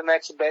say he's the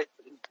next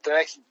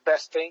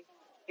best thing.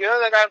 You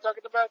know the guy I'm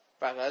talking about?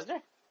 Brock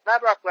Lesnar?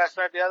 Not Brock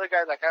Lesnar, the other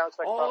guy that kind of looks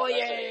like Oh, Brock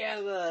Lesnar. yeah,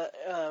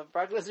 the,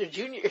 Brock Lesnar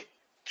Jr.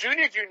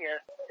 Junior.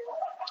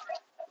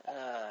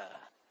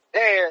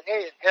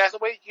 Hey, that's the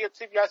way you get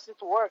CBS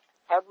to work.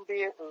 Have him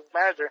be his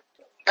manager.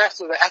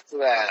 After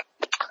that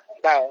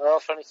little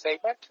funny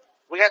segment,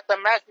 we got the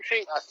match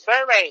between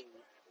Survey.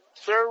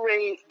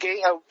 Survey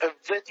gained a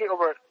victory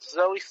over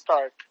Zoe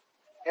Stark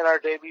in our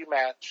debut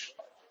match.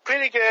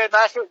 Pretty good.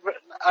 Not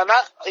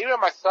even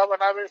myself. I'm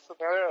not very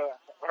familiar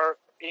with her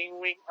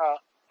in-ring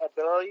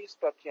abilities,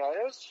 but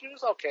she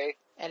was okay.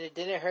 And it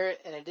didn't hurt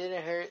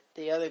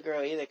the other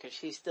girl either, because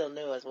she's still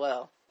new as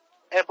well.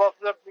 And both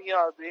of them,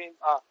 being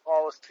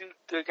all those two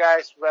good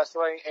guys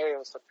wrestling,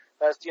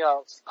 that's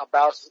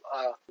about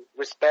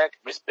respect.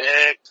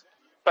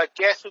 But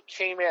guess who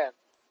came in?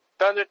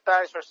 Thunder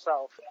Thighs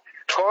herself.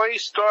 Tori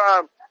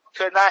Storm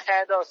could not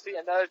handle seeing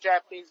another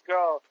Japanese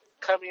girl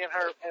coming in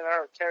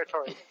her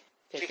territory.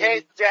 She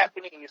hates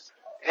Japanese.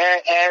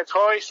 And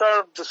Tori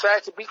Storm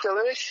decided to beat the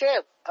living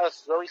shit of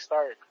Zoe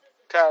Stark.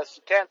 Cause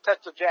she can't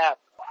touch the Jap.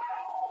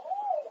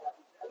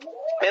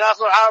 And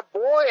also our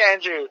boy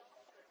Andrew,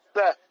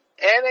 the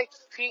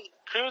NXT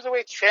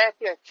Cruiserweight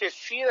Champion,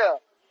 Kushida,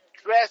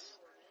 dressed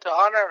to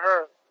honor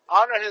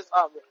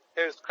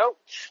his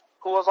coach,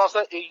 who was also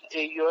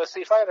a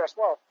UFC fighter as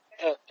well.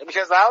 And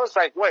because I was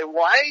like, wait,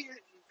 why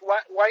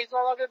he's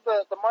no longer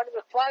the Money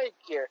McFly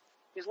gear?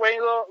 He's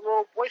wearing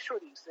little boy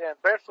shorties and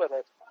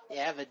barefooted.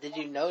 Yeah, but did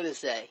you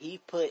notice that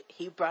he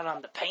brought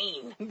on the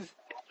pain?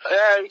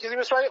 Yeah, because he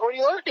was already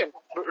looking.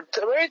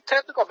 A very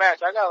technical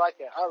match. I gotta like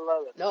it. I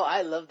love it. No,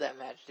 I love that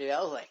match, dude.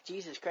 I was like,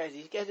 Jesus Christ,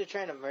 these guys are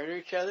trying to murder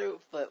each other,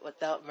 but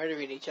without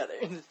murdering each other.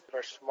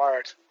 They're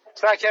smart.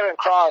 It's not Kevin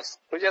Cross,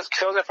 who just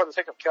kills it for the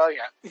sake of killing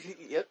it.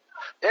 Yep.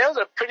 It was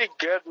a pretty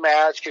good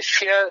match, because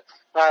she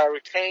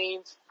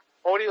retains.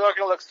 Odie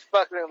Lorcan looks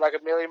fucking like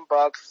 $1 million.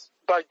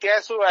 But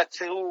guess who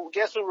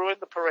ruined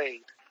the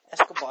parade?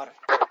 Escobar.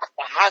 The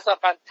Casa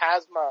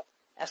Fantasma.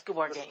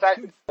 Escobar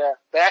gang. The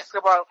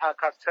Escobar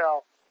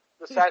cartel.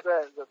 Besides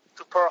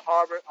the Pearl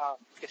Harbor,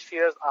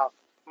 Kishida's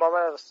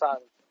moment of the sun.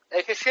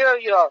 And Kishida,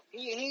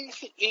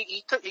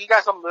 he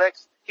got some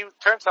licks. He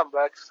turned some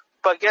licks.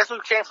 But guess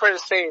who came for the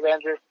save,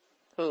 Andrew?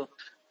 Who?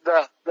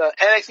 The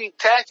NXT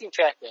Tag Team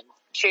Champion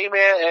came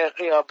in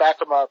and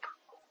back him up.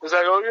 He's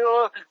like,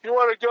 oh, you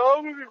want to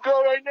go? We can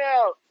go right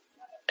now.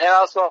 And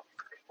also,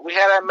 we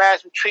had a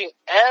match between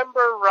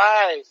Amber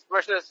Rise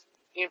versus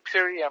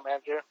Imperium,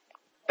 Andrew.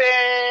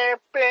 Bam,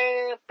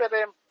 bam,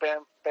 bam,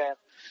 bam, bam.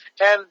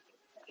 And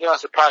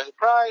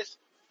surprise,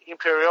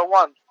 Imperial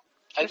won.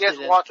 I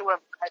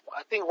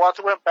think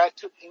Walter went back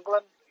to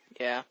England.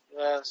 Yeah.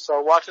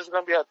 So Walter's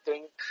gonna be a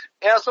thing.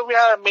 And also we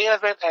had a main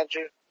event,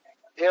 Andrew.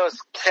 It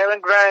was Kevin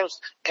Grimes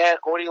and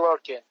Odie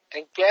Lorcan.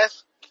 And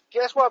guess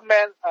what,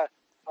 man?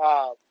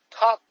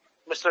 Top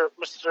Mr.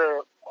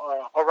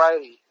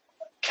 O'Reilly,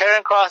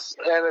 Karen Cross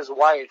and his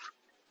wife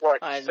were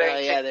I know,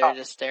 yeah, they were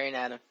just staring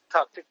at him.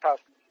 TikTok.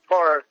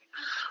 Or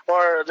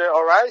the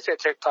O'Reilly said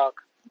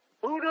TikTok.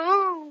 Who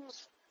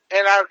knows?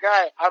 And our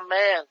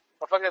man,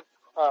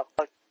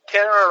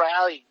 Karen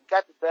O'Reilly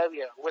got the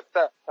W with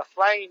the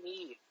flying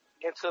knee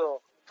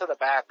into the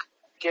back,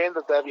 getting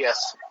the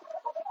W's.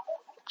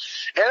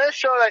 And it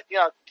showed that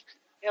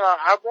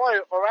our boy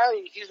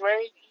O'Reilly, he's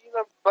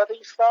a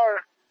budding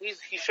star. He's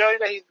showing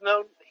that he's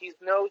no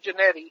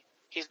Jannetty.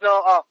 He's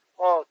no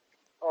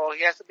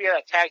he has to be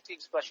a tag team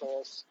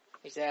specialist.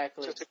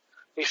 Exactly.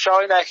 He's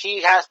showing that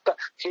he has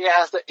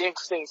the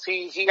instincts.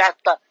 He got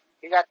the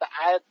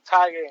eye of the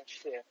tiger and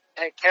shit.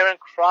 And Karen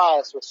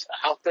Cross was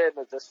out there in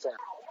the distance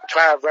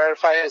trying to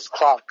verify his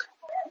clock.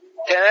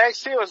 And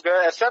NXT was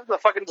good, except the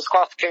fucking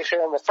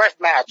disqualification in the first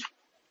match.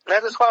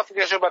 Not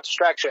disqualification, but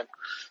distraction.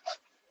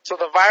 So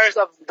the virus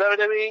of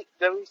WWE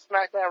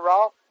SmackDown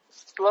Raw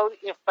slowly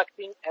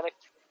infecting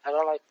NXT. I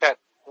don't like that.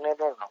 No.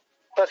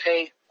 But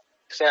hey,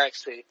 it's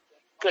NXT.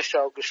 Good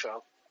show.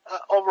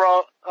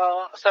 Overall,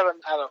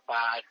 7 out of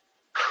 5.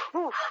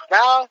 Whew.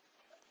 Now,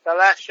 the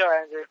last show,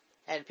 Andrew.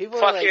 And people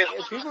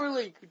were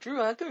like, Drew,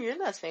 how come you're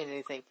not saying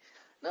anything?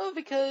 No,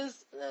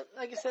 because,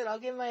 like I said,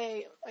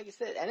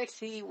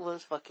 NXT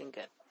was fucking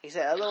good. Like I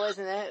said, otherwise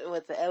than that,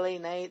 with the LA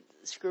Knight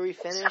screwy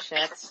finish,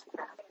 that's,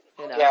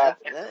 that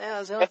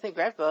was the only thing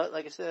great about it.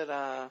 Like I said,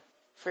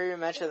 favorite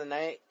match of the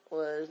night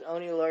was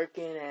Oni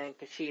Lorcan and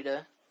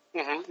Kushida.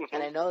 Mm-hmm.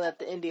 And I know that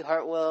the Indy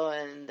Hartwell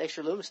and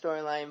Extra Loom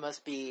storyline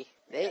must be,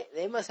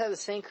 they must have the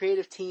same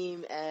creative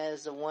team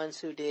as the ones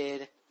who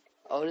did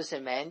Otis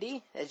and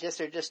Mandy. They're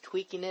just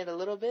tweaking it a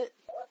little bit.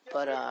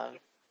 But,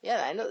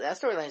 yeah, I know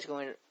that storyline's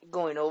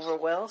going over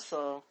well,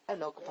 so I have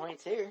no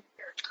complaints here.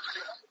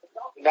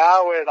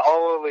 Now we're in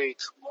all the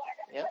leagues.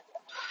 Yep.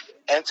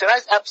 And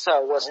tonight's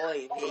episode was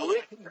Oy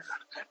vey.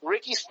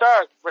 Ricky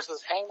Stark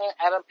versus Hangman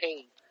Adam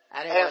Page.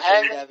 I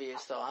didn't watch AEW,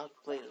 so I'm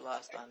completely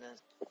lost on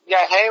this.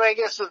 Yeah, Hangman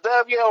gets the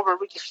W over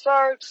Ricky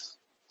Starks,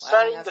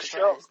 starting the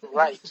show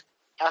right.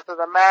 After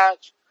the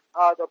match,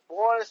 the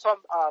boys from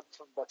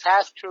the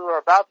task crew are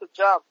about to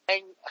jump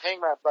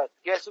Hangman, but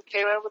guess who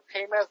came in with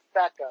Hangman's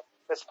backup?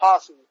 His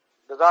posse.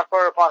 The Dark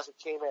Order posse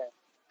came in.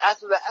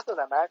 After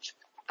the match,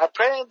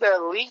 apparently the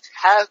Elite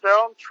has their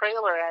own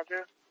trailer,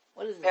 Andrew.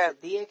 What is this,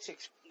 the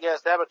DX?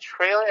 Yes, they have a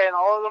trailer, and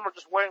all of them are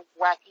just wearing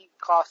wacky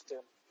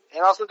costumes.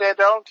 And also they have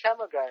their own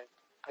camera guy.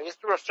 I guess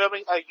they were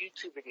filming a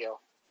YouTube video.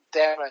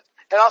 Damn it.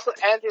 And also,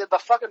 Andrew, the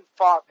fucking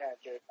font,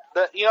 Andrew.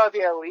 The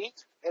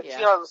Elite? It's,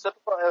 the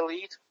typical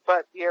Elite,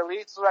 but the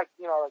Elite's like,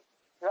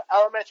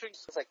 elementary,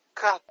 it's like,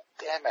 god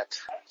damn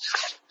it.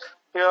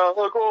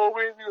 Look, oh,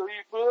 we're the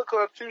Elite, look,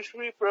 I'm too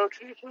sweet, bro.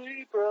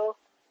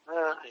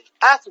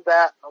 After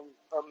that,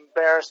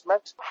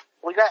 embarrassment,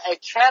 we got a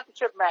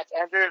championship match,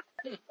 Andrew.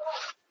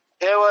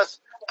 It was,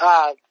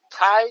 Tai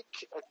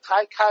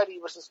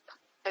Kaidi versus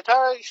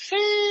Hikaru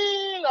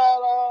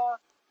Shida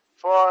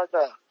for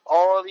the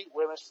All Elite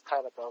Women's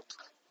title belt.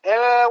 And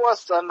it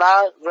was a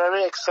not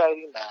very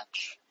exciting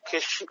match.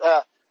 Hikaru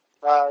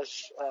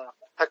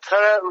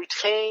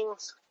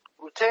retains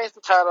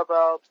the title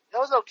belt. It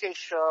was an okay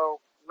show.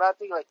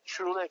 Nothing like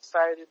truly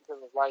exciting than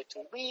the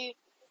YTV.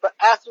 But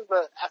after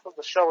the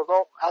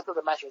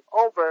match was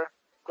over,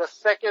 the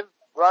second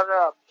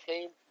runner-up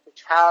came to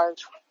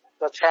challenge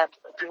the champ.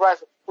 People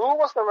asked, who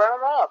was the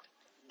runner-up?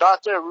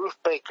 Dr. Ruth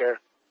Baker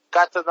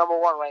got the number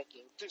 1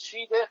 ranking.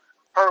 She did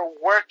her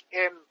work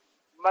in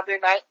Monday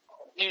Night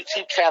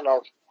YouTube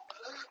channel.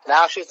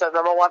 Now she's the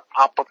number 1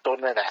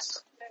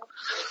 opportunist.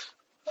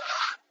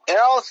 And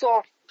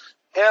also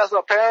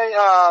apparently,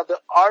 the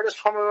artist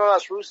formerly known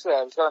as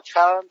Rusev is going to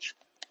challenge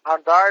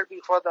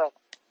Andrade for the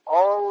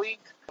All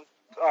Elite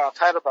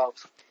title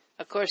belt.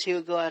 Of course, he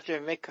would go after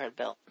a mid-card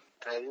belt.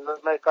 Okay, he's a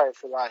mid-card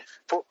for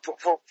life.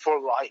 For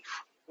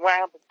life.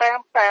 Wham,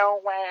 bam, bam,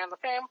 wham,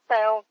 bam,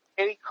 bam.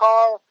 And he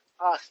called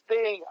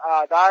Sting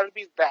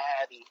Darby's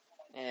baddie.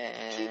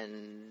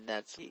 And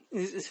that's I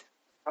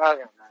don't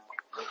know.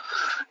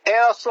 And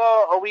also,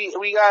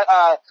 we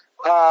got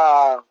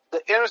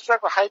the Inner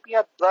Circle hyping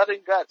up Blood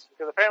and Guts,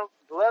 because apparently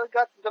Blood and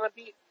Guts is gonna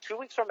be 2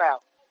 weeks from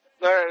now.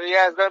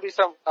 It's gonna be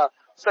some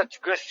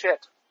such good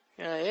shit.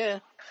 Yeah.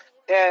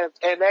 And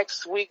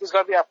next week is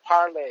gonna be a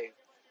parlay.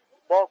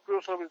 Both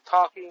groups will be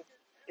talking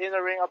in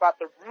the ring about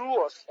the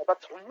rules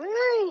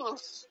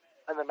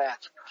in the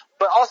match.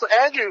 But also,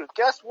 Andrew,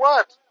 guess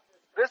what?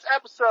 This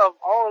episode of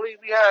All Elite,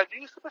 we had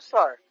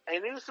a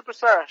new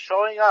superstar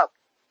showing up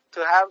to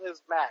have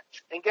his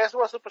match. And guess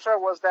what superstar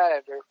was that,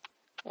 Andrew?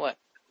 What?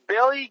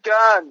 Billy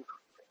Gunn.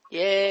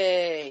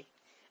 Yay.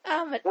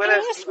 I'm an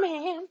ass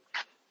man.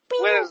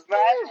 With his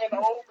 9-0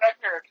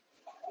 record.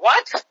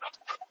 What?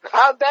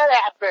 How'd that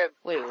happen?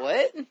 Wait,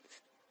 what?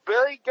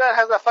 Billy Gunn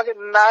has a fucking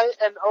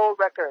 9-0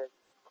 record.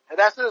 And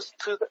this is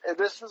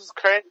his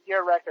current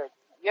year record.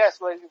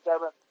 Yes, ladies and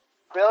gentlemen.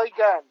 Billy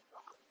Gunn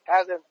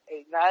has a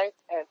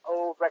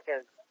 9-0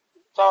 record.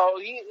 So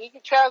he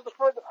can challenge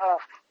for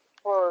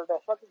the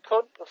fucking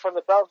coat, for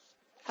the belts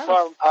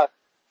from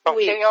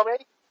Kenny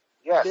Omega.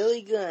 Yes.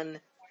 Billy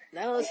Gunn.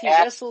 Not unless he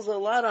wrestles a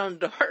lot on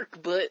Dark,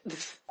 but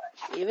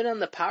even on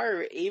their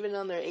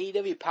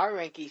AEW power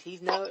rankings,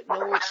 he's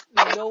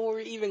nowhere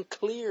even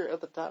clear of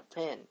the top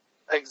 10.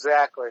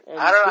 Exactly. And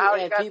I don't know how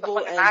he got the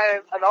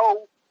fucking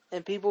 9-0.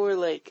 And people were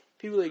like,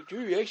 Drew,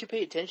 you actually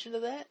pay attention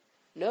to that?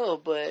 No,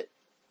 but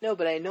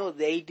I know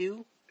they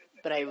do.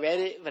 But I read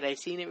it, but I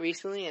seen it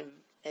recently, and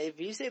if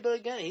you say Billy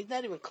Gunn, he's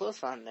not even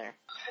close on there.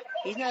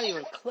 He's not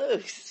even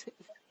close.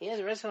 He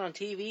hasn't wrestled on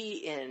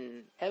TV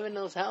in heaven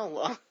knows how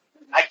long.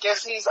 I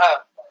guess he's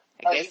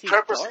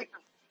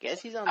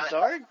Guess he's on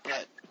Dark,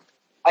 but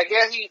I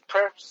guess he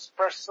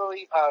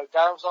personally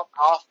got himself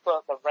off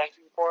the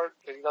ranking board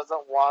because he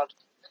doesn't want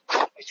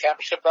a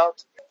championship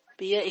belt.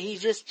 But yet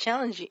he's just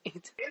challenging.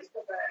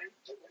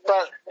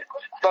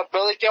 But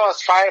Billy Gunn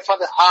was fighting for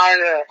the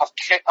honor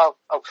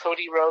of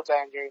Cody Rhodes,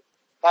 Andrew.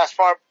 That's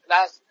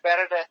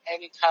better than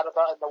any title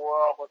belt in the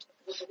world.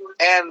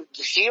 And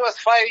he was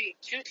fighting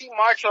QT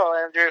Marshall,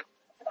 Andrew.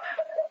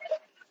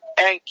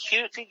 And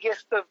QT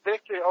gets the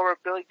victory over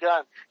Billy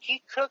Gunn.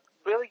 He took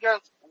Billy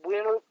Gunn's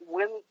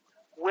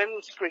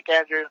win streak,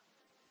 Andrew.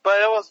 But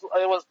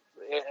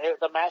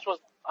the match was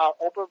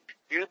open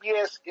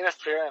dubious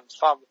interference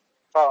from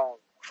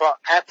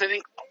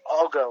Anthony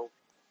Ogo,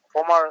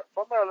 former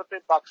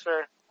Olympic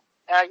boxer.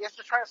 And I guess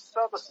they're trying to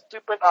sell the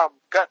stupid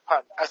gut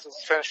punch as his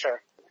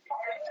finisher.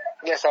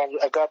 Yes, Andrew,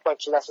 a gut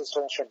punch, that's his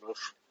finisher move.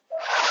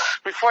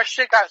 Before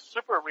shit got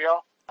super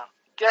real,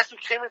 guess who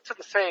came into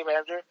the save,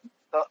 Andrew?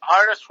 The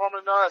artist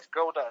formerly known as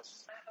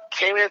Goldust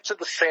came into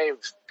the save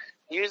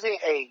using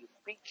a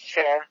beach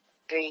chair,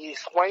 and he's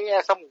swinging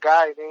at some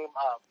guy named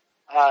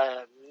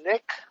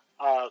Nick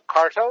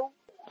Carto.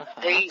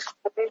 And he's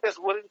swinging this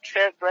wooden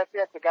chair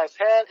directly at the guy's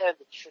head, and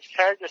the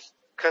chair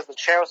because the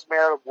chair was made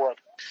out of wood.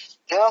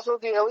 And also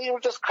the Elite were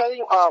just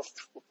cutting off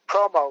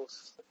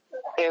promos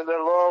in their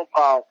little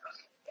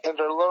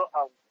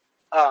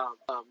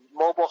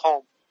mobile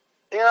home.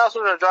 And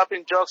also they're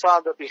dropping jokes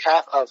on the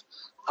behalf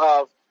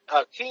of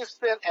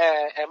Kingston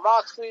and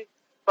Moxley.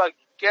 But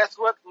guess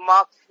what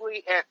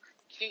Moxley and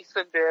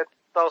Kingston did?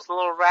 Those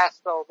little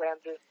rascals,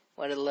 Andrew.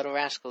 What did the little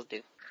rascals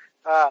do?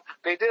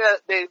 They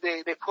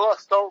pulled a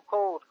Stone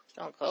Cold.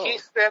 Stone Cold.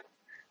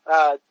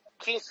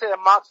 Kingston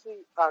and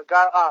Moxley,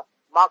 got,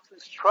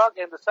 Moxley's truck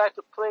and decided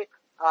to play,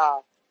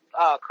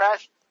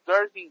 Crash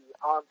Derby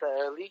on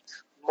the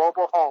Elite's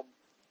mobile home.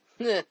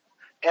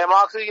 And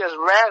Moxley just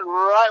ran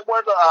right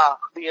where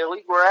the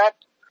Elite were at.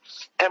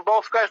 And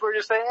both guys were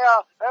just saying,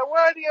 yeah,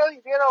 where are the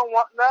Elite? They don't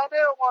want none.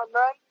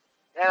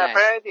 And nice.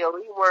 Apparently the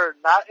Elite were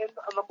not in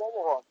the mobile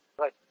home.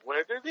 Like,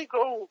 where did they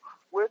go?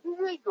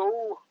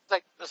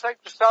 It's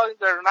like just telling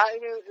they're not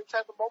even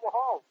inside the mobile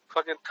home.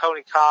 Fucking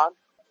Tony Khan.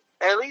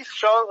 At least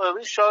show that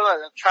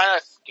they're trying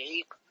to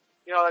escape.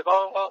 You know, like,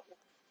 oh, well,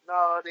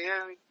 no, they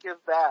didn't give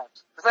that.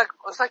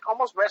 It's like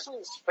almost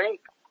wrestling is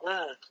fake.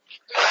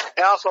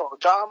 And also,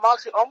 John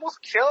Moxley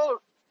almost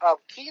killed,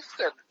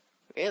 Kingston.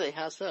 Really?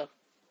 How so?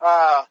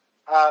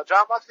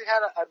 John Moxley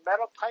had a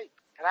metal pipe,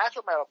 an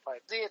actual metal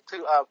pipe,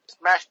 to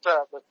smash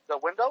the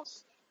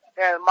windows.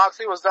 And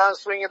Moxley was done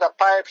swinging the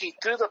pipe. He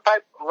threw the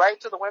pipe right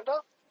to the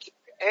window.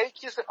 Eddie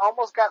Kingston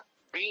almost got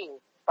beamed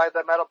by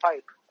the metal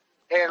pipe.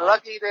 And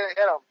lucky he didn't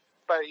hit him.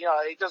 But, you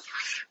know, he just,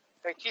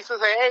 and Kingston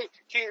said, hey,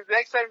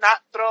 next time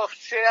not throw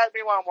shit at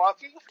me while I'm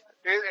walking.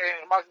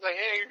 And Moxley's like,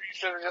 hey, you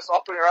should have just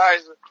opened your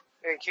eyes.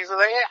 And Kingston's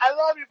like, hey, I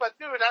love you, but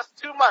dude, that's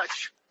too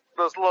much.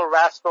 Those little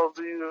rascals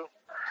do.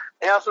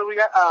 And also we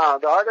got,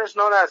 the artist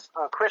known as,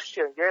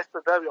 Christian gets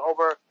the W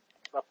over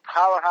the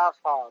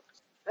Powerhouse Hogs.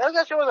 That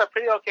actually was a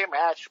pretty okay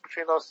match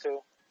between those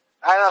two.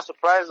 I'm not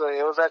surprised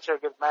it was actually a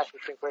good match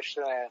between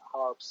Christian and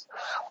Hobbs.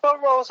 But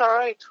overall, it was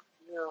alright.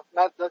 You know,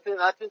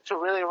 nothing to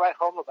really write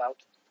home about.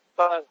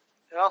 But,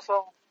 and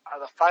also,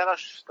 the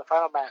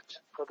final match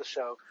for the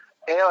show.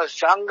 It was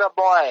Jungle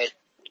Boy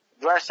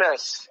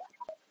versus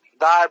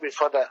Darby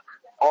for the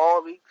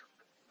All Elite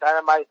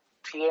Dynamite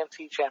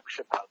TNT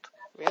Championship bout.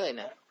 Really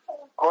now?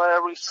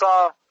 Where we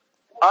saw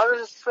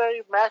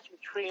unnecessary match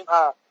between,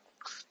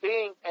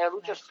 Sting and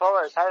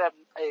Luchasaurus had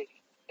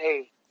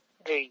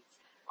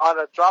on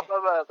a drop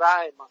of a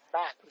dime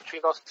match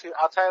between those two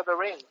outside of the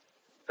ring.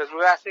 Because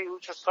we actually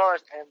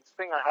Luchasaurus and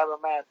Sting are having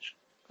a match.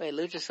 Wait,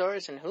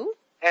 Luchasaurus and who?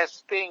 And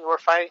Sting were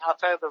fighting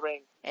outside of the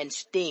ring. And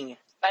Sting.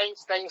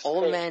 Sting.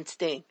 Old Man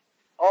Sting.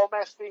 Old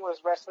Man Sting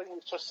was wrestling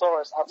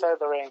Luchasaurus outside of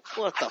the ring.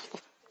 What the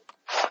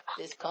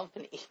This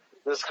company.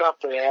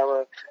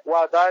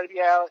 While Darby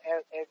Allin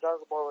and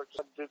Jungle Boy were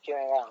just duking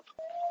it out.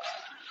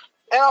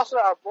 And also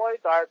our boy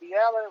Darby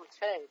Allin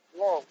retained.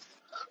 Whoa.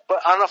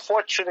 But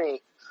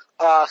unfortunately,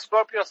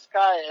 Scorpio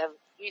Sky and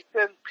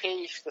Ethan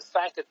Page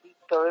decided to beat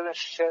the living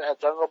shit at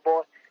Jungle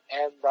Boy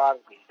and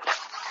Darby.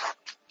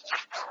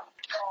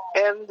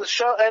 And the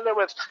show ended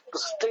with the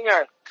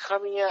Stinger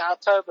coming in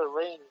outside of the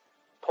ring,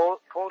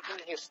 holding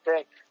his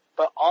stick.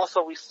 But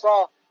also we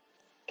saw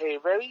a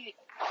very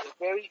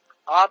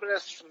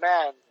ominous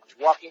man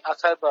walking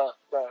outside the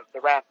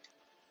ramp.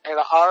 And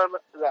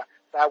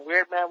that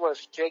weird man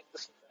was Jake.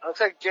 Looks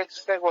like Jake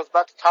Sting was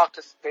about to talk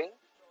to Sting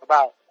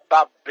about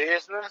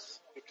business,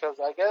 because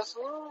I guess,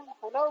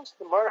 who knows,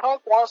 the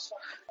Murdoch wants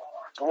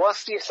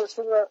the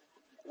assistant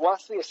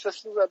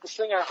of the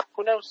singer,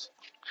 who knows.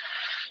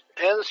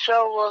 And the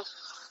show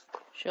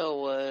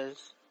was,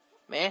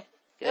 man,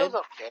 good. It was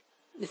okay.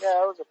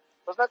 Yeah, it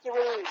was nothing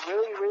really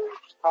to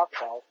talk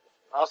about.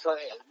 Also,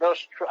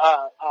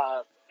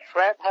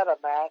 Trent had a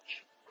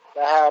match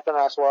that happened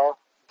as well.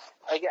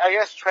 I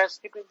guess Trent's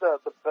keeping the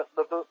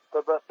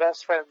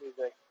best friend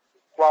music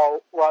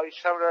while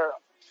each other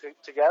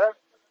together.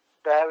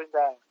 They're having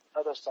that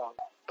other song.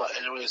 But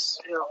anyways,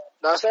 you know,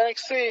 that's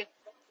NXT.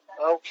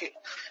 Okay.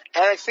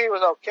 NXT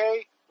was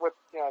okay with,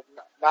 you know,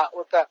 not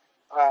with that,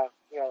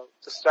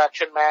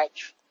 distraction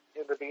match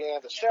in the beginning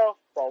of the show.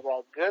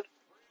 Well, good.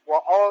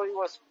 Well, All Elite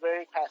was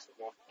very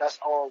passable. That's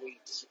All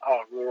Elite's,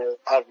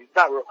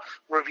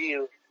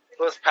 review. It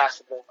was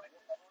passable.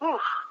 Whew.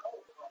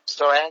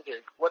 So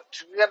Andrew, what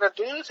we gonna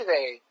do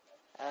today?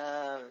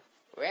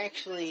 We're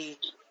actually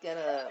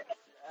gonna,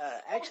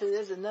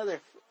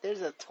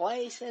 there's a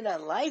twice in a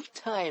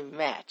lifetime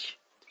match.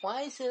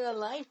 Twice in a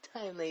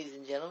lifetime, ladies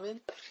and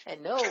gentlemen.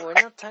 And no, we're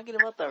not talking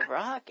about The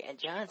Rock and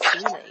John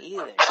Cena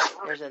either.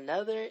 There's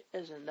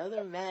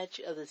another match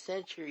of the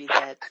century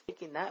that's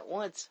taken not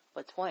once,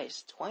 but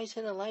twice. Twice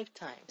in a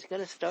lifetime. It's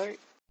gonna start